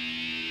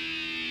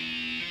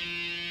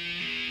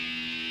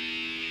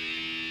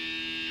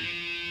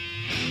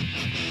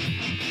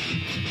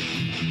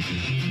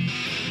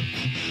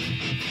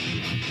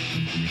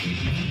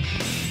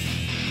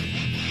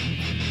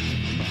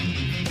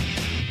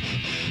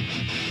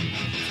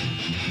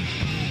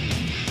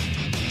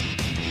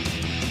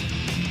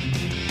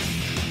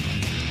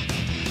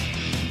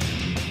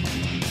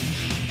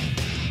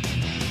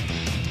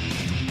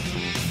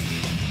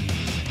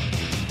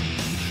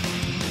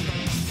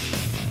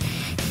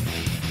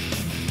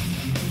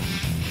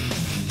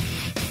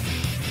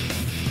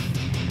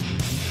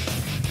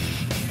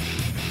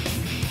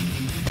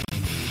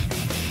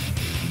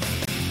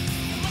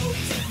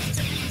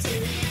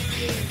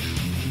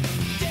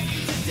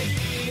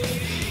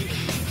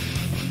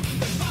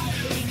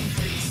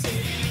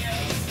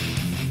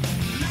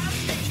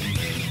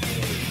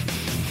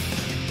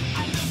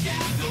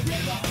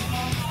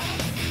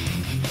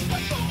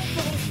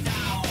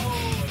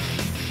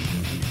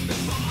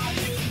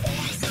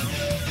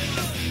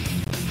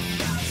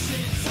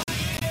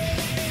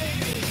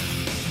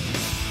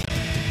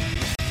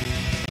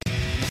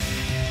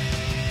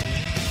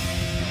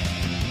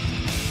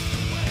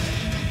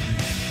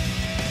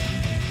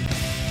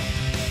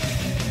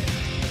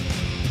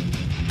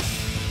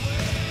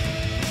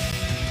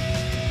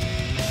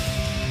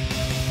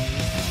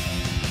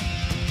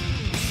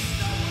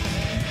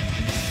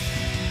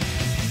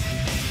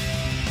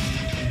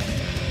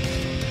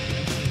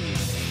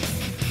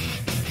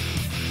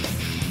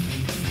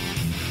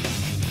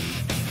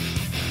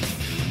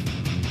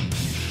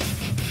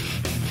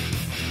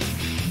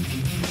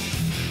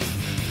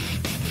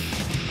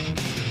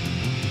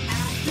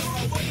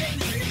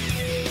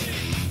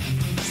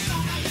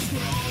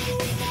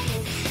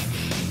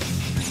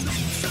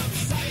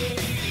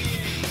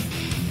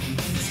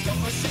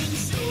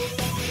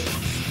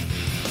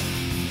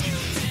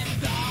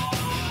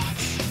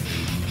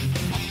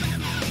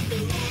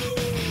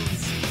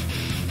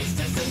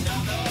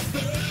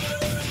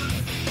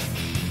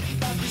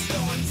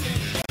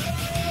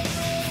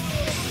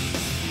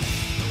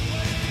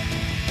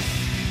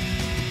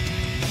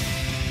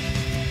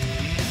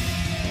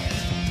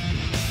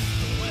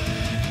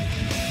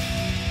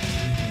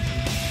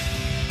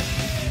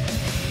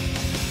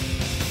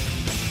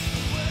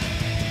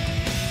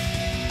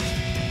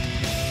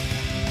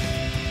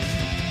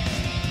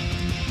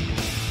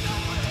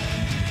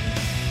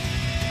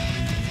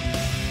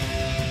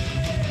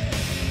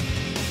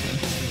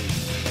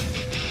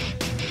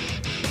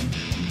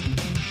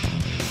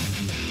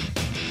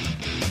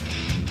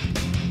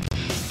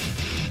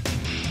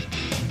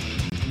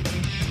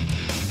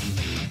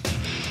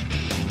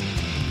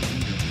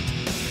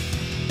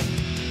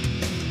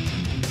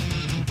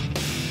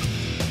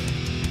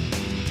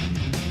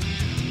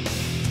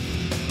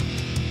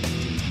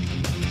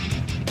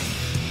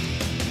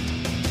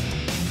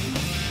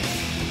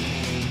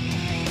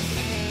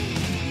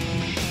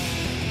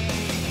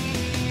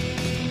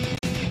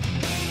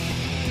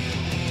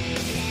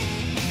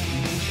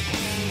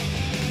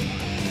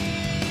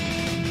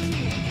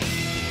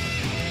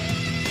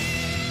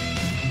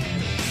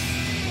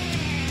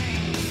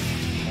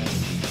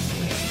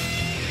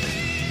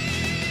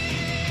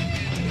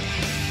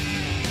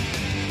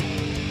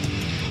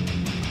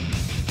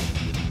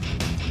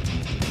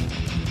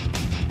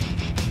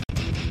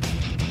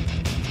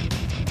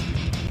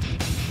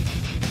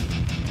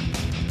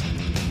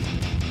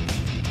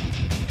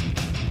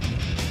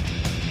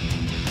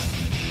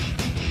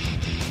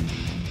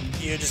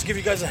 Just give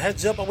you guys a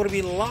heads up, I'm going to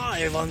be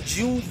live on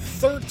June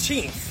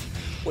 13th,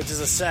 which is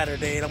a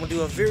Saturday, and I'm going to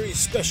do a very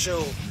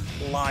special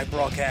live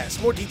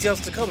broadcast. More details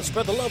to come.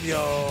 Spread the love,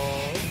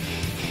 y'all.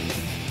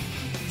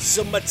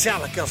 Some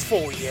Metallica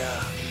for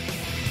ya.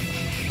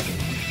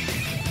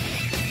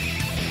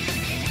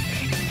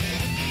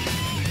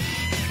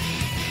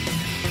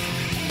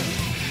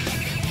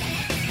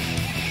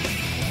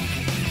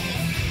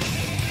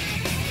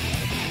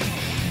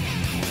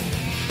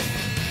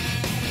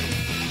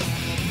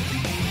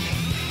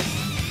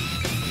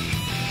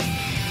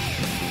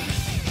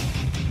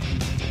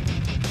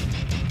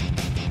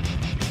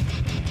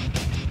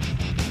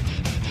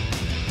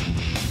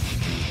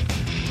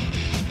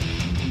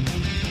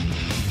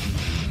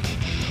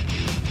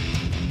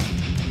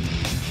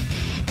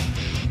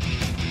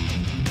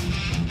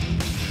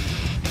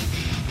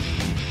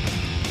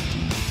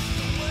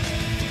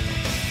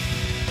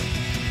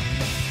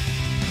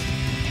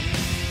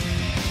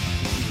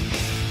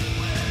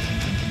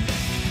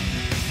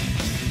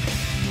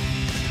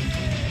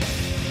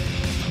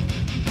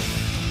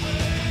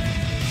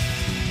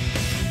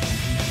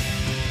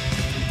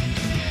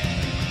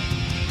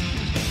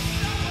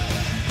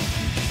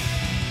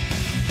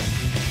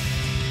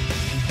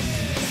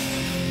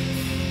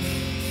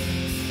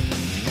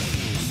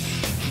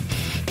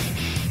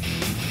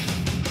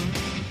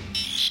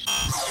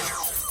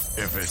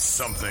 If it's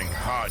something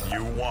hot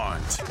you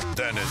want,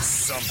 then it's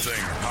something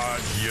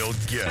hot you'll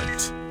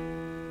get.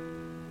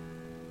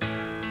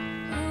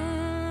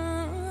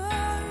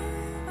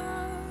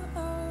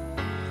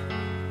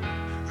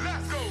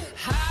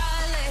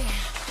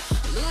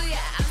 Hallelujah,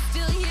 I'm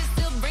still here,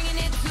 still bringing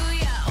it to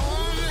ya.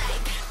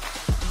 Like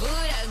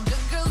Buddha,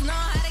 good girls know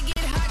how to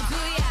get hard to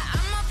ya.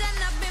 I'm all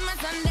done up in my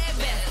Sunday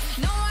best.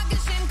 No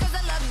walking shame 'cause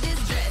I love this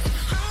dress.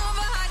 Hung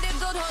over hard, they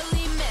go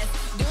totally mess.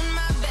 Doing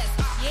my best,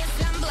 yes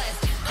I'm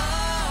blessed.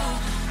 Oh,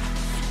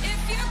 if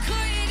you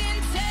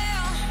couldn't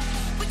tell,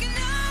 we can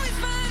always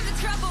find the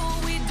trouble.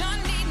 We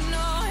don't need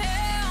no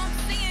help.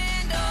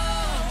 Singing,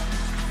 oh,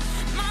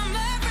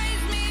 mama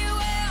raised me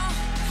well,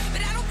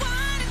 but I don't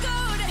wanna go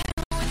to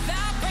heaven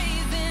without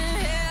praising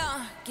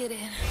hell. Get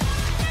it?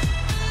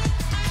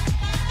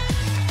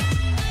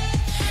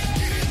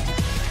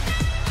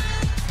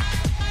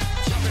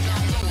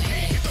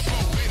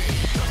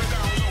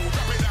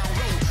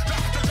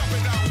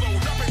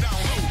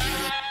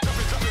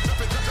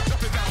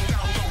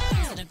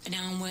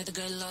 Down where the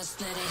good Lord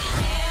steady.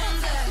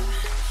 Hands up,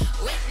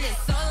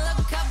 witness, all a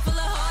cup full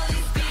of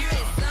Holy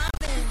Spirit.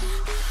 Something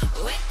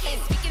wicked,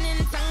 speaking in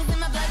tongues in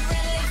my blood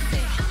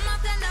releasing. I'm all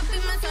done up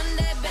in my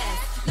Sunday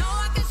best. No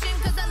walking shame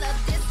 'cause I love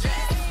this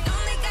dress. Don't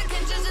think I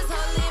can change this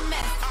holy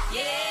mess.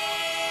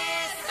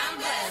 Yes,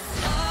 I'm blessed.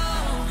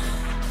 Oh,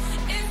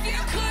 if you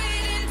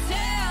couldn't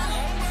tell,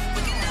 we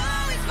can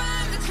always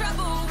find the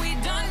trouble. We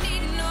don't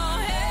need no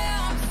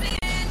help.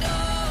 Singing,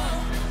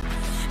 oh,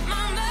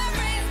 mama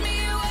raised me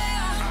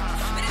well,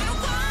 but I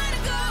don't wanna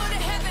go to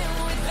heaven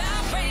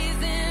without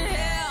praising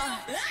hell.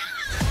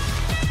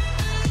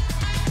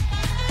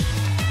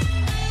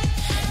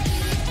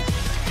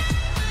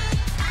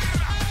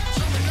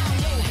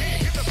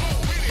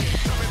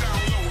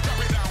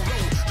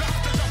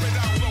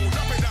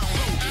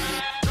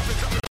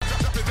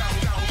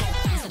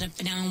 Sit up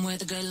and down where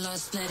the good Lord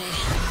split it.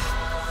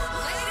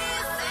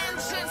 Ladies and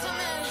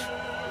gentlemen,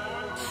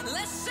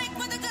 let's shake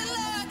what the good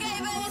Lord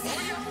gave us.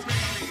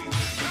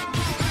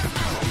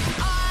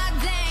 Oh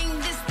dang,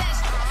 this that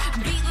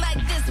beat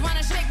like this,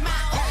 wanna shake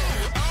my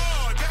own.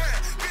 Oh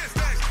dang, this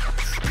that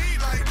beat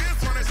like this,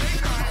 wanna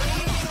shake my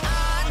own. Oh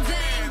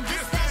dang,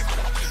 this that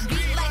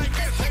beat like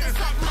this, hit us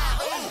like my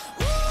own.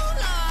 Ooh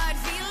Lord,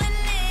 feeling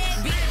it.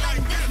 Beat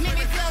like this, make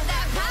me feel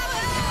that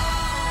power.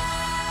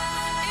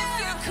 If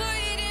you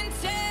couldn't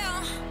tell,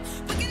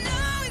 we can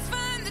always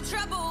find the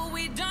trouble.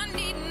 We don't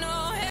need no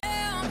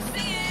help.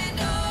 Singing,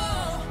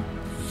 oh,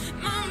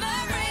 mama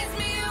raised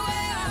me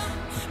well,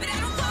 but I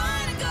don't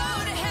wanna go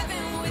to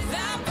heaven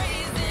without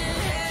praising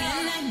hell.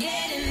 Can I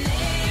get an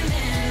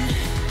amen?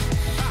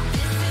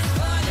 This is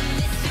for the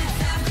misfits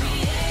of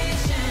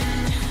creation.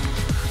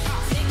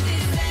 Take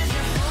this as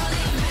your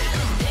holy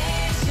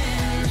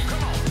validation.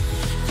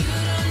 You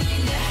don't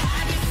need to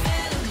hide your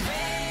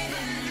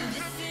celebrating.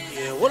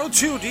 Yeah,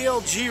 102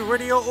 DLG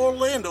Radio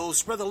Orlando.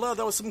 Spread the love.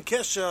 That was some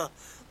Kesha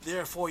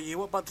there for you.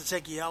 We're about to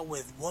take you out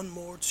with one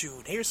more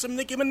tune. Here's some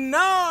Nicki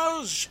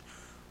Minaj.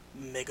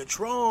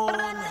 Megatron.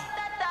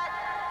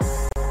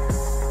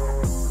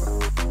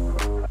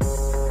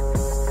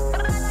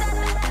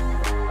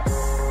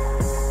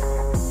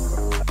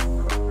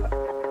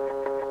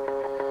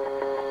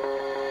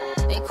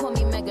 They call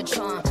me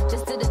Megatron,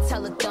 just did a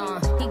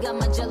telethon. He got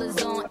my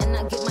jealous on, and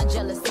I get my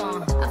jealous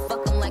on. I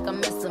fuck him like I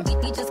miss him.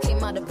 He just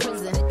came out of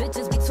prison.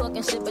 Bitches be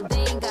talking shit, but they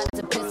ain't got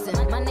to piss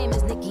him. My name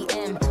is Nicki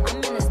M.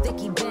 I'm in a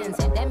sticky Benz.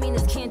 That mean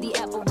it's candy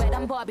apple red.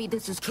 I'm Barbie,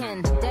 this is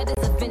Ken. That is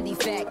a Fendi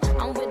fact.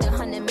 I'm with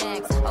 100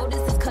 max. Oh,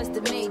 this is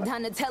custom made.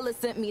 Donatella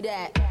sent me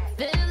that.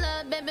 Fill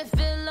up, baby,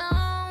 fill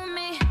on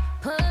me.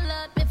 Pull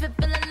up if you're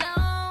feeling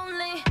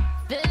lonely.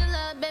 Fill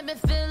up, baby,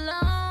 fill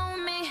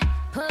on me.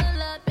 Pull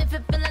up if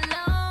you're feeling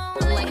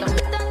lonely. Like I'm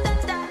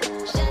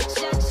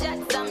shots,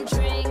 I'm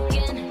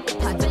drinking.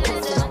 Pop the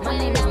pistol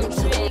when I'm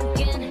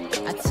drinking.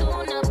 I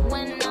tune up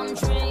when I'm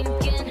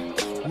drinking.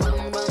 Rum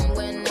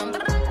when I'm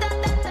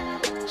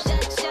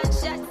shots,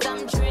 I'm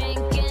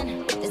drinking.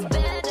 It's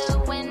better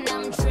when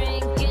I'm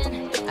drinking.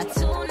 I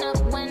tune up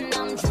when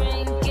I'm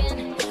drinking.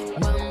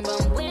 Rum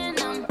when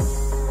I'm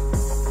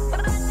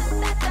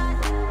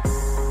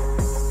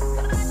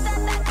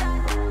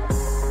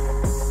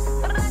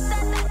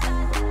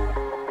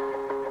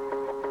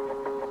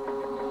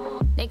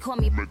They call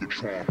me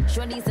Megatron.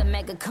 Shorty's a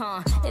mega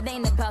con. It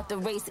ain't about the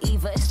race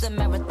either, it's a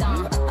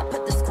marathon. I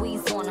put the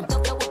squeeze on him,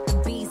 throw with the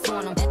bees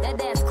on him. That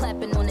ass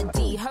clapping on the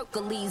D,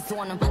 Hercules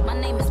on him. My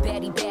name is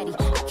Batty Batty,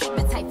 I keep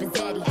it tight for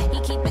Zaddy. He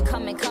keep it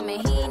coming, he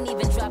ain't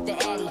even dropped the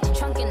Addy.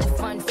 Trunk in the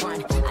front,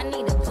 I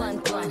need a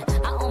blunt.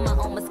 I own my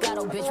own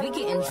Moscato, bitch, we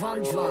getting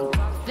drunk. Fill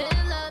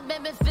up,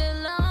 baby,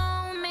 fill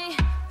on me.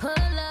 Pull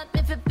up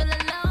if you're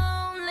feeling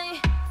lonely.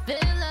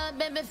 Fill up,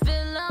 baby,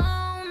 fill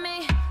on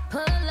me.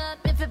 Pull up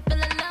if you're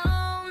feeling lonely.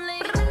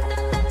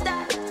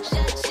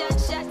 Shots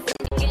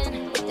again.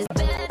 It's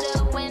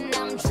better when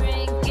I'm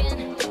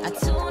drinking. I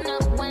tune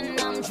up when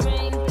I'm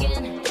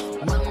drinking.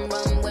 Rum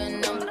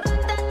when I'm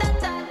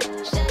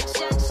shots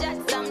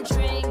I'm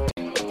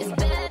drinking. It's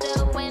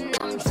better when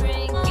I'm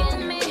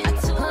drinking. I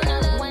tune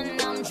up when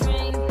I'm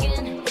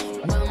drinking.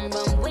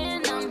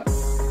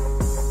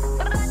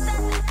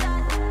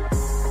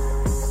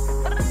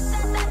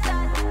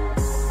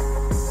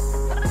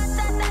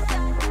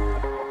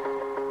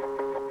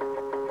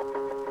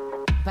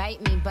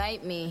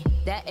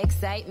 that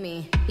excite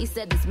me. He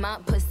said it's my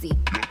pussy.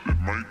 It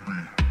might be.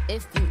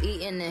 If you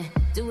eatin' it,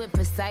 do it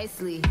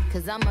precisely.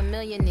 Cause I'm a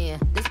millionaire,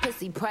 this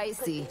pussy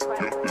pricey. It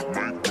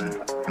might be.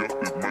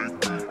 It might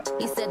be.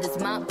 He said it's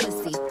my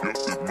pussy.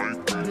 It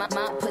might be. My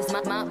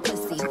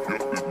pussy. It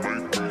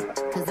might be.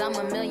 Cause I'm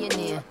a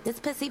millionaire,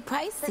 this pussy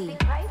pricey.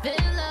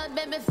 Fill up,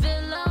 baby,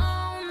 fill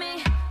on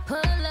me.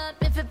 Pull up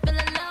if you're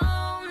feeling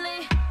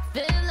lonely.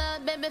 Fill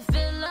up, baby,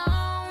 fill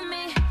on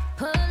me.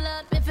 Pull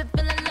up if you're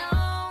feeling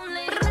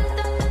lonely.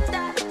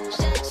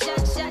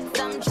 Shots,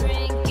 I'm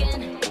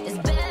drinking. It's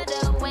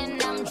better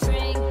when I'm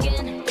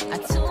drinking. I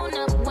tune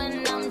up when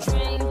I'm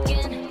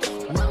drinking.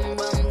 Rum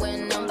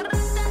when I'm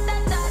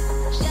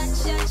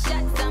shots, I'm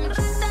shots,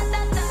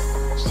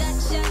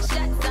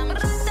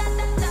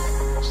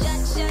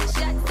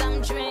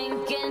 I'm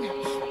drinking.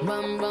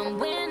 Rum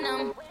when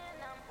I'm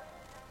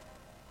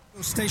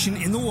station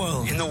in the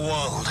world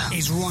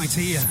is right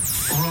here,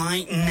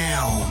 right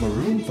now.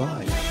 Maroon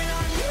 5.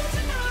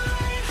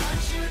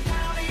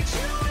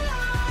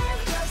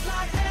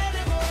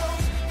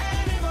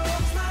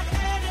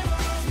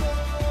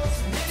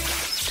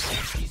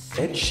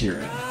 Ed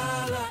Sheeran.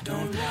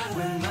 Don't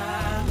when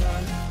my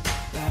love,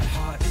 that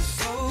heart is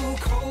so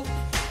cold,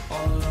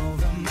 all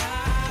over my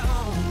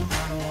own. I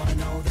don't wanna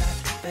know that,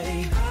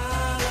 babe.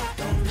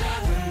 Don't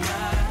when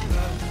my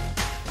love,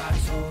 I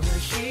told her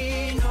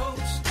she knows.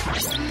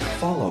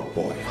 Fall Out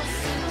Boy.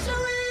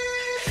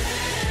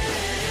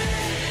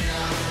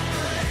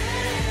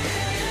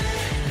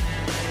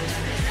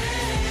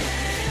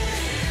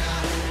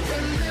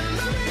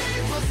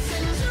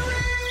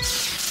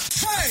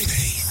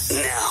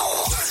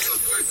 Now,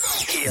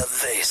 hear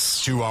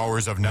this. 2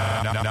 hours of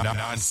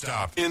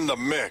non-stop in the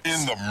mix.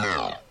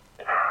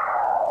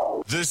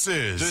 This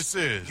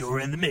is.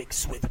 You're in the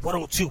mix with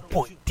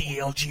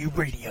 102.DLG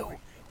Radio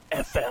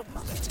FM.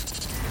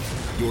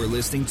 You're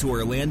listening to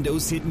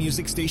Orlando's hit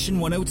music station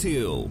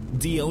 102,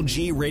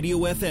 DLG Radio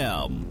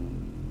FM.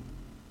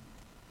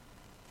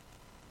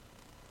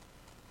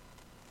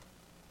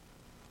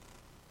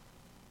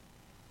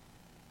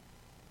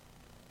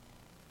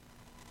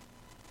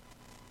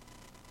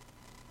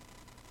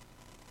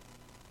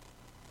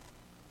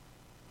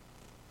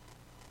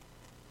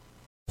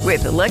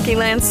 With the Lucky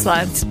Land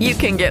Slots, you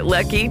can get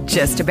lucky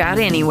just about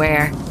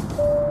anywhere.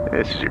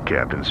 This is your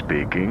captain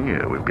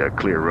speaking. We've got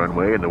clear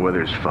runway and the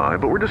weather's fine,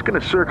 but we're just going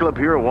to circle up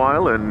here a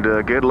while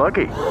and get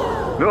lucky.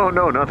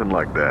 No, nothing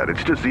like that.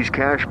 It's just these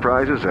cash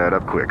prizes add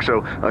up quick.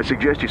 So I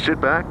suggest you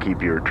sit back,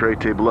 keep your tray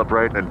table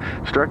upright, and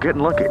start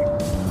getting lucky.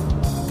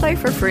 Play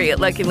for free at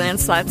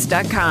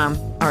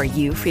LuckyLandSlots.com. Are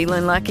you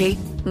feeling lucky?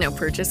 No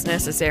purchase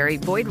necessary.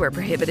 Void where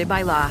prohibited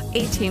by law.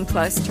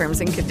 18+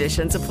 terms and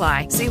conditions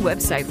apply. See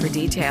website for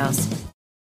details.